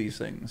need to do these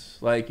things.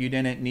 Like you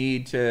didn't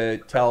need to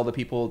tell the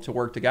people to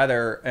work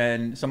together.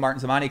 And so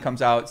Martin Zamani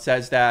comes out,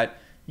 says that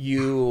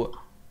you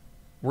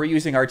were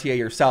using RTA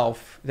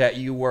yourself, that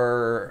you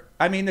were...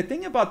 I mean, the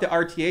thing about the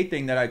RTA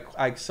thing that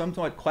I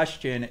somewhat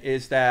question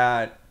is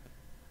that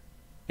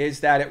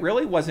it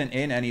really wasn't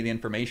in any of the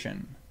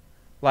information.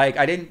 Like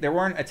there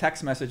weren't a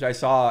text message I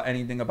saw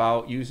anything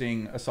about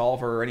using a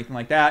solver or anything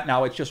like that.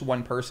 Now it's just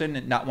one person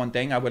and not one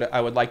thing. I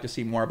would like to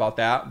see more about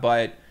that.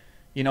 But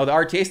the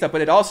RTA stuff.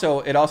 But it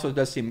also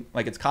does seem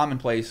like it's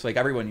commonplace. Like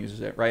everyone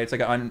uses it, right? It's like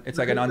an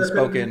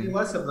unspoken.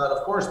 Less of that,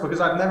 of course, because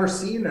I've never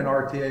seen an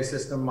RTA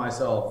system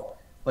myself.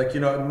 Like you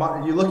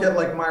look at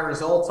like my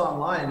results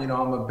online.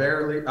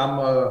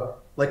 I'm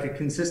like a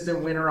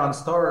consistent winner on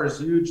stars,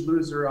 huge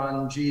loser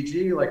on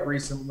GG. Like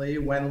recently,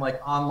 when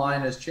like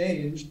online has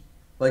changed.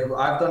 Like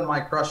I've done my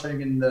crushing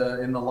in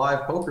the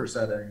live poker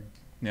setting.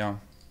 Yeah.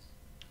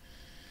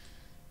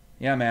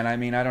 Yeah, man. I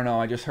mean, I don't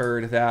know. I just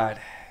heard that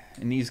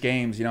in these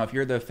games, if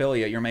you're the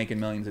affiliate, you're making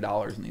millions of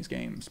dollars in these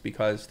games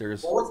because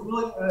there's.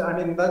 Well,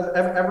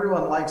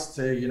 everyone likes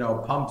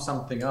to pump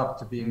something up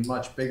to being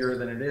much bigger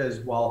than it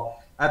is,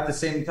 while at the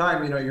same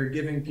time, you're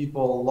giving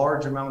people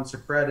large amounts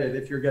of credit.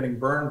 If you're getting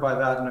burned by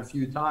that in a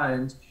few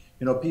times.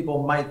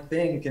 People might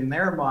think in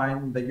their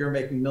mind that you're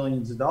making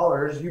millions of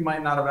dollars. You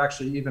might not have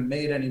actually even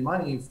made any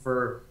money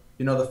for,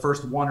 the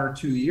first 1 or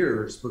 2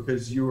 years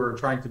because you were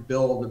trying to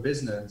build a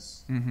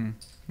business. Mm-hmm.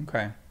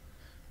 Okay.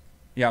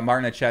 Yeah,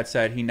 Martin at chat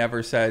said he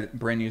never said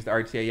Bryn used the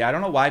RTA. Yeah, I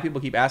don't know why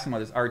people keep asking about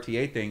this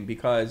RTA thing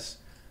because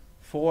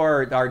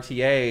for the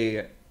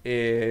RTA, do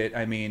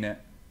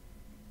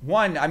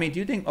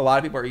you think a lot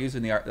of people are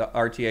using the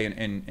RTA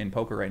in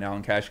poker right now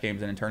in cash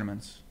games and in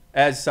tournaments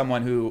as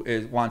someone who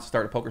wants to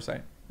start a poker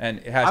site? And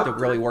it has to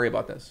really worry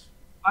about this.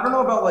 I don't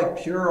know about like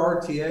pure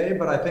RTA,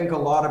 but I think a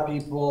lot of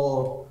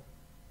people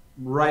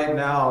right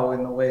now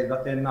in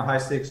the high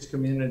stakes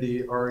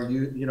community are,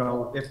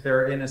 if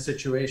they're in a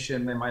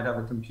situation, they might have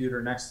a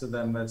computer next to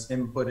them that's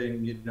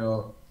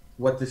inputting,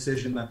 what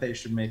decision that they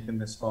should make in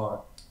this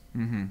spot.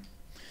 Mm-hmm.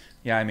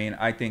 Yeah,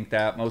 I think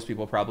that most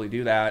people probably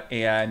do that.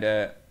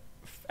 And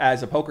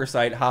as a poker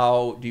site,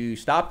 how do you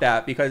stop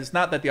that? Because it's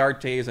not that the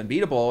RTA is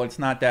unbeatable. It's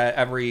not that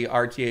every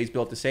RTA is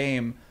built the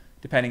same.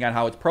 Depending on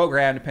how it's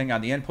programmed, depending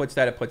on the inputs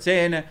that it puts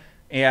in.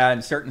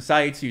 And certain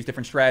sites use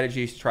different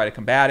strategies to try to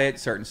combat it.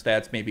 Certain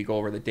stats maybe go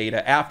over the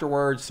data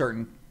afterwards.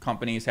 Certain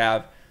companies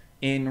have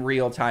in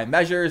real-time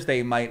measures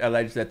they might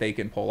allege that they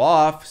can pull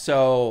off.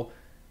 So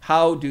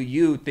how do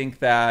you think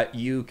that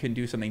you can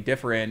do something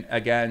different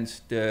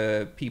against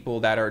the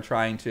people that are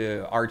trying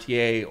to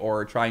RTA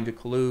or trying to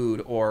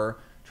collude or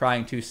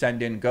trying to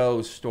send in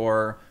ghost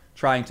or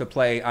trying to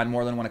play on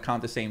more than one account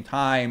at the same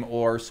time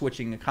or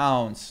switching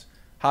accounts?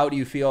 How do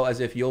you feel as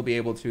if you'll be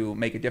able to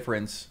make a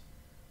difference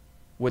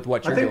with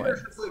what you're doing?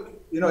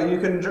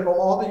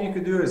 All that you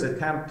could do is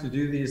attempt to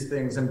do these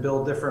things and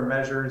build different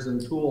measures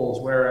and tools.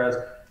 Whereas,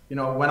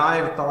 when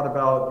I've thought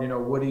about,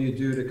 what do you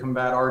do to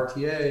combat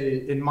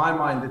RTA? In my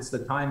mind, it's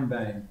the time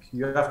bank.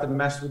 You have to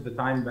mess with the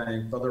time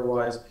bank.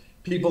 Otherwise,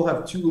 people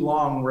have too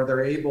long where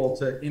they're able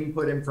to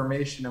input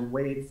information and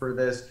wait for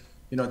this,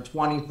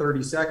 20,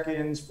 30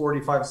 seconds,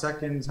 45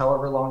 seconds,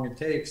 however long it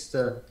takes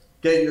to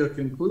get you a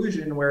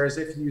conclusion. Whereas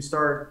if you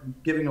start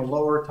giving a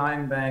lower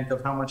time bank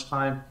of how much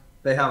time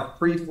they have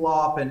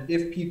pre-flop, and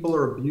if people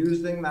are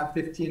abusing that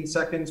 15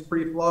 seconds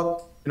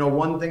pre-flop,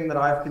 one thing that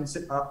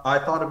I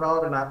thought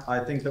about and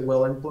I think that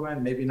we'll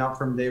implement, maybe not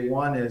from day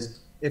one,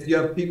 is if you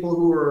have people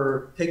who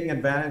are taking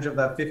advantage of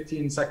that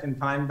 15-second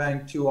time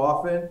bank too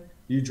often,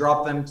 you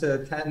drop them to a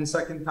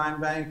 10-second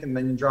time bank, and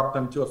then you drop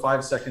them to a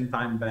 5-second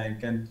time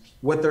bank. And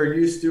what they're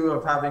used to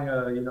of having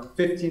a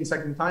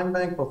 15-second time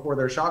bank before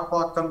their shot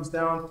clock comes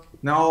down,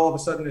 now all of a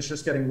sudden it's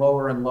just getting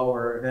lower and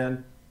lower.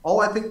 And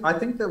I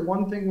think that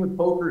one thing with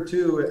poker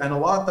too, and a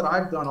lot that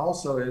I've done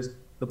also, is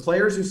the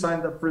players who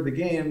signed up for the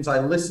games, I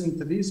listened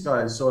to these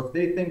guys. So if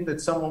they think that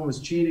someone was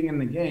cheating in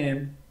the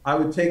game, I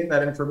would take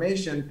that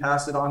information,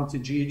 pass it on to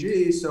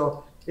GG.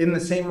 So in the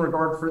same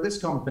regard for this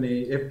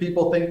company, if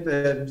people think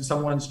that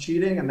someone's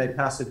cheating and they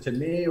pass it to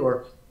me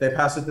or they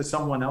pass it to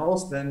someone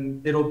else,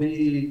 then it'll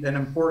be an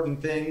important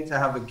thing to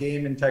have a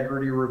game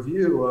integrity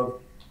review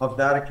of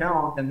that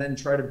account, and then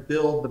try to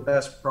build the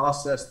best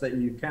process that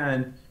you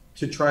can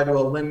to try to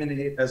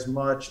eliminate as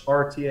much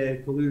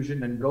RTA,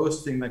 collusion, and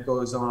ghosting that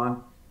goes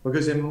on.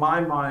 Because in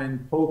my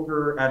mind,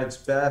 poker at its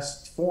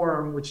best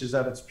form, which is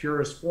at its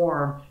purest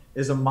form,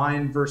 is a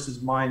mind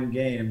versus mind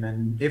game.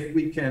 And if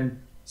we can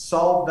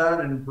solve that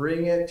and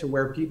bring it to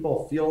where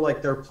people feel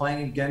like they're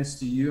playing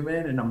against a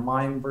human in a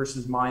mind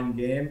versus mind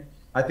game,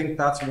 I think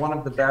that's one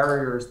of the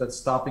barriers that's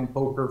stopping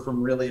poker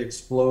from really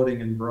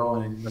exploding and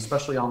growing,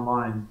 especially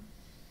online.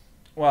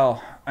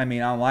 Well, I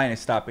mean, online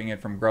is stopping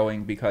it from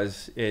growing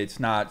because it's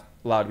not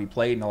allowed to be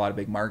played in a lot of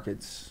big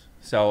markets.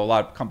 So a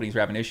lot of companies are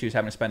having issues,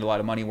 having to spend a lot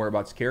of money, worry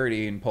about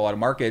security, and pull out of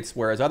markets,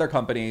 whereas other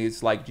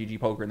companies like GG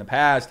Poker in the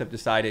past have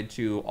decided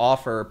to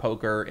offer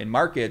poker in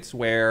markets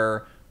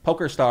where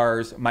poker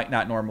stars might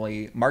not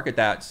normally market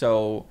that.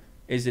 So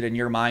is it in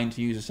your mind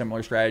to use a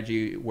similar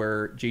strategy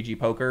where GG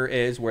Poker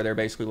is, where they're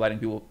basically letting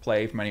people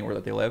play from anywhere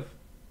that they live?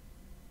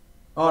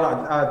 Oh, no,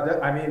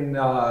 I mean,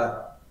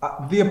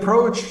 the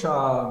approach,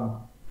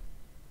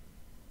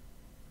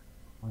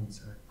 one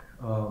sec.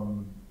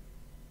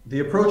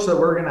 The approach that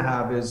we're going to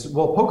have is,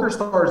 well,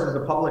 PokerStars is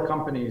a public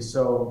company,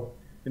 so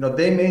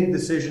they made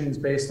decisions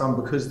based on,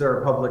 because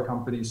they're a public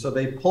company, so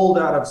they pulled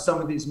out of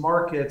some of these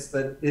markets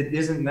that it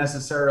isn't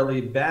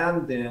necessarily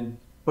banned in,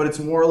 but it's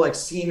more like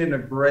seen in a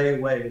gray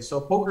way.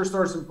 So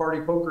PokerStars and Party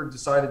Poker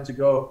decided to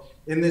go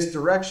in this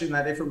direction,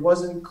 that if it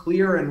wasn't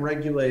clear and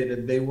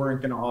regulated, they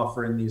weren't going to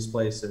offer in these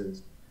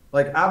places.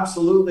 Like,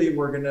 absolutely,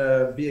 we're going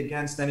to be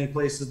against any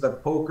places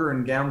that poker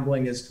and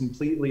gambling is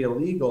completely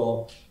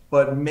illegal,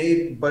 but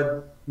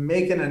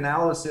make an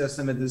analysis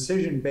and a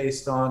decision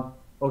based on,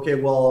 okay,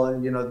 well,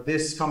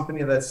 this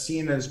company that's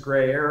seen as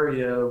gray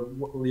area,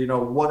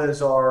 what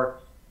does our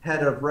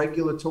head of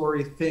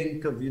regulatory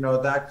think of,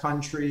 that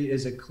country?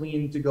 Is it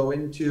clean to go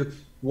into?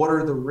 What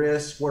are the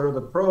risks? What are the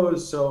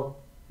pros? So,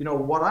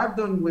 what I've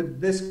done with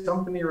this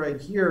company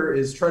right here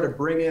is try to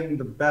bring in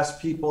the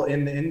best people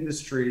in the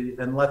industry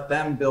and let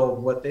them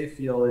build what they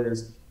feel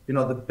is,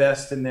 the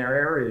best in their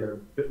area.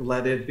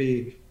 Let it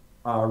be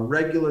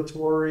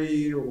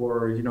regulatory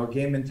or,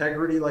 game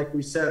integrity, like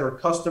we said, or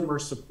customer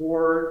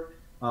support,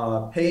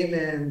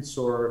 payments,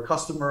 or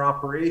customer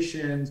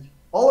operations.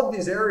 All of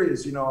these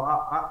areas,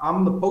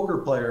 I'm the poker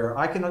player.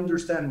 I can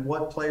understand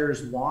what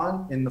players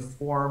want in the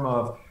form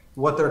of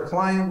what their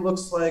client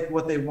looks like,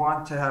 what they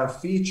want to have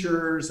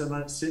features,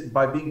 and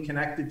by being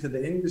connected to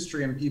the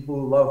industry and people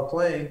who love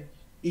playing,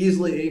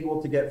 easily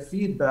able to get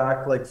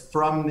feedback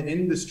from the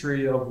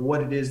industry of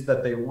what it is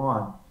that they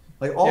want.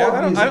 Like all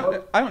of these.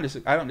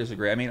 I don't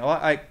disagree. I mean, a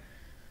lot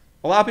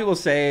of people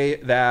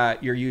say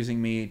that you're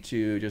using me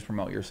to just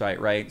promote your site,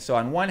 right? So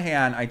on one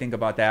hand, I think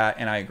about that,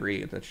 and I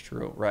agree that's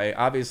true, right?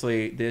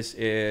 Obviously, this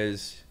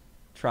is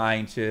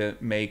trying to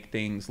make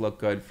things look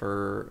good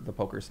for the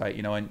poker site,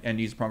 and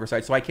use the poker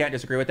site. So I can't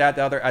disagree with that.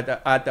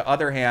 At the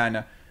other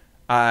hand,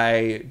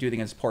 I do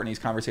think it's important these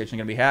conversations are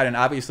going to be had. And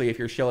obviously, if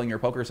you're shilling your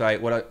poker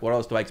site, what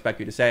else do I expect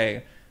you to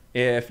say?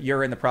 If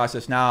you're in the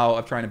process now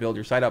of trying to build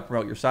your site up,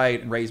 promote your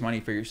site, and raise money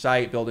for your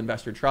site, build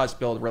investor trust,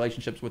 build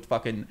relationships with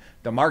fucking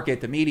the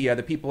market, the media,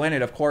 the people in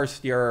it, of course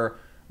you're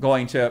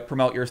going to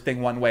promote your thing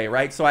one way,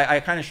 right? So I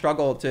kind of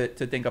struggle to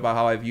think about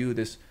how I view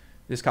this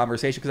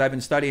conversation, because I've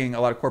been studying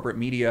a lot of corporate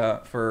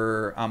media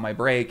on my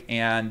break,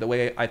 and the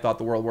way I thought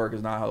the world worked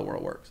is not how the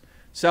world works.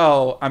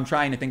 So I'm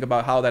trying to think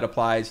about how that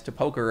applies to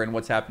poker and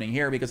what's happening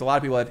here, because a lot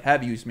of people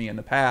have used me in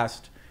the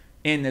past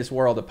in this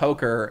world of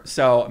poker,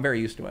 so I'm very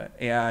used to it.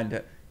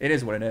 And it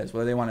is what it is.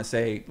 Whether they want to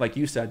say, like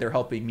you said, they're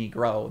helping me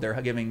grow, they're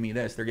giving me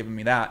this, they're giving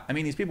me that. I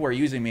mean, these people are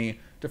using me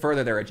to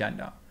further their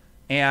agenda.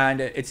 And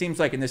it seems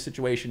like in this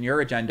situation,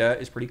 your agenda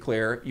is pretty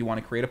clear. You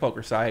want to create a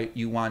poker site.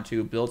 You want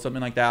to build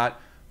something like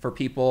that for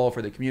people,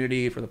 for the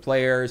community, for the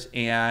players,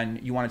 and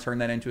you want to turn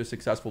that into a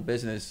successful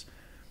business.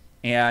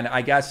 And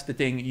I guess the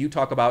thing you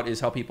talk about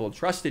is how people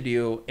trusted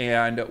you.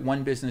 And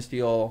one business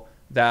deal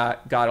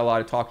that got a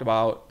lot of talked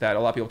about, that a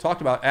lot of people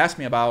talked about, asked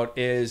me about,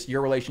 is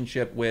your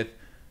relationship with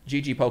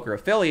GG Poker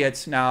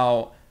affiliates.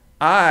 Now,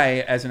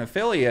 I, as an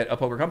affiliate of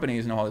poker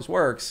companies, know how this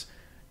works.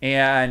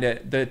 And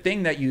the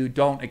thing that you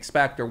don't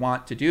expect or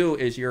want to do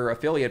is your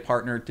affiliate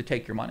partner to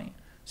take your money.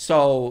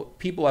 So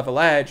people have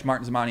alleged,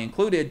 Martin Zamani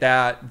included,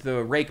 that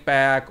the rake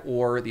back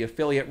or the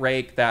affiliate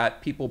rake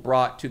that people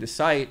brought to the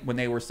site when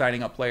they were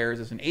signing up players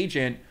as an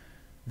agent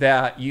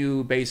that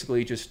you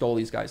basically just stole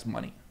these guys'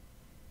 money.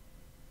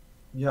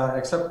 Yeah,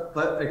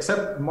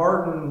 except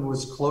Martin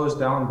was closed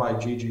down by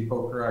GG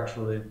Poker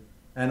actually,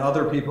 and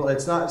other people.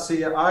 It's not.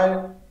 See, if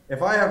I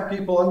have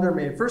people under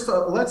me, first,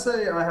 let's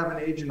say I have an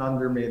agent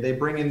under me. They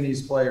bring in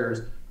these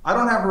players. I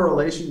don't have a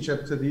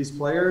relationship to these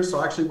players,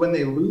 so actually, when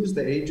they lose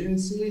the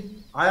agency,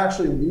 I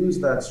actually lose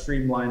that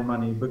streamlined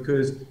money,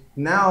 because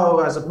now,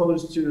 as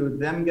opposed to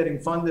them getting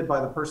funded by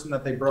the person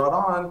that they brought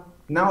on,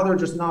 now they're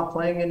just not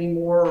playing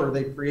anymore, or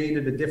they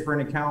created a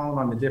different account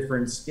on a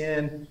different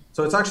skin.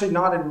 So it's actually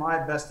not in my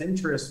best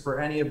interest for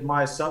any of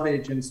my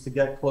sub-agents to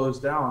get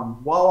closed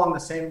down. While on the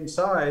same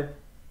side,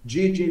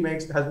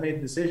 GG has made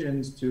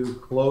decisions to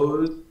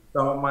close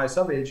some of my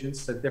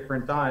sub-agents at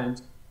different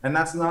times. And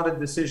that's not a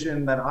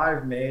decision that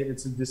I've made.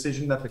 It's a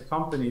decision that the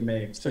company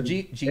makes. So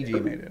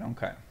GG made it,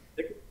 okay.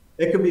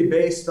 It could be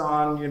based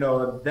on,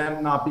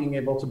 them not being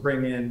able to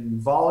bring in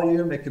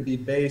volume. It could be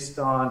based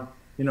on,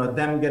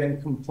 them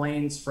getting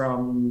complaints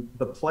from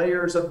the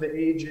players of the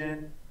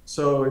agent.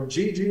 So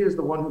GG is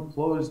the one who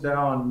closed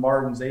down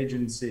Martin's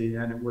agency,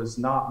 and it was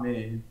not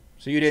me.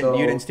 So you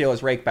didn't steal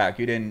his rake back.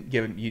 You didn't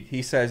give him.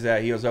 He says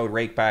that he was owed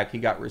rake back. He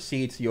got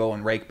receipts. You owe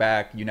him rake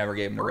back. You never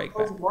gave him the rake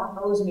back. Martin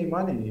owes me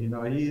money.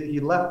 He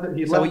left.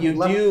 So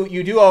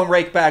you do owe him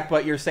rake back,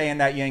 but you're saying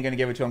that you ain't gonna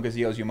give it to him because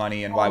he owes you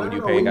money, and why would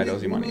you pay a guy that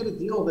owes you money? We made a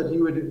deal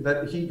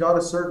that he got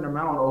a certain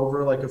amount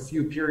over like a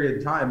few period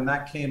of time, and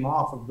that came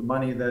off of the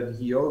money that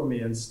he owed me,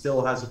 and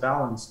still has a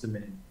balance to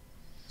me.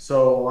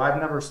 So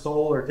I've never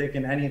stole or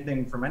taken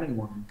anything from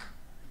anyone.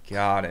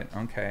 Got it.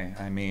 Okay.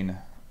 I mean,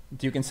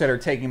 do you consider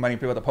taking money from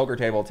people at the poker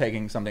table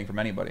taking something from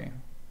anybody?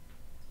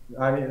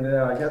 I mean,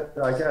 I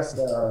guess.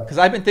 Because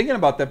I've been thinking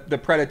about the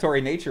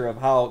predatory nature of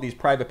how these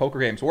private poker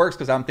games works.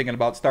 Because I'm thinking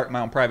about starting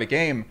my own private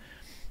game,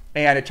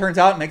 and it turns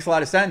out it makes a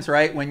lot of sense,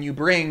 right? When you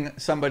bring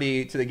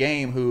somebody to the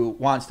game who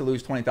wants to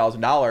lose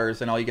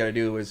 $20,000, and all you got to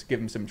do is give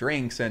them some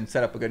drinks and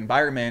set up a good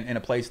environment in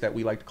a place that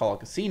we like to call a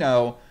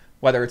casino,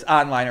 whether it's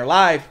online or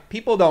live,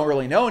 people don't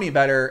really know any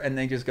better, and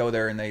they just go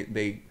there and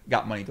they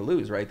got money to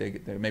lose, right?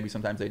 They maybe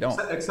sometimes they don't.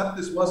 Except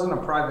this wasn't a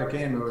private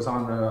game. It was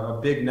on a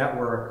big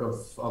network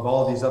of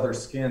all these other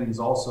skins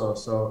also.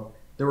 So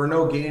there were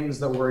no games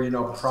that were,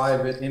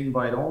 private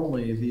invite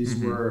only.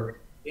 These were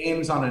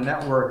games on a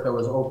network that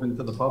was open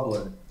to the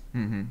public.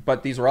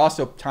 But these were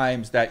also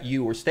times that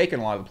you were staking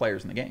a lot of the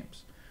players in the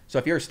games. So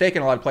if you're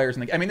staking a lot of players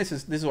in the, I mean, this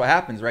is what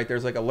happens, right?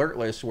 There's like alert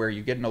lists where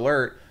you get an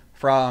alert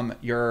from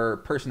your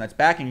person that's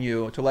backing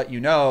you to let you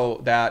know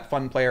that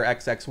fun player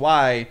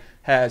XXY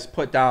has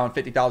put down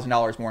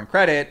 $50,000 more in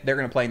credit. They're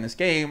going to play in this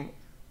game.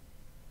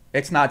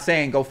 It's not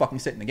saying go fucking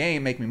sit in the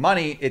game, make me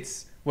money.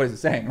 It's, what is it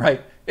saying,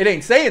 right? It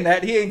ain't saying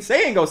that. He ain't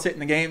saying go sit in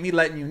the game. He's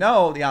letting you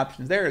know the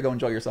options there to go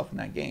enjoy yourself in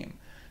that game.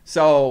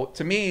 So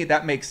to me,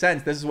 that makes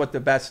sense. This is what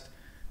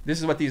this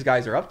is what these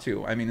guys are up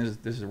to. I mean,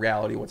 this is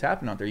reality of what's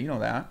happening out there. You know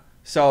that.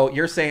 So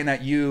you're saying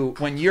that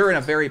when you're in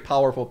a very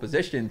powerful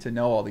position to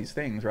know all these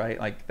things, right?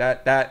 Like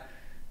that,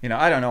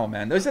 I don't know,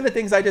 man. Those are the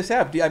things I just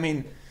have. I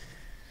mean,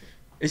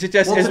 is it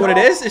just what it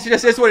is? Is it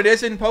just what it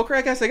is in poker?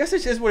 I guess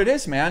it's just what it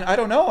is, man. I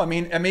don't know. I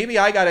mean, maybe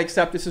I got to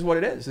accept this is what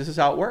it is. This is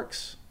how it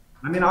works.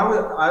 I mean,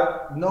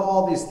 I know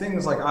all these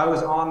things. Like I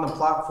was on the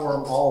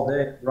platform all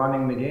day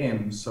running the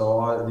game.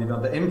 So,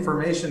 the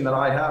information that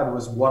I had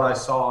was what I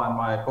saw on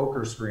my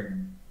poker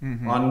screen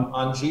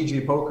on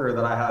GG Poker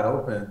that I had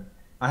open.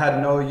 I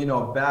had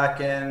no, back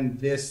end,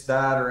 this,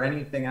 that, or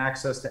anything,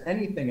 access to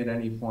anything at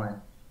any point.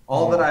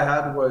 All that I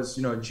had was,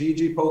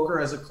 GG Poker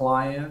as a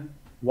client,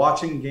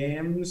 watching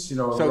games,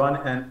 run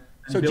and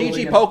so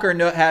GG Poker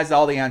has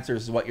all the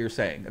answers, is what you're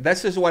saying.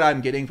 This is what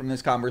I'm getting from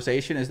this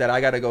conversation, is that I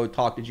got to go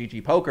talk to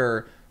GG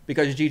Poker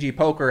because GG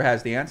Poker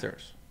has the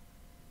answers.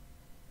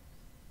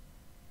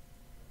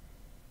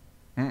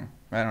 I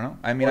don't know.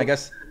 I mean, I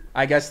guess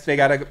they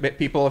got to,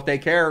 people, if they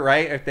care,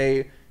 right?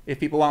 If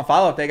people want to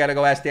follow up, they got to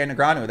go ask Dan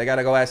Negreanu. They got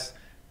to go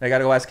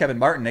ask Kevin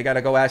Martin. They got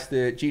to go ask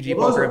the GG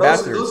Poker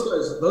ambassadors.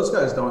 Those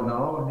guys don't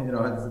know.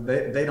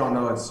 They don't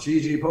know. It's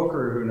GG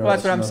Poker who knows. Well,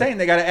 that's what I'm saying.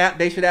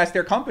 They should ask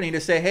their company to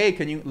say, hey,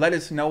 can you let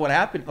us know what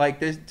happened? Like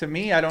this, to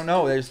me, I don't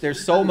know.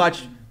 There's so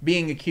much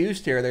being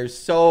accused here. There's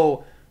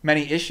so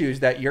many issues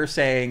that you're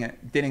saying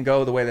didn't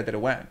go the way that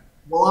it went.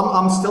 Well,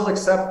 I'm still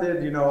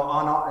accepted,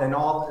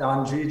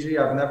 on GG.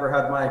 I've never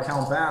had my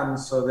account banned,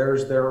 so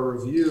there's their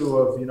review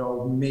of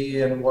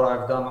me and what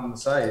I've done on the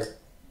site.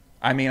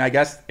 I mean, I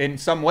guess in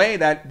some way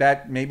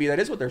that maybe that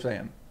is what they're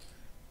saying.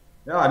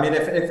 Yeah, I mean,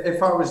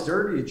 if I was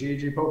dirty,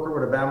 GG Poker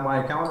would have banned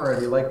my account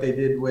already, like they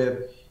did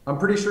with. I'm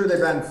pretty sure they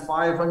banned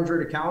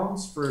 500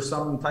 accounts for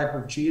some type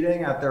of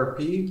cheating at their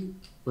peak.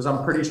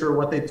 I'm pretty sure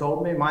what they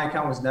told me. My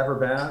account was never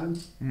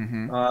banned.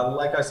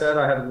 Like I said,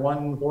 I had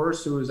one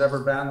horse who was ever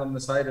banned on the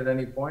site at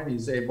any point.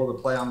 He's able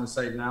to play on the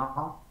site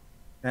now.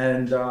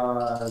 And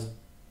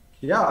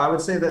yeah, I would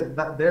say that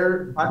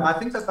I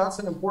think that's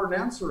an important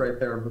answer right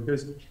there,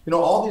 because,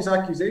 all these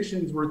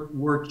accusations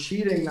were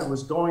cheating that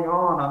was going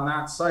on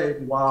that site,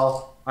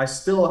 while I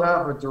still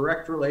have a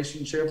direct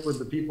relationship with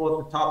the people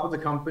at the top of the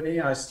company.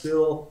 I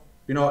still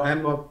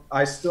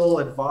I still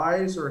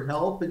advise or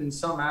help in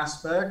some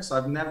aspects.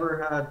 I've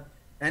never had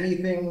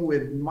anything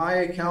with my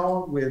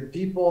account with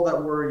people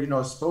that were,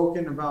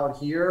 spoken about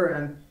here,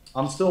 and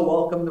I'm still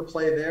welcome to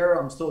play there.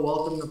 I'm still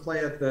welcome to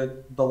play at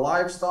the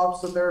live stops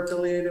that they're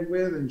affiliated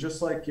with, and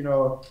just like,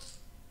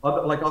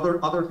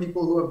 other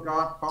people who have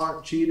got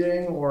caught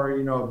cheating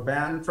or,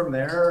 banned from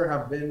there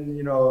have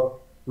been,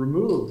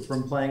 removed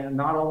from playing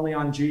not only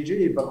on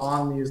GG but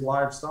on these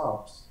live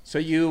stops. So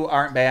you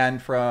aren't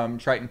banned from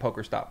Triton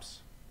Poker Stops?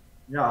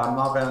 Yeah, I'm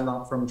not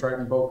banned from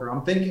Triton Poker.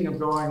 I'm thinking of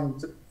going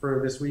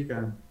for this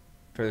weekend.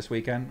 For this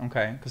weekend?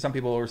 Okay. Because some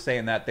people were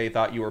saying that they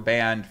thought you were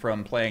banned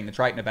from playing the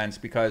Triton events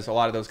because a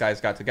lot of those guys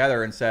got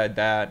together and said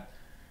that.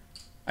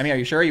 I mean, are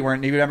you sure you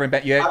weren't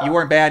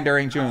banned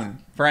during June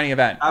for any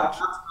event?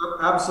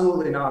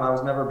 Absolutely not. I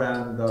was never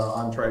banned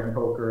on Triton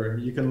Poker.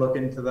 You can look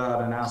into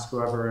that and ask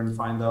whoever and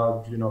find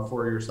out,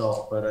 for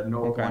yourself. But at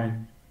no point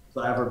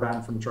was I ever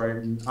banned from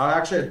Triton. I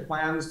actually had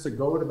plans to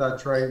go to that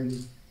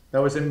Triton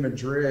that was in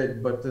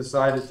Madrid, but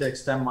decided to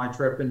extend my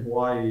trip in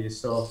Hawaii.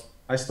 So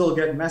I still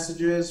get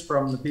messages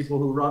from the people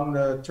who run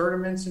the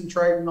tournaments in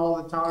Triton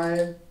all the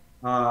time.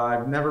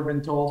 I've never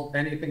been told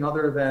anything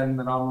other than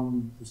that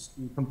I'm just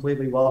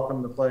completely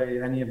welcome to play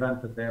any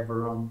event that they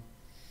ever run.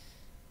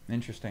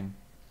 Interesting.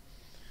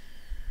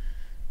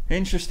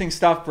 Interesting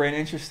stuff, Bryn.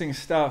 Interesting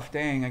stuff.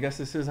 Dang, I guess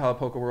this is how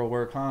poker world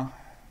works, huh?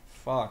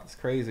 Fuck, it's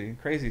crazy.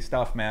 Crazy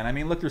stuff, man. I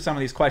mean, look through some of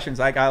these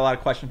questions. I got a lot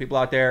of questions people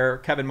out there.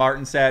 Kevin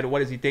Martin said, what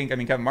does he think? I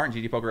mean, Kevin Martin,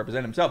 GG Poker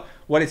represented himself.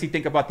 What does he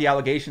think about the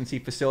allegations he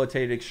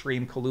facilitated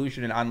extreme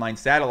collusion in online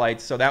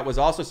satellites? So that was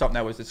also something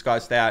that was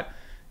discussed, that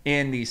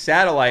in the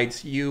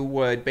satellites, you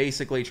would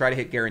basically try to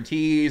hit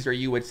guarantees, or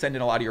you would send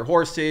in a lot of your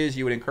horses.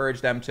 You would encourage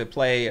them to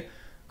play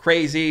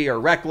crazy or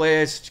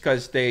reckless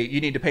because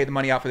you need to pay the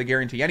money out for the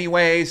guarantee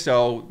anyway.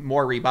 So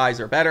more rebuys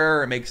are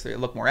better. It makes it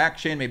look more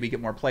action. Maybe get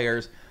more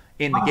players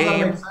in the game.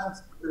 That makes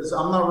sense because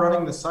I'm not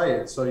running the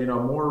site, so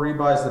more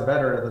rebuys the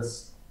better.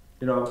 That's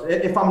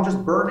if I'm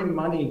just burning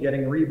money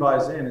getting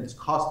rebuys in, it's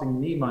costing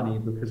me money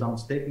because I'm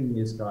staking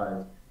these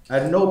guys.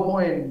 At no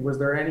point was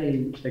there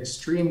any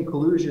extreme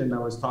collusion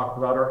that was talked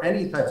about, or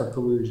any type of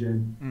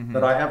collusion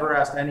that I ever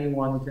asked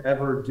anyone to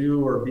ever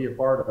do or be a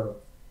part of.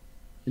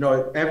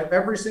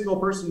 Every single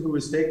person who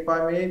was staked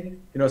by me,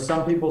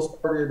 some people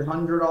started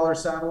 $100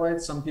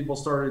 satellites, some people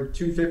started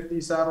 250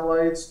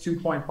 satellites,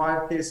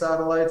 2.5K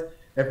satellites.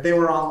 If they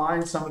were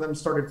online, some of them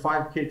started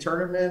 5K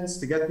tournaments.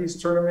 To get these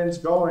tournaments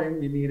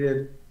going, you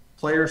needed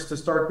players to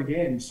start the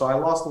game. So I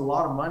lost a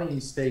lot of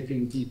money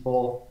staking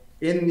people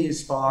in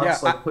these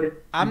spots. Yeah,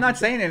 I'm not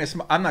saying it's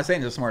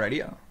a smart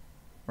idea,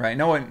 right?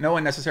 No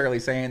one necessarily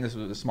saying this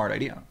was a smart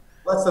idea.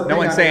 No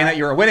one's saying that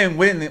you're winning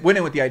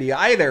with the idea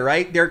either,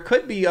 right? There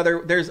could be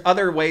there's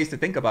other ways to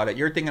think about it.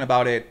 You're thinking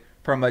about it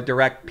from a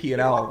direct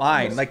P&L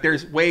line. Like,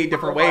 there's way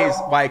different ways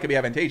why it could be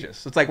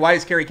advantageous. It's like, why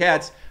does Kerry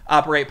Katz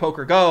operate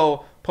Poker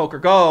Go?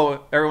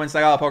 Everyone's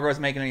like, oh, Poker Go's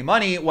making any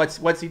money.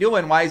 What's he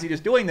doing? Why is he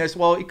just doing this?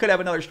 Well, he could have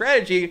another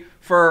strategy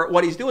for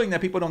what he's doing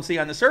that people don't see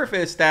on the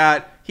surface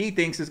that he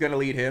thinks is going to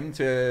lead him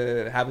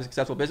to have a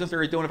successful business,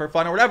 or he's doing it for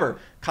fun or whatever.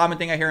 Common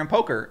thing I hear in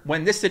poker.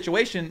 When this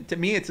situation, to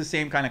me, it's the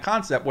same kind of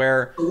concept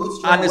where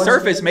on the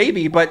surface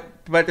maybe, but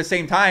at the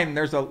same time,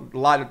 there's a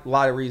lot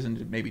of reason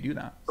to maybe do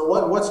that. So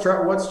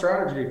what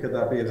strategy could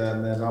that be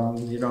then? That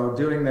I'm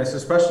doing this,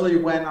 especially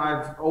when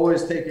I've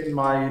always taken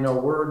my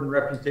word and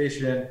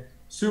reputation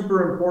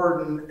super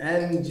important,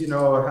 and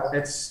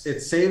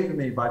it's saved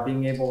me by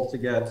being able to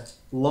get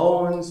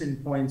loans in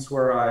points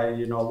where I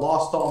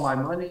lost all my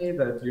money.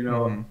 That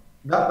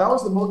that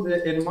was the most,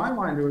 in my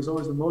mind, it was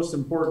always the most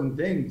important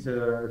thing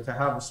to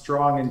have a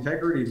strong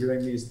integrity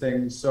doing these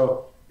things.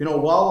 So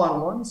while on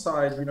one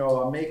side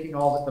I'm making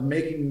all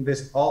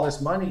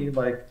this money,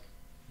 like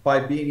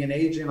by being an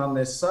agent on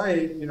this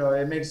site,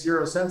 it makes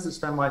zero sense to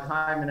spend my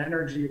time and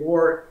energy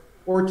or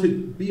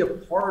to be a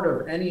part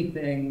of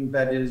anything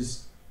that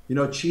is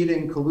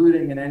cheating,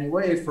 colluding in any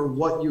way for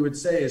what you would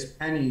say is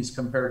pennies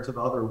compared to the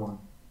other one.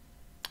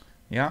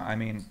 Yeah, I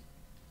mean,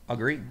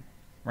 agree,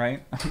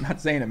 right? I'm not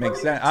saying it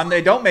makes sense. I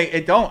don't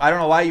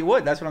know why you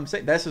would. That's what I'm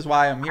saying. This is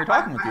why I'm here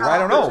talking with you. I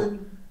don't know.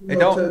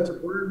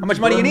 How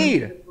much money you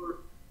need?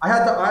 I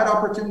had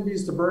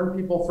opportunities to burn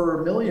people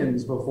for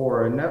millions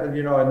before, and never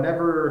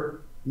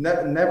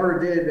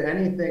did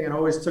anything, and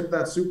always took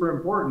that super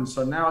important.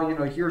 So now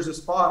here's a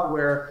spot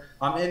where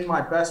I'm in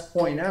my best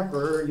point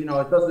ever.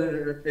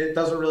 It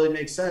doesn't really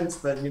make sense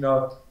that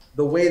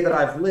the way that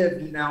I've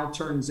lived now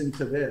turns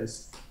into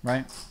this.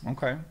 Right.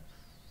 Okay.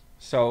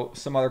 So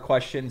some other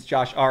questions.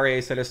 Josh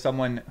R.A. said, as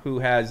someone who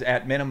has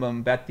at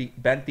minimum bent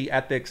the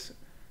ethics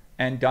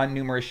and done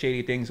numerous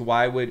shady things,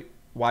 why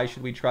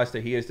should we trust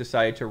that he has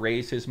decided to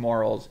raise his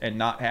morals and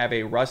not have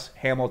a Russ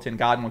Hamilton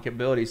Godwin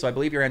capability? So I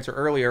believe your answer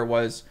earlier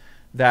was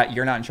that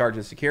you're not in charge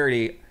of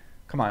security.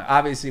 Come on,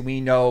 obviously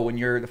we know when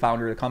you're the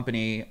founder of the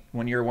company,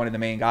 when you're one of the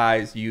main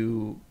guys,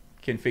 you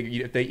can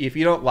figure, if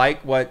you don't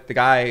like what the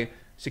guy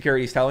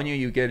security is telling you,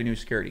 you get a new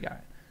security guy.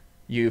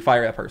 you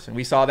fire that person.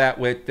 We saw that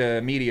with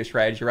the media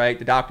strategy, right?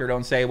 The doctor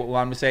don't say what we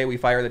want him to say. We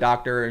fire the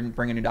doctor and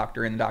bring a new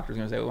doctor in. The doctor's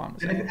going to say what we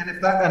want him to say.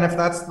 And if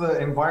that's the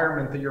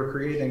environment that you're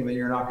creating, then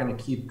you're not going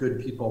to keep good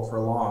people for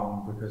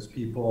long, because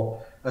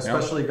people,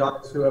 especially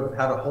guys who have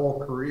had a whole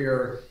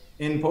career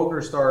in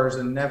PokerStars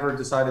and never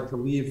decided to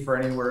leave for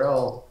anywhere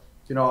else,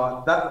 you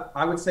know, that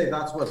I would say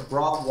that's what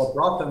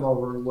brought them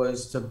over,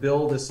 was to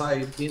build a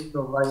site in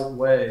the right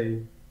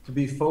way, to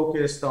be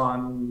focused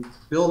on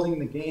building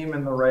the game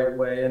in the right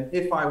way. And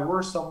if I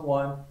were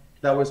someone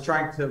that was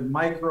trying to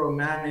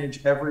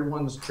micromanage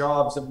everyone's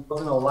jobs and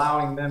wasn't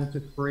allowing them to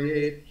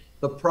create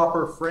the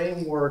proper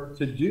framework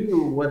to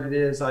do what it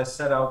is I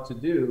set out to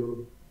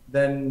do,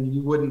 then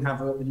you wouldn't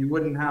have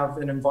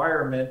an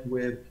environment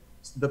with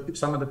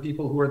some of the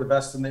people who are the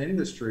best in the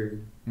industry.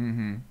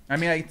 Mm-hmm. I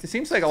mean, it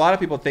seems like a lot of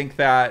people think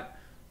that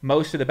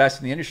most of the best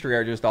in the industry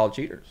are just all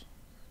cheaters.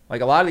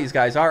 Like a lot of these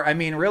guys are. I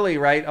mean, really,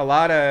 right? A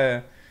lot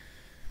of,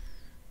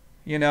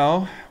 you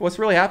know, what's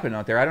really happening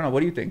out there? I don't know. What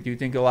do you think? Do you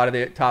think a lot of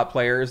the top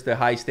players, the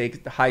high stakes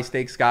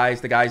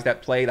guys, the guys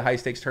that play the high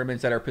stakes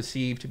tournaments that are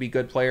perceived to be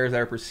good players, that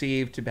are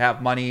perceived to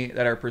have money,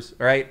 that are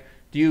right?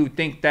 Do you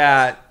think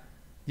that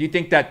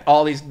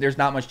all these, there's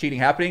not much cheating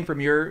happening from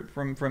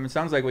it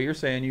sounds like what you're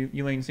saying,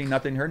 you ain't seen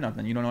nothing, heard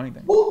nothing, you don't know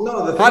anything. Well,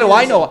 no. How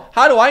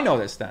do I know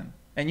this then?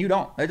 And you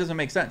don't. That doesn't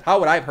make sense. How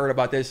would I have heard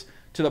about this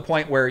to the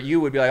point where you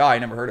would be like, oh, I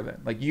never heard of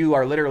it? Like, you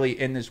are literally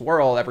in this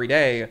world every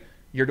day.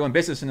 You're doing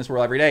business in this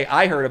world every day.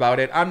 I heard about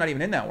it. I'm not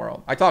even in that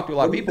world. I talk to a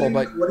lot of people,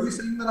 but what are you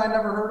saying that I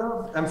never heard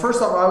of? And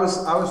first off, I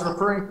was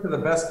referring to the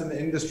best in the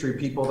industry,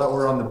 people that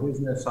were on the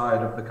business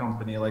side of the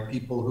company, like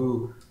people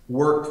who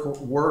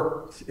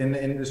worked in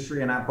the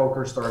industry and at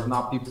PokerStars,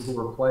 not people who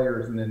were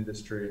players in the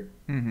industry.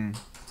 Mm-hmm.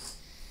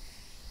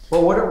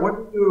 Well, what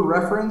are you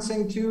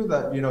referencing to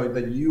that, you know,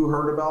 that you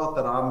heard about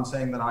that I'm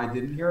saying that I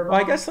didn't hear about?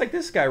 Well, I guess like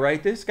this guy,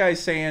 right? This guy's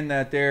saying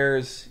that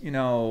there's, you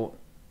know,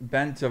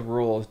 bent of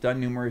rules, done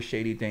numerous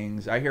shady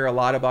things. I hear a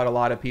lot about a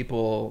lot of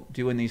people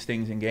doing these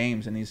things in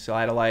games and these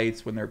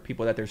satellites when they're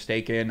people that they're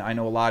staking. I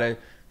know a lot of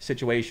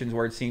situations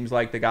where it seems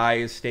like the guy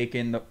is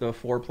staking the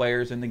 4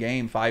 players in the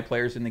game, 5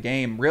 players in the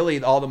game.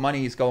 Really, all the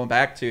money is going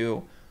back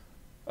to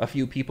a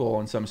few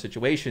people in some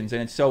situations.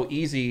 And it's so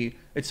easy.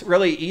 It's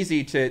really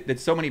easy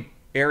there's so many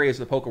areas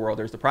of the poker world.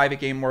 There's the private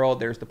game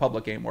world. There's the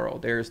public game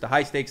world. There's the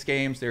high stakes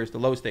games. There's the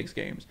low stakes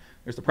games.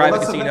 There's the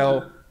private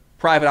casino.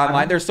 Private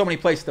online. There's so many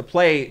places to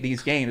play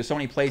these games. There's so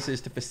many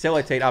places to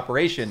facilitate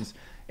operations.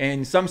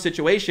 In some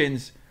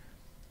situations,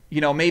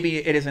 you know,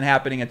 maybe it isn't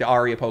happening at the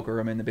Aria poker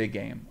room in the big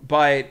game,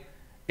 but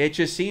it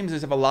just seems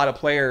as if a lot of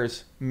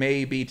players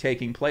may be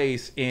taking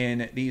place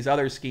in these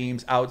other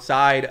schemes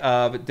outside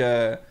of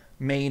the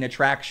main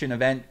attraction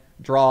event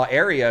draw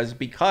areas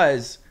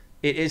because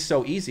it is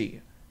so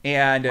easy.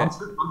 And I'm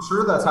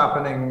sure that's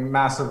happening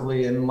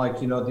massively in,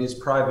 like, you know, these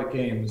private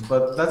games.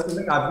 But that's the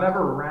thing. I've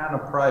never ran a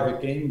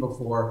private game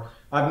before.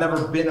 I've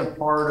never been a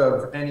part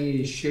of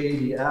any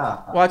shady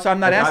app. Well, so I'm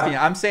not asking you.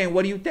 I'm saying,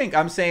 what do you think?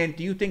 I'm saying,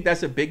 do you think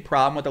that's a big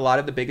problem with a lot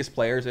of the biggest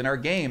players in our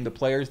game? The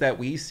players that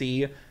we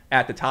see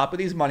at the top of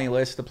these money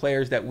lists, the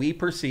players that we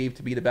perceive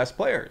to be the best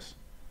players.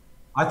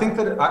 I think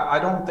that I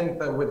don't think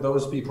that with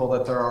those people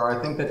that there are.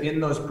 I think that in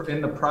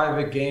the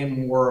private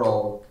game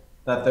world,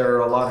 that there are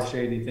a lot of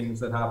shady things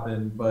that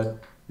happen.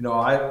 But, you know,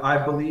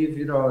 I believe,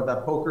 you know,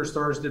 that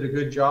PokerStars did a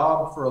good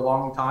job for a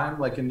long time,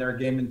 like in their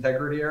game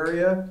integrity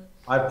area.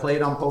 I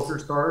played on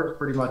PokerStars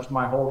pretty much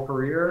my whole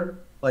career.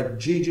 Like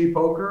GG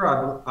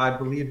Poker, I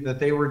believe that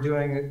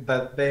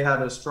they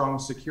had a strong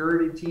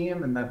security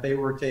team and that they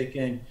were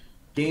taking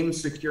game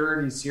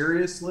security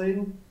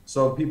seriously.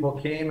 So people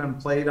came and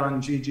played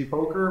on GG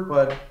Poker,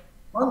 but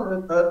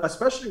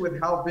especially with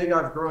how big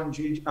I've grown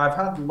GG, I've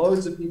had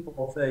loads of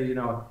people say, you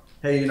know,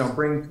 hey, you know,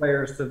 bring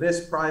players to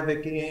this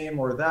private game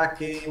or that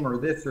game or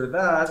this or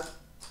that,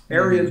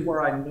 areas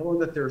where I know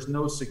that there's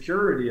no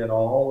security at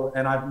all,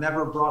 and I've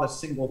never brought a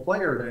single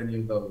player to any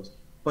of those.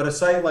 But a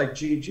site like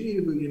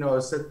GG, who, you know,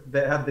 said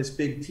they had this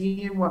big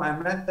team. When I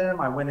met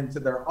them, I went into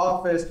their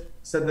office,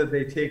 said that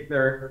they take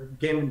their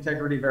game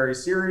integrity very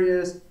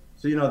serious.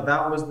 So, you know,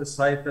 that was the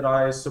site that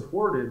I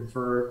supported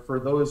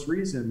for those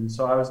reasons.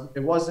 So it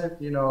wasn't,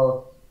 you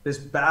know, this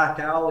back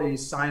alley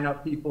sign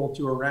up people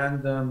to a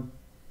random,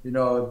 you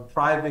know,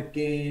 private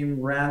game,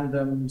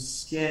 random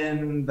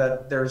skin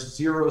that there's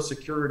zero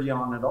security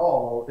on at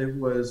all. It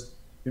was,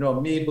 you know,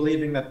 me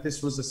believing that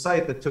this was a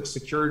site that took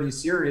security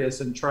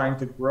serious and trying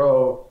to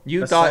grow.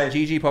 You thought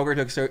GG Poker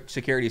took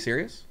security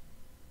serious?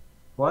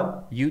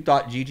 What? You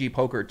thought GG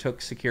Poker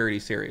took security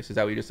serious? Is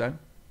that what you just said?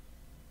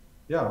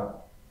 Yeah.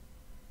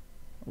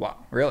 Wow,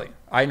 really?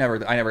 I never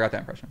got that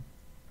impression.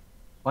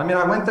 I mean,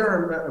 I went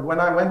there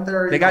when I went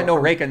there. They got no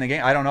rake in the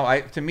game. I don't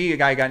know. To me, a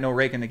guy got no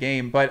rake in the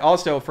game. But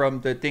also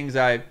from the things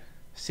I've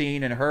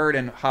seen and heard,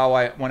 and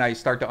how when I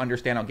start to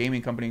understand how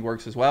gaming company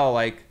works as well,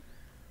 like,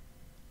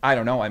 I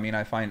don't know. I mean,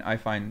 I find I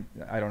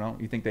don't know.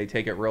 You think they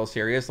take it real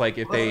serious? Like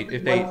if they're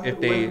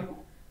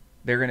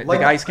gonna, the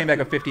guys came back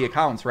with 50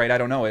 accounts, right? I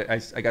don't know. I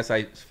guess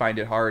I find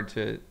it hard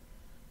to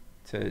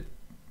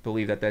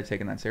believe that they're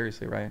taking that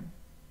seriously, right?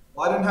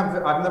 Well,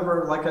 I've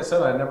never, like I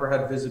said, I never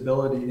had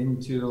visibility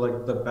into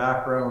like the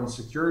background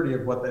security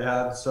of what they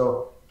had.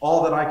 So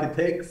all that I could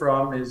take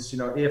from is,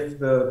 if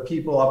the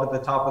people up at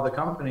the top of the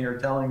company are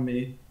telling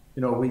me,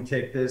 we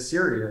take this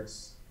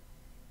serious.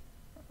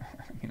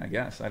 I mean, I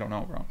guess. I don't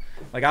know, bro.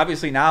 Like,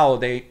 obviously now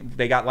they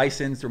got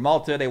licensed through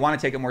Malta. They want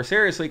to take it more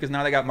seriously because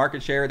now they got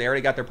market share. They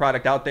already got their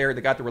product out there. They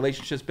got the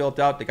relationships built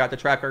up. They got the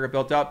track record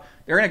built up.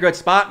 They're in a good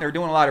spot, and they're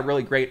doing a lot of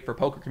really great for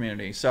poker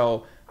community.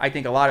 So I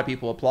think a lot of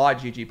people applaud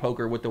GG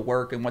Poker with the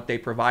work and what they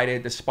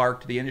provided, the spark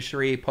to the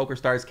industry.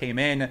 PokerStars came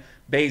in.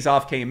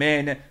 Bazoff came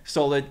in,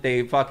 sold it.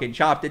 They fucking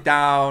chopped it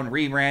down,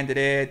 rebranded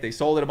it. They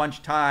sold it a bunch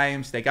of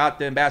times. They got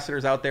the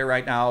ambassadors out there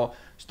right now.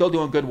 Still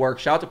doing good work.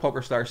 Shout out to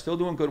PokerStars. Still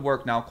doing good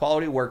work now.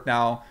 Quality work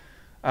now.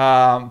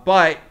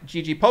 But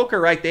GG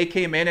Poker, right, they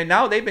came in and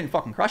now they've been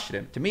fucking crushing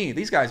it. To me,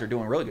 these guys are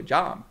doing a really good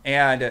job.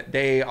 And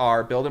they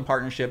are building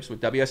partnerships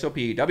with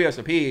WSOP.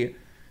 WSOP,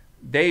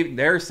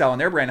 they're selling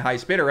their brand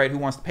highest bidder, right? Who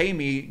wants to pay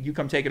me? You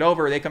come take it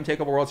over. They come take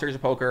over World Series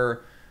of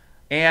Poker.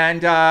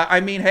 And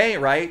I mean, hey,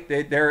 right?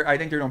 I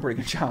think they're doing a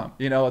pretty good job.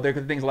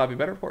 Things will have to be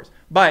better, of course.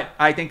 But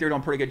I think they're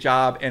doing a pretty good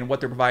job in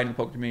what they're providing to the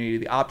poker community,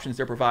 the options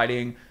they're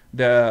providing,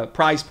 the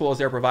prize pools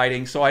they're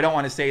providing. So I don't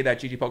want to say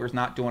that GG Poker is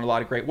not doing a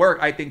lot of great work.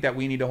 I think that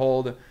we need to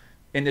hold,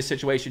 in this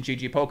situation,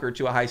 GG Poker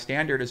to a high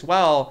standard as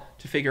well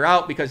to figure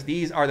out, because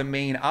these are the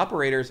main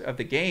operators of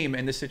the game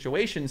in this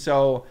situation.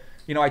 So,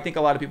 I think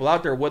a lot of people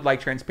out there would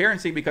like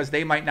transparency because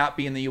they might not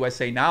be in the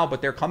USA now,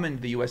 but they're coming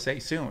to the USA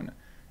soon.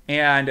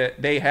 And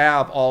they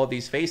have all of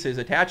these faces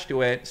attached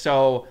to it.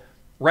 So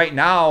right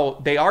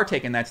now they are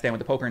taking that stand with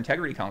the Poker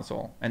Integrity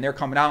Council, and they're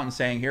coming out and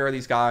saying, here are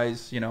these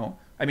guys,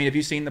 I mean, have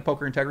you seen the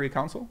Poker Integrity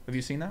Council? Have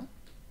you seen that?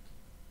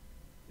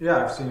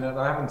 Yeah, I've seen it.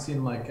 I haven't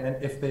seen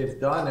if they've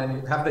done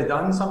any, have they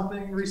done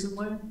something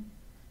recently?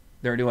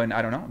 They're doing,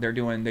 I don't know.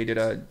 They did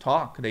a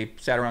talk. They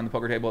sat around the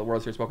poker table at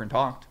World Series Poker and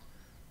talked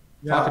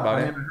about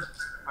it.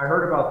 I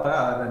heard about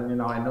that.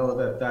 And, I know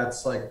that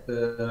that's like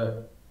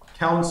the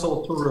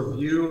council to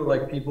review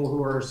like people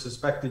who are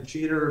suspected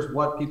cheaters,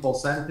 what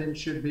people's sentence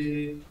should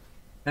be.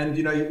 And,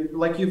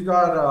 you've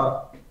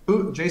got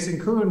Jason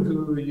Kuhn,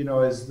 who,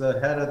 is the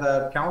head of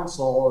that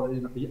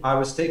council. I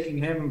was taking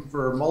him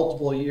for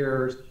multiple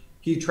years.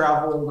 He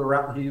traveled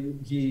around,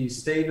 he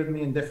stayed with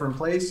me in different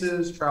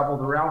places,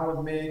 traveled around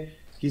with me.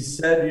 He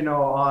said,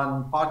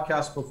 on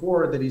podcasts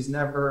before that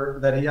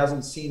he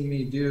hasn't seen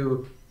me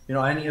do,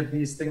 any of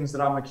these things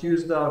that I'm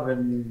accused of.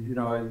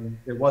 And,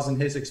 it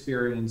wasn't his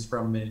experience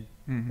from me.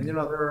 Mm-hmm.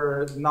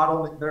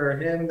 And, there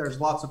him,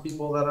 there's lots of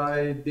people that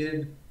I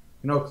did,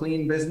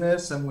 clean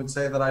business and would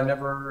say that I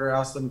never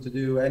asked them to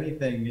do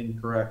anything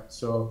incorrect.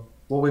 So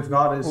what we've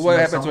got is... Well, what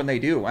happens when they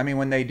do? I mean,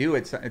 when they do,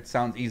 it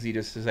sounds easy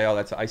just to say, oh,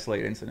 that's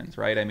isolated incidents,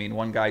 right? I mean,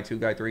 one guy, two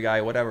guy, three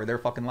guy, whatever, they're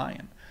fucking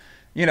lying.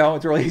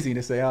 It's really easy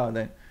to say, oh,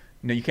 that...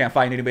 you can't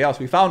find anybody else.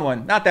 We found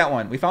one. Not that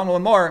one. We found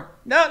one more.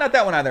 No, not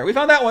that one either. We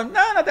found that one.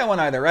 No, not that one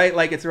either, right?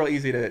 Like, it's real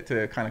easy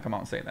to kind of come out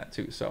and say that,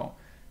 too. So,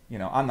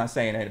 I'm not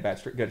saying I had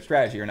a good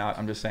strategy or not.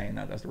 I'm just saying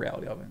that that's the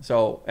reality of it.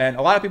 So, and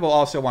a lot of people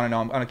also want to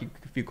know, I'm going to keep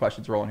a few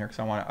questions rolling here because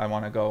I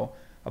want to go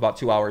about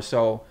 2 hours.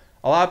 So,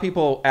 a lot of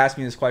people ask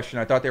me this question.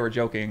 I thought they were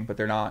joking, but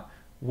they're not.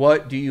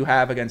 What do you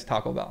have against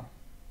Taco Bell?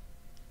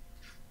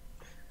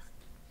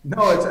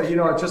 No, it's, it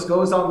just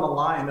goes on the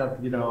line of,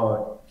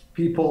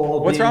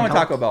 people. What's wrong with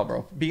Taco Bell,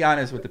 bro? Be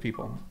honest with the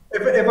people.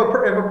 If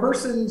a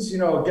person's,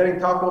 getting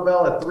Taco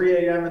Bell at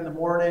 3 a.m. in the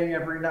morning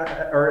every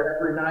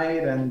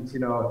night, and,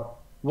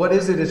 what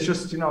is it? It's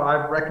just,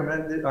 I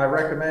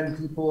recommend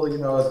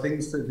people,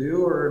 things to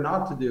do or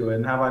not to do.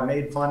 And have I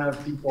made fun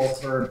of people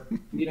for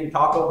eating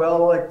Taco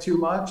Bell like too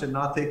much and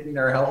not taking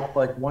their health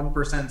like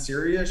 1%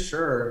 serious?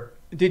 Sure.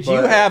 Did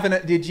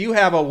you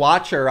have a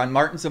watcher on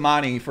Martin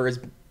Zamani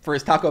for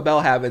his Taco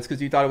Bell habits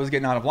because you thought it was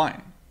getting out of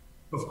line?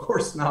 Of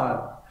course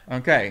not.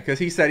 Okay, because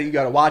he said you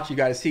got to watch. You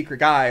got a secret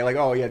guy, like,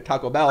 oh, yeah,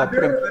 Taco Bell.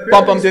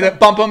 Bump him to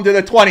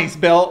the 20s,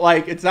 Bill.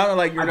 Like, it sounded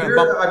like you're gonna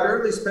bump. I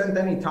barely spent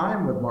any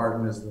time with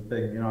Martin, is the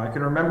thing. I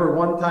can remember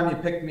one time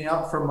he picked me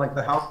up from like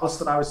the house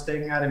that I was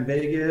staying at in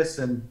Vegas,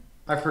 and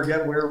I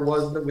forget where it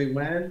was that we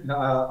went.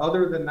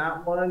 Other than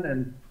that one,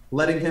 and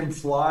letting him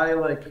fly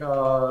like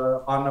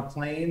on a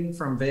plane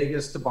from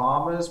Vegas to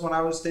Bahamas when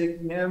I was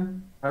taking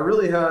him, I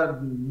really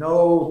had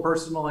no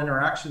personal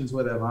interactions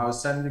with him. I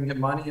was sending him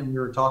money and we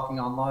were talking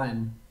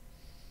online.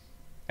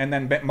 And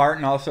then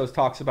Martin also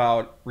talks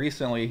about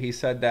recently, he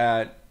said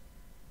that,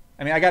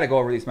 I mean, I got to go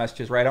over these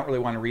messages, right? I don't really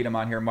want to read them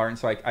on here, Martin,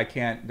 so I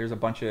can't, there's a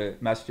bunch of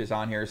messages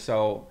on here.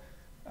 So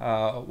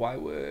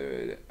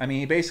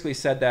he basically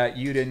said that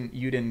you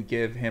didn't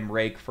give him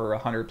rake for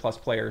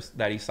 100+ players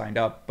that he signed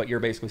up, but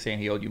you're basically saying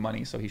he owed you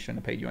money, so he shouldn't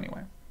have paid you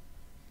anyway.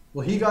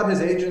 Well, he got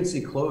his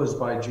agency closed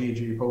by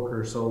GG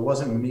Poker, so it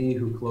wasn't me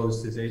who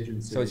closed his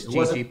agency. So it's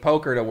GG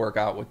Poker to work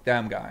out with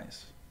them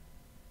guys.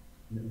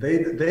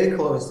 They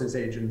closed his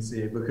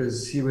agency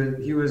because he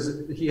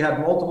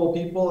had multiple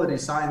people that he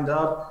signed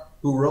up.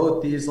 who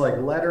wrote these like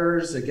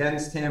letters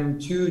against him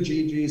to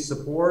GG's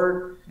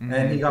support,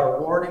 and he got a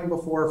warning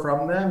before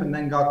from them, and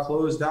then got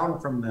closed down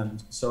from them.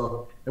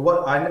 So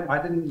I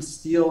didn't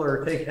steal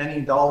or take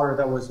any dollar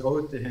that was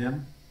owed to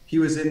him. He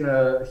was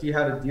he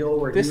had a deal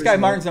where this guy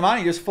Martin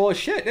Zamani just full of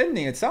shit, isn't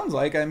he? It sounds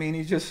like. I mean,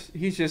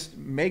 he's just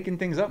making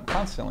things up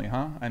constantly,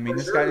 huh? I mean,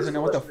 this guy doesn't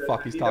know what the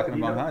fuck he's talking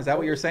about, huh? Is that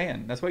what you're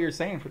saying? That's what you're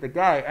saying for the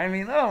guy. I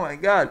mean, oh my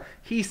God,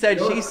 he said,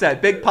 she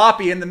said, Big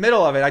Poppy in the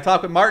middle of it. I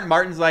talked with Martin.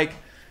 Martin's like,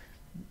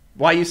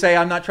 why you say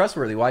I'm not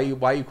trustworthy? Why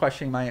you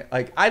questioning my,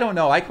 like, I don't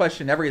know. I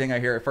question everything I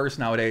hear at first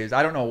nowadays.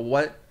 I don't know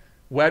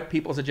what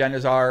people's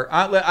agendas are.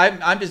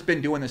 I've just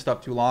been doing this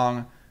stuff too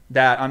long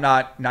that I'm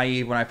not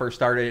naive. When I first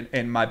started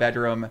in my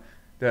bedroom,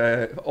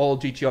 the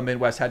old GTO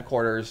Midwest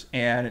headquarters,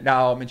 and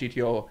now I'm in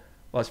GTO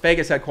Las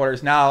Vegas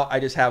headquarters. Now I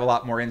just have a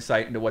lot more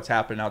insight into what's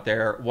happening out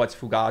there, what's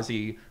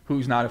Fugazi,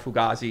 who's not a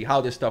Fugazi,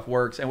 how this stuff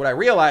works. And what I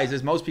realize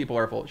is most people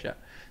are full of shit.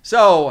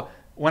 So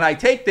when I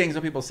take things,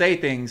 when people say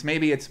things,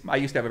 maybe I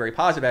used to have a very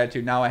positive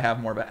attitude. Now I have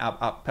more of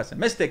a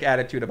pessimistic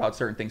attitude about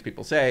certain things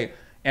people say.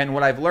 And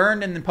what I've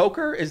learned in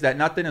poker is that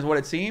nothing is what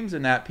it seems,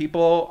 and that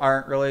people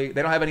they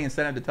don't have any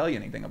incentive to tell you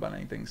anything about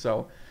anything.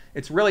 So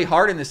it's really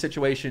hard in this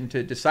situation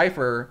to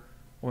decipher,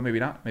 well, maybe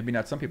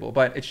not some people,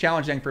 but it's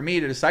challenging for me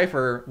to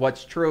decipher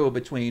what's true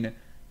between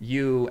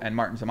you and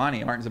Martin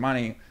Zamani. Martin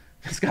Zamani,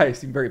 this guy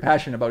seemed very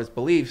passionate about his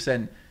beliefs,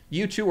 and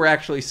you two were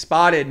actually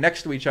spotted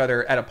next to each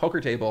other at a poker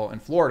table in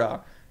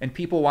Florida, and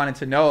people wanted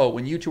to know,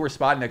 when you two were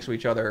spotted next to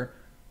each other,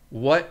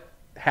 what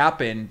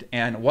happened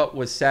and what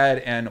was said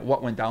and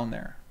what went down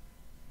there.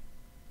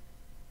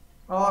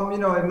 You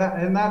know, in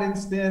that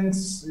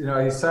instance, you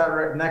know, he sat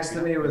right next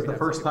to me. It was the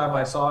first time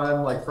I saw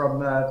him. Like, from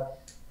that,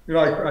 you know,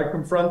 I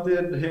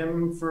confronted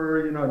him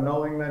for, you know,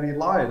 knowing that he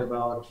lied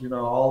about, you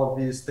know, all of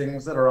these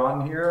things that are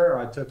on here.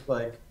 I took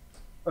like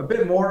a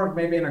bit more of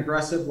maybe an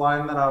aggressive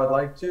line than I would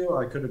like to.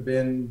 I could have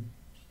been,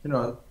 you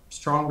know, a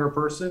stronger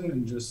person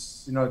and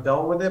just, you know,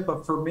 dealt with it.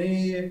 But for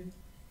me,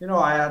 you know,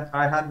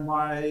 I had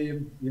my,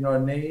 you know,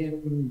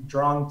 name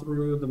drawn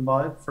through the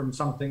mud from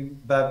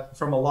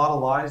from a lot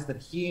of lies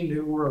that he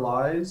knew were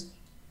lies.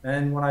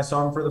 And when I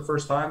saw him for the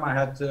first time, I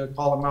had to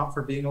call him out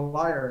for being a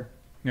liar.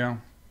 Yeah.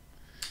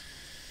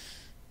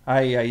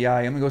 I'm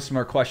gonna go some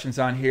more questions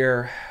on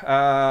here.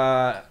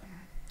 Yeah,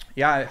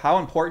 how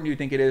important do you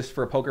think it is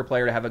for a poker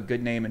player to have a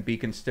good name and be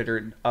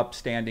considered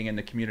upstanding in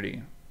the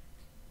community?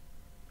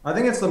 I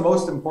think it's the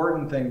most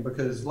important thing,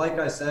 because like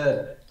I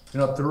said, you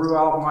know,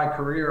 throughout my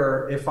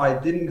career, if I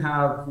didn't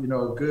have, you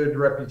know, a good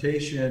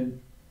reputation,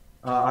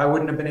 I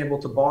wouldn't have been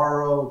able to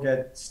borrow,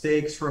 get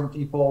stakes from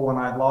people when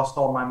I lost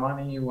all my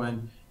money,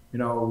 when, you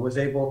know, was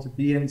able to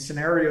be in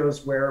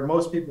scenarios where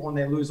most people, when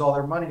they lose all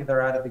their money,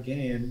 they're out of the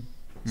game.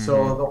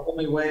 So the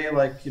only way,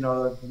 like, you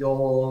know,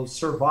 you'll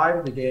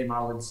survive the game,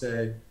 I would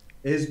say,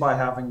 is by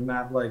having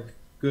that, like,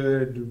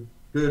 good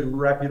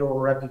reputable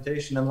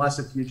reputation, unless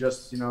if you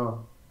just, you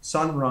know,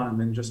 sun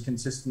run and just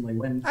consistently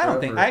win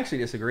forever. I actually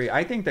disagree.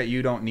 I think that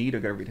you don't need a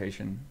good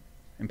reputation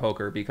in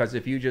poker, because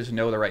if you just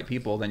know the right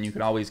people, then you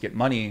can always get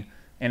money.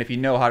 And if you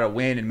know how to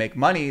win and make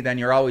money, then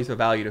you're always of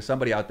value to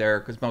somebody out there,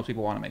 because most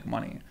people want to make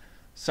money.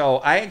 So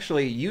I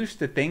actually used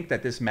to think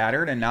that this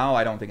mattered, and now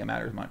I don't think it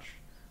matters much.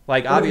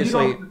 Like,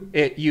 obviously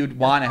you'd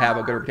want to have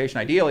a good reputation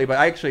ideally, but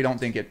I actually don't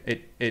think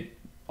it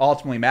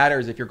ultimately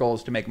matters. If your goal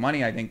is to make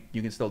money, I think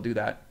you can still do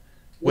that.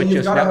 Well,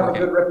 you've got to have a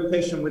good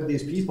reputation with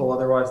these people,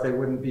 otherwise they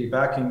wouldn't be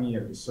backing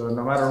you. So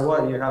no matter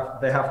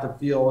what, they have to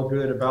feel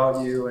good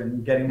about you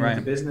and getting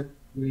into business,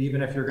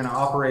 even if you're going to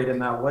operate in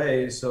that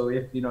way. So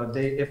if, you know,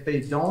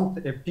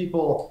 if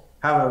people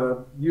have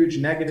a huge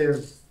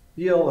negative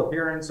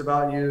appearance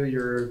about you,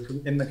 you're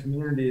in the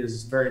community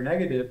is very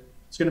negative,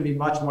 it's going to be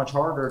much, much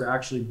harder to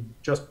actually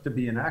just to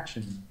be in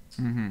action.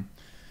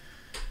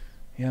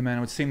 Yeah, man,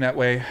 it would seem that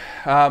way.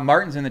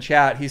 Martin's in the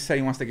chat. He said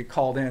he wants to get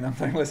called in. I'm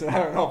like, listen, I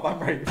don't know if I'm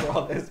ready for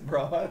all this,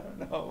 bro. I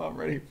don't know if I'm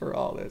ready for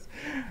all this.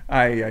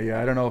 I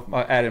don't know if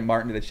I added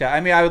Martin to the chat.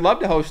 I mean, I would love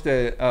to host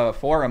a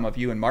forum of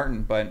you and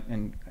Martin, but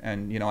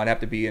and you know, I'd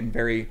have to be in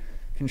very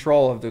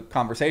control of the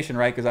conversation,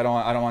 right? Because I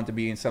don't want to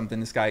be in something,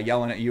 this guy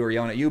yelling at you or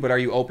yelling at you. But are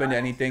you open to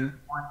anything?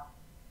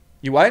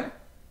 You what?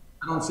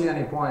 I don't see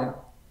any point.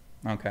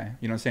 Okay,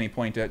 you don't see any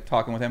point to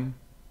talking with him?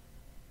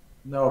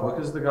 No,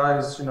 because the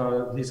guy's, you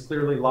know, he's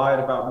clearly lied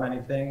about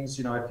many things.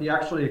 You know, if he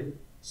actually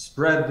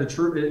spread the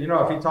truth, you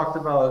know, if he talked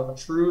about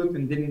truth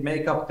and didn't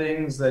make up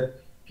things that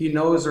he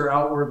knows are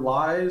outward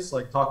lies,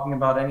 like talking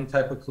about any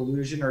type of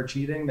collusion or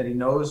cheating that he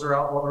knows are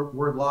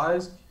outward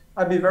lies,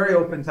 I'd be very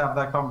open to have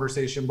that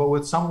conversation. But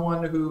with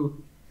someone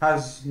who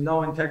has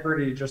no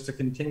integrity just to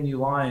continue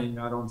lying,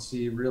 I don't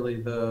see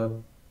really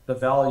the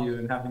value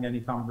in having any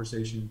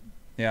conversation.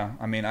 Yeah,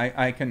 I mean,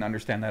 I can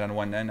understand that on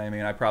one end. I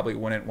mean, I probably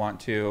wouldn't want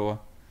to.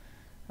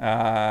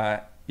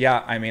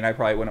 Yeah, I mean, I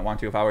probably wouldn't want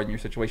to if I were in your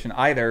situation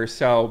either.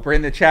 So,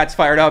 Bryn, the chat's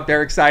fired up.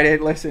 They're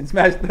excited. Listen,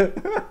 smash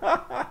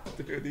the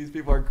Dude, these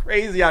people are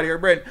crazy out here,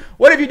 Bryn.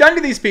 What have you done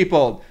to these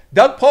people?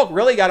 Doug Polk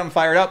really got them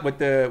fired up with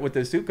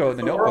the suit coat and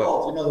the notebook.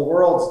 World, the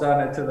world's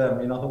done it to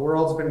them. The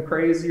world's been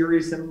crazy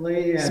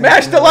recently. And,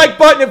 smash the like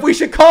button if we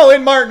should call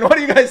in Martin. What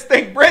do you guys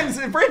think? Bryn,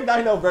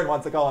 I know Bryn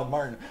wants to call in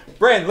Martin.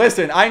 Bryn,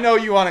 listen, I know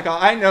you want to call.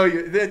 I know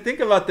you. Think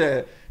about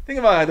the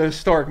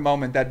historic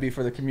moment that'd be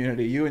for the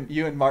community. You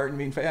and Martin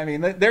being. I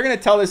mean, they're going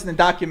to tell this in the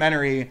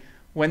documentary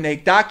when they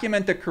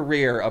document the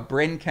career of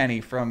Bryn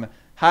Kenney from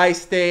high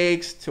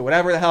stakes to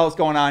whatever the hell is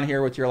going on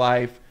here with your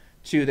life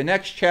to the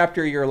next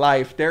chapter of your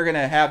life. They're going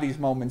to have these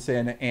moments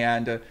in,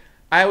 and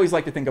I always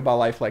like to think about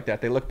life like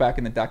that. They look back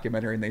in the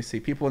documentary and they see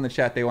people in the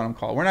chat they want them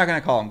called. We're not going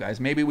to call them, guys.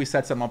 Maybe we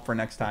set some up for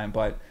next time,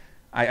 but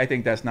I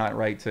think that's not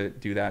right to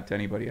do that to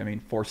anybody. I mean,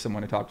 force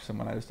someone to talk to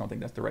someone. I just don't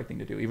think that's the right thing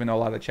to do. Even though a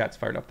lot of the chat's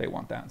fired up, they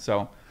want that.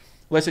 So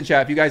listen,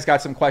 chat, if you guys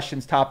got some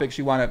questions, topics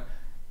you want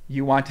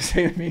to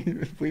say to me,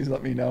 please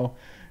let me know.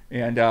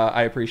 And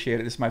I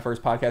appreciate it. This is my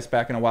first podcast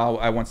back in a while.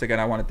 Once again,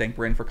 I want to thank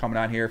Bryn for coming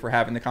on here, for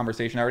having the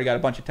conversation. I already got a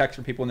bunch of texts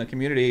from people in the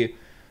community.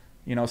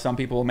 Some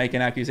people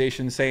making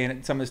accusations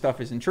saying some of the stuff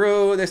isn't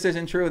true. This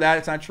isn't true. That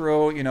it's not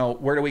true.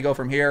 Where do we go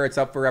from here? It's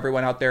up for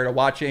everyone out there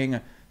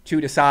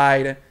to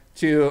decide,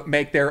 to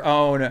make their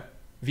own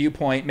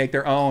viewpoint, make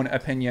their own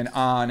opinion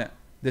on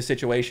the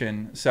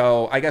situation.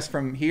 So I guess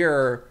from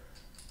here,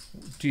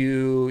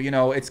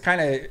 it's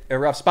kind of a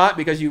rough spot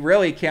because you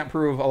really can't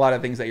prove a lot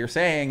of things that you're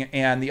saying.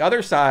 And the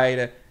other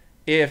side,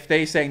 if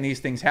they saying these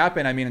things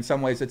happen, I mean, in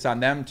some ways it's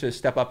on them to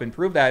step up and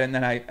prove that. And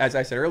then as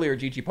I said earlier,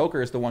 GG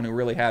Poker is the one who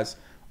really has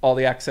all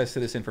the access to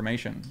this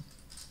information.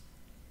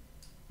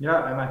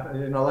 Yeah,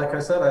 and like I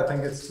said, I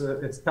think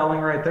it's telling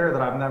right there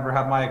that I've never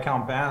had my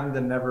account banned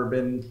and never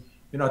been,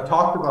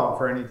 talked about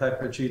for any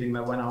type of cheating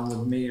that went on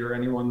with me or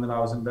anyone that I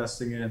was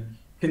investing in.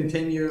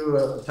 Continue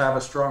to have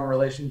a strong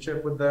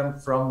relationship with them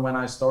from when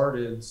I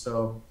started.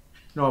 So,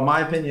 in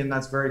my opinion,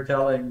 that's very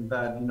telling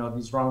that,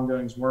 these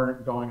wrongdoings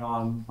weren't going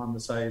on the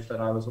site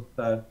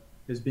that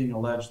is being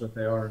alleged that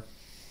they are.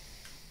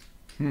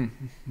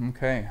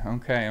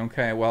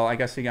 Okay. Well, I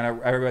guess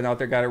everyone out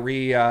there got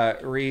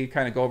to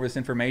kind of go over this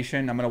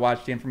information. I'm going to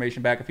watch the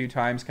information back a few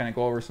times, kind of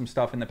go over some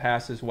stuff in the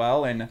past as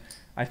well. And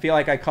I feel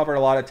like I covered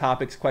a lot of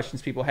topics,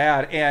 questions people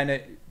had.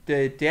 And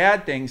the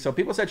dad thing, so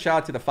people said shout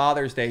out to the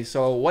Father's Day.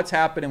 So what's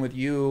happening with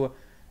you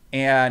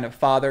and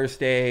Father's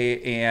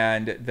Day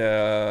and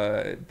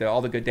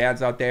all the good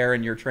dads out there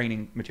and your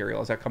training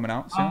material? Is that coming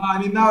out soon?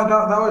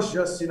 That was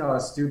just a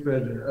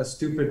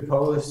stupid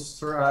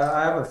post.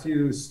 I have a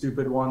few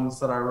stupid ones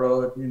that I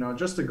wrote,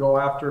 just to go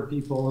after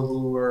people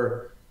who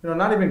were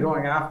not even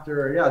going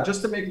after,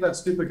 just to make that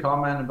stupid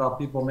comment about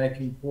people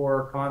making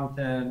poor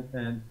content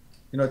and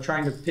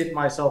trying to pit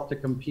myself to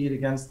compete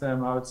against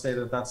them. I would say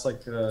that that's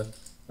like a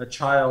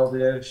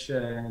childish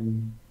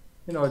and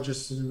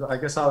I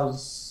guess I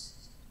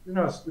was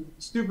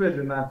stupid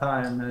in that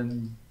time,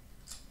 and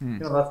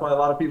that's why a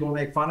lot of people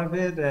make fun of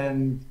it.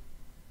 And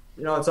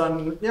I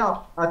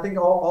think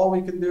all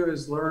we can do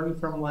is learn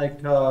from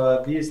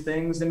these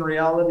things. In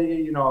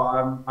reality,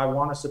 I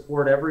want to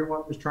support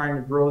everyone who's trying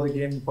to grow the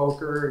game of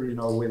poker,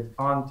 with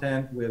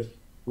content, with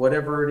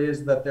whatever it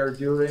is that they're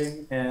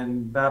doing.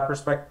 And that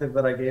perspective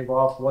that I gave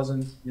off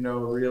wasn't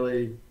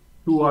really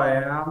who I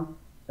am,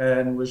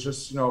 and was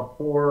just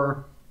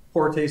poor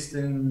taste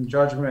in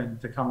judgment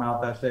to come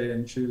out that day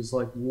and choose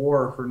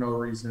war for no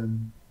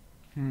reason.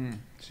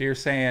 So you're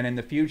saying in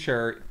the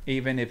future,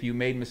 even if you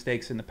made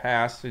mistakes in the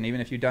past, and even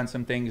if you've done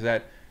some things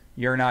that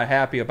you're not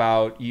happy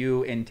about,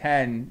 your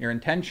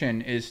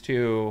intention is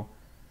to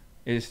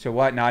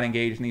what? Not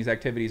engage in these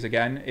activities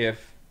again,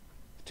 if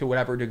to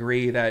whatever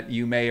degree that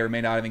you may or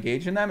may not have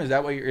engaged in them. Is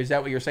that what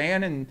you're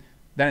saying? And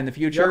then in the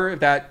future, if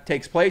that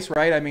takes place,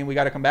 right? I mean, we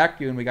got to come back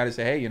to you and we got to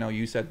say, hey,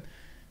 you said.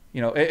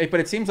 But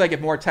it seems like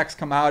if more texts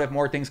come out, if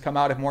more things come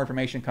out, if more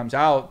information comes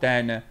out,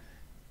 then,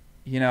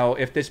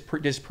 if this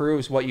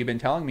disproves what you've been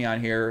telling me on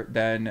here,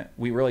 then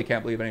we really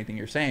can't believe anything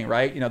you're saying,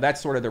 right? That's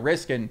sort of the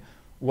risk in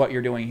what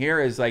you're doing here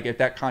is if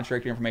that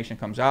contradictory information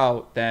comes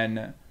out,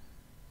 then,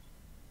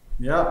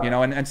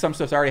 and some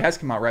stuff already has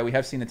come out, right? We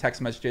have seen the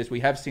text messages. We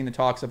have seen the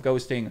talks of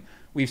ghosting.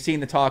 We've seen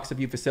the talks of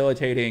you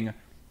facilitating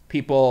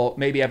people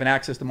maybe having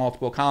access to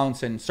multiple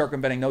accounts and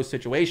circumventing those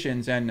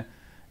situations.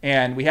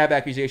 And we have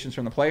accusations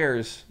from the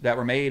players that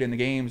were made in the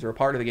games or a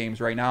part of the games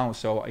right now.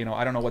 So,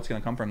 I don't know what's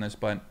going to come from this,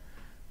 but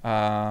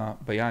yeah,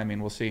 I mean,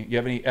 we'll see. You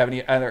have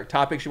any other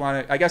topics you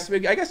want to, I guess, we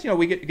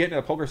get into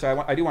the poker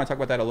side. I do want to talk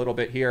about that a little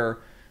bit here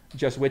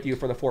just with you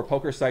for the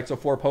 4Poker site. So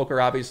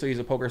 4Poker obviously is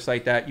a poker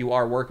site that you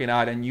are working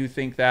on, and you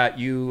think that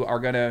you are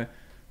going to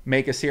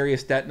make a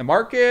serious dent in the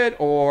market,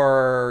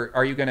 or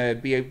are you going to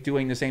be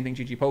doing the same thing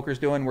GG Poker's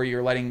doing where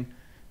you're letting,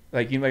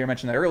 you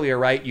mentioned that earlier,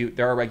 right?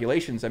 There are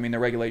regulations. I mean, there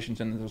are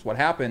regulations, and this is what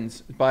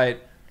happens.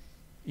 But,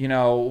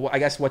 I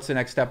guess what's the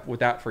next step with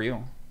that for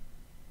you?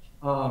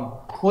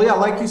 Well, yeah,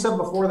 like you said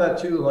before that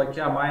too,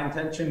 my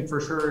intention for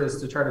sure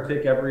is to try to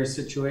take every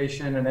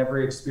situation and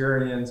every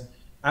experience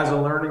as a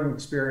learning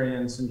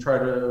experience and try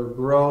to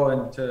grow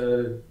and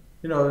to,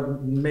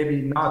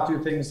 maybe not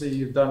do things that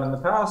you've done in the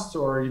past,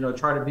 or,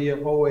 try to be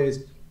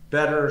always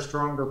better,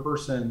 stronger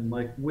person.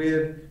 Like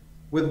with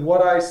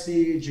what I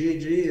see,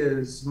 GG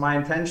is my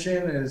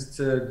intention is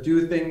to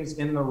do things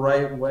in the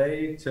right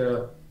way,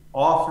 to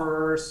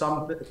offer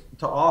something,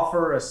 to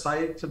offer a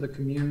site to the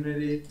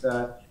community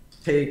that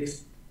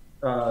takes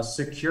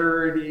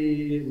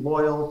security,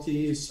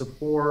 loyalty,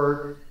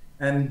 support,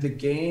 and the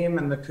game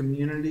and the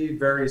community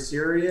very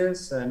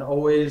serious, and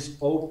always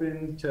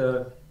open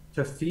to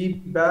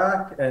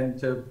feedback and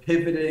to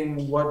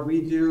pivoting what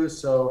we do.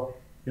 So,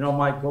 you know,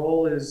 my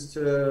goal is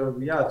to,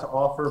 yeah, to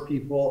offer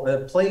people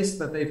a place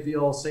that they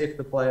feel safe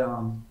to play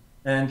on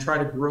and try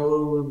to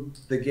grow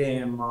the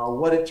game.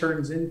 What it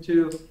turns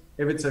into,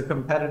 if it's a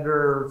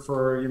competitor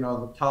for, you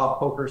know, the top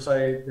poker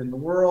site in the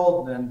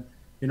world, then,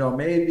 you know,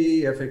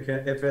 maybe if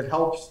it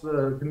helps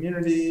the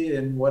community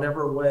in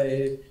whatever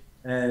way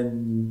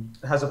and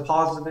has a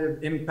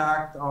positive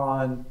impact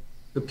on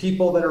the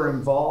people that are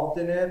involved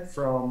in it,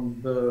 from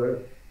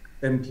the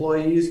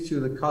employees to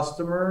the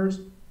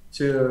customers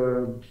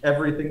to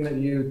everything that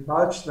you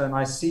touch, then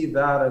I see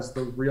that as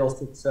the real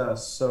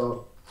success.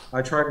 So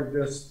I try to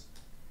just,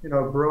 you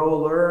know, grow,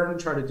 learn,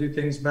 try to do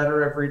things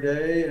better every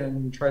day,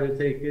 and try to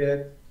take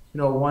it, you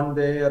know, one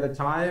day at a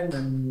time,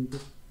 and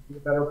just be a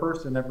better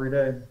person every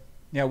day.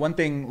 Yeah, one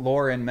thing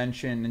Lauren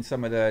mentioned in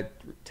some of the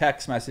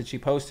text message she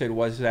posted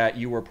was that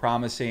you were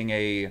promising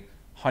a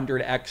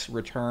 100x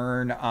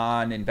return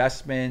on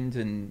investment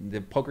and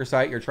the poker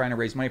site. You're trying to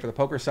raise money for the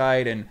poker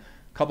site, and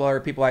a couple other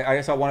people. I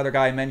saw one other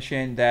guy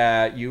mention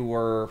that you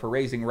were, for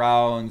raising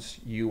rounds,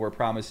 you were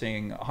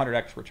promising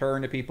 100x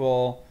return to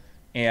people,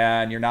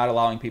 and you're not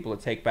allowing people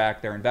to take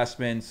back their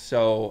investments.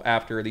 So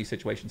after these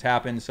situations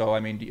happen, so I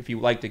mean, if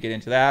you'd like to get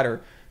into that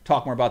or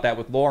talk more about that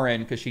with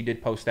Lauren, because she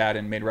did post that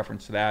and made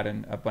reference to that,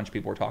 and a bunch of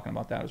people were talking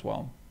about that as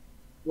well.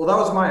 Well, that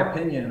was my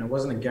opinion. It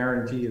wasn't a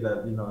guarantee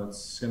that, you know,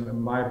 it's gonna,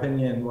 my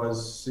opinion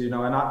was, you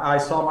know, and I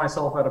saw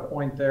myself at a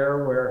point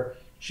there where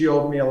she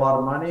owed me a lot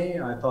of money.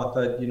 I thought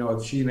that, you know,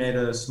 if she made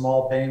a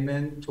small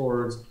payment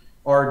towards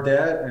our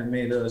debt and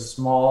made a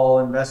small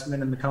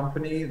investment in the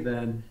company,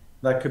 then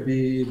that could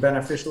be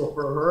beneficial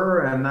for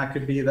her, and that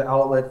could be the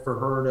outlet for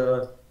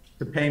her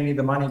to pay me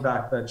the money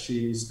back that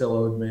she still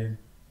owed me.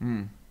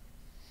 Mm.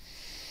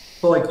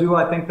 So, like, do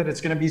I think that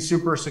it's going to be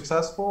super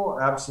successful?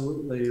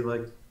 Absolutely.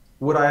 Like,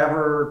 would I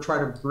ever try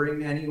to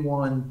bring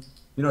anyone,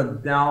 you know,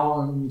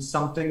 down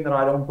something that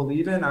I don't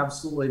believe in?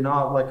 Absolutely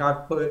not. Like,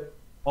 I've put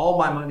all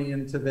my money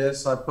into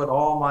this. I've put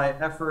all my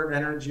effort,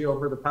 energy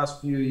over the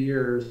past few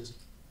years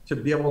to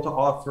be able to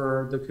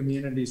offer the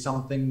community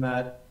something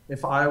that,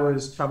 if I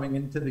was coming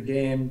into the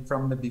game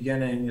from the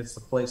beginning, it's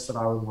the place that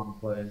I would want to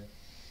play.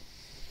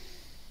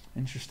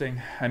 Interesting.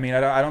 I mean,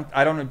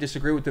 I don't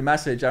disagree with the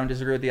message. I don't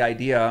disagree with the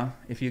idea.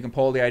 If you can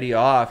pull the idea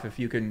off, if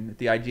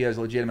the idea is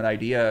a legitimate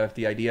idea, if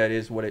the idea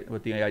is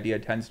what the idea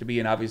tends to be,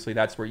 and obviously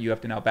that's where you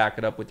have to now back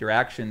it up with your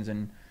actions,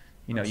 and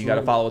you know, you got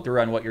to follow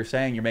through on what you're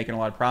saying. You're making a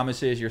lot of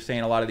promises. You're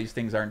saying a lot of these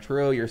things aren't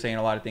true. You're saying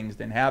a lot of things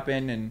didn't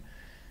happen,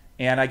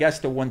 and I guess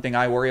the one thing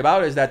I worry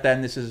about is that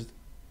then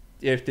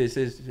if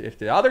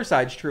the other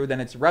side's true, then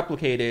it's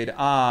replicated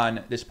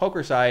on this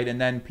poker side, and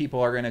then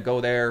people are going to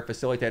go there,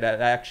 facilitate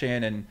that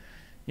action, and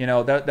you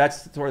know,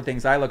 that's the sort of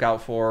things I look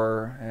out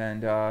for.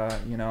 And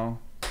you know,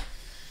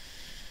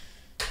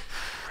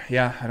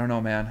 yeah, I don't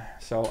know, man.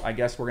 So I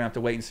guess we're gonna have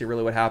to wait and see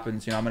really what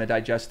happens. You know, I'm gonna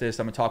digest this.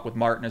 I'm gonna talk with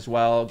Martin as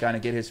well, kind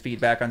of get his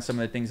feedback on some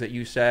of the things that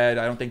you said.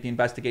 I don't think the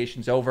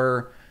investigation's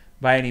over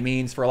by any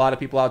means. For a lot of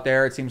people out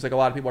there, it seems like a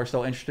lot of people are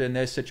still interested in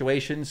this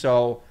situation.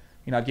 So,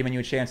 you know, I've given you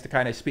a chance to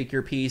kind of speak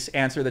your piece,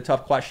 answer the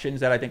tough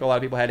questions that I think a lot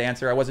of people had to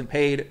answer. I wasn't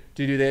paid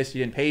to do this.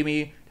 You didn't pay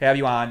me to have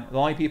you on. The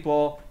only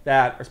people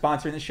that are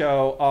sponsoring the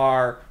show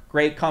are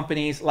great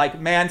companies like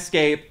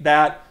Manscaped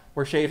that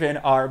we're shaving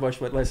our bush.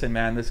 But listen,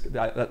 man,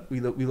 we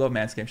love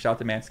Manscaped. Shout out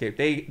to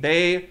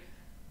Manscaped.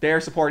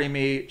 They're supporting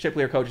me. Chip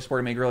Lear Coach is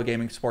supporting me. Guerrilla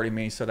Gaming is supporting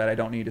me, so that I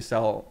don't need to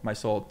sell my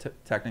soul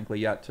technically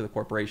yet to the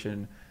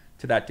corporation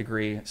to that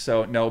degree.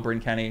 So no, Bryn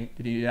Kenney,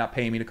 you did not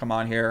pay me to come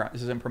on here.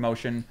 This isn't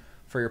promotion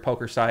for your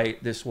poker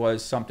site. This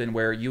was something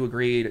where you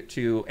agreed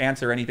to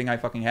answer anything I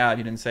fucking had.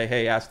 You didn't say,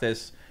 hey, ask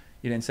this.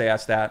 You didn't say,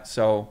 ask that.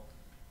 So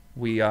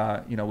we, you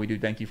know, we do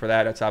thank you for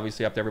that. It's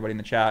obviously up to everybody in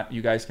the chat.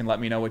 You guys can let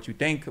me know what you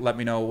think. Let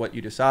me know what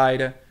you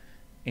decide.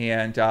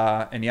 And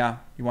yeah,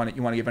 you want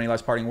to give any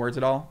last parting words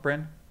at all,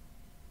 Bryn?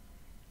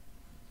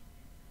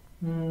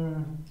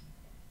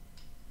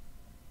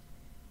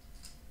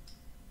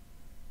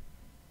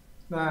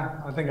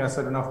 Nah, I think I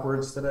said enough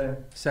words today.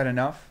 Said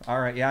enough? All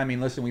right. Yeah, I mean,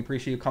 listen, we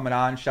appreciate you coming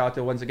on. Shout out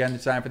to, once again, the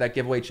sign for that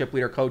giveaway, Chip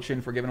Leader Coaching,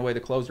 for giving away the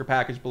closer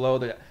package below,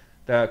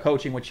 the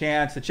coaching with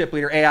Chance, the Chip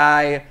Leader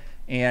AI,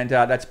 and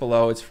that's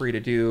below. It's free to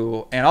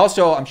do. And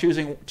also, I'm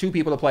choosing 2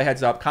 people to play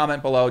Heads Up.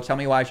 Comment below. Tell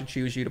me why I should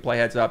choose you to play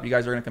Heads Up. You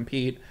guys are going to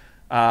compete.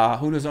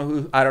 Who knows?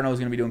 I don't know who's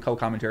going to be doing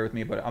co-commentary with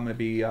me, but I'm going to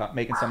be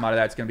making something out of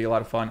that. It's going to be a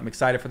lot of fun. I'm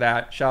excited for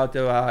that. Shout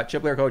out to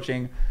Chip Leader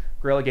Coaching,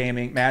 Guerrilla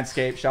Gaming,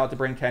 Manscaped. Shout out to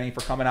Bryn Kenney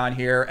for coming on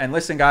here. And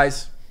listen,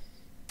 guys,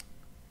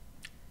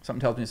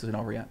 something tells me this isn't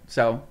over yet.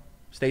 So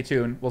stay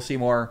tuned. We'll see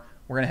more.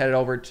 We're going to head it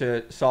over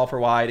to Saul for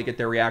Y to get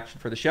their reaction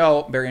for the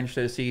show. Very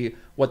interested to see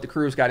what the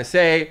crew's got to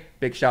say.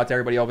 Big shout out to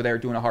everybody over there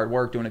doing a hard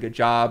work, doing a good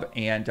job.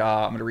 And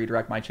I'm going to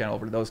redirect my channel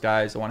over to those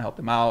guys. I want to help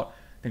them out.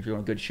 I think they're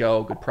doing a good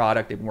show, good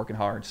product. They've been working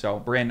hard. So,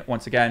 Bryn,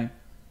 once again,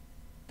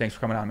 thanks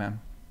for coming on,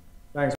 man.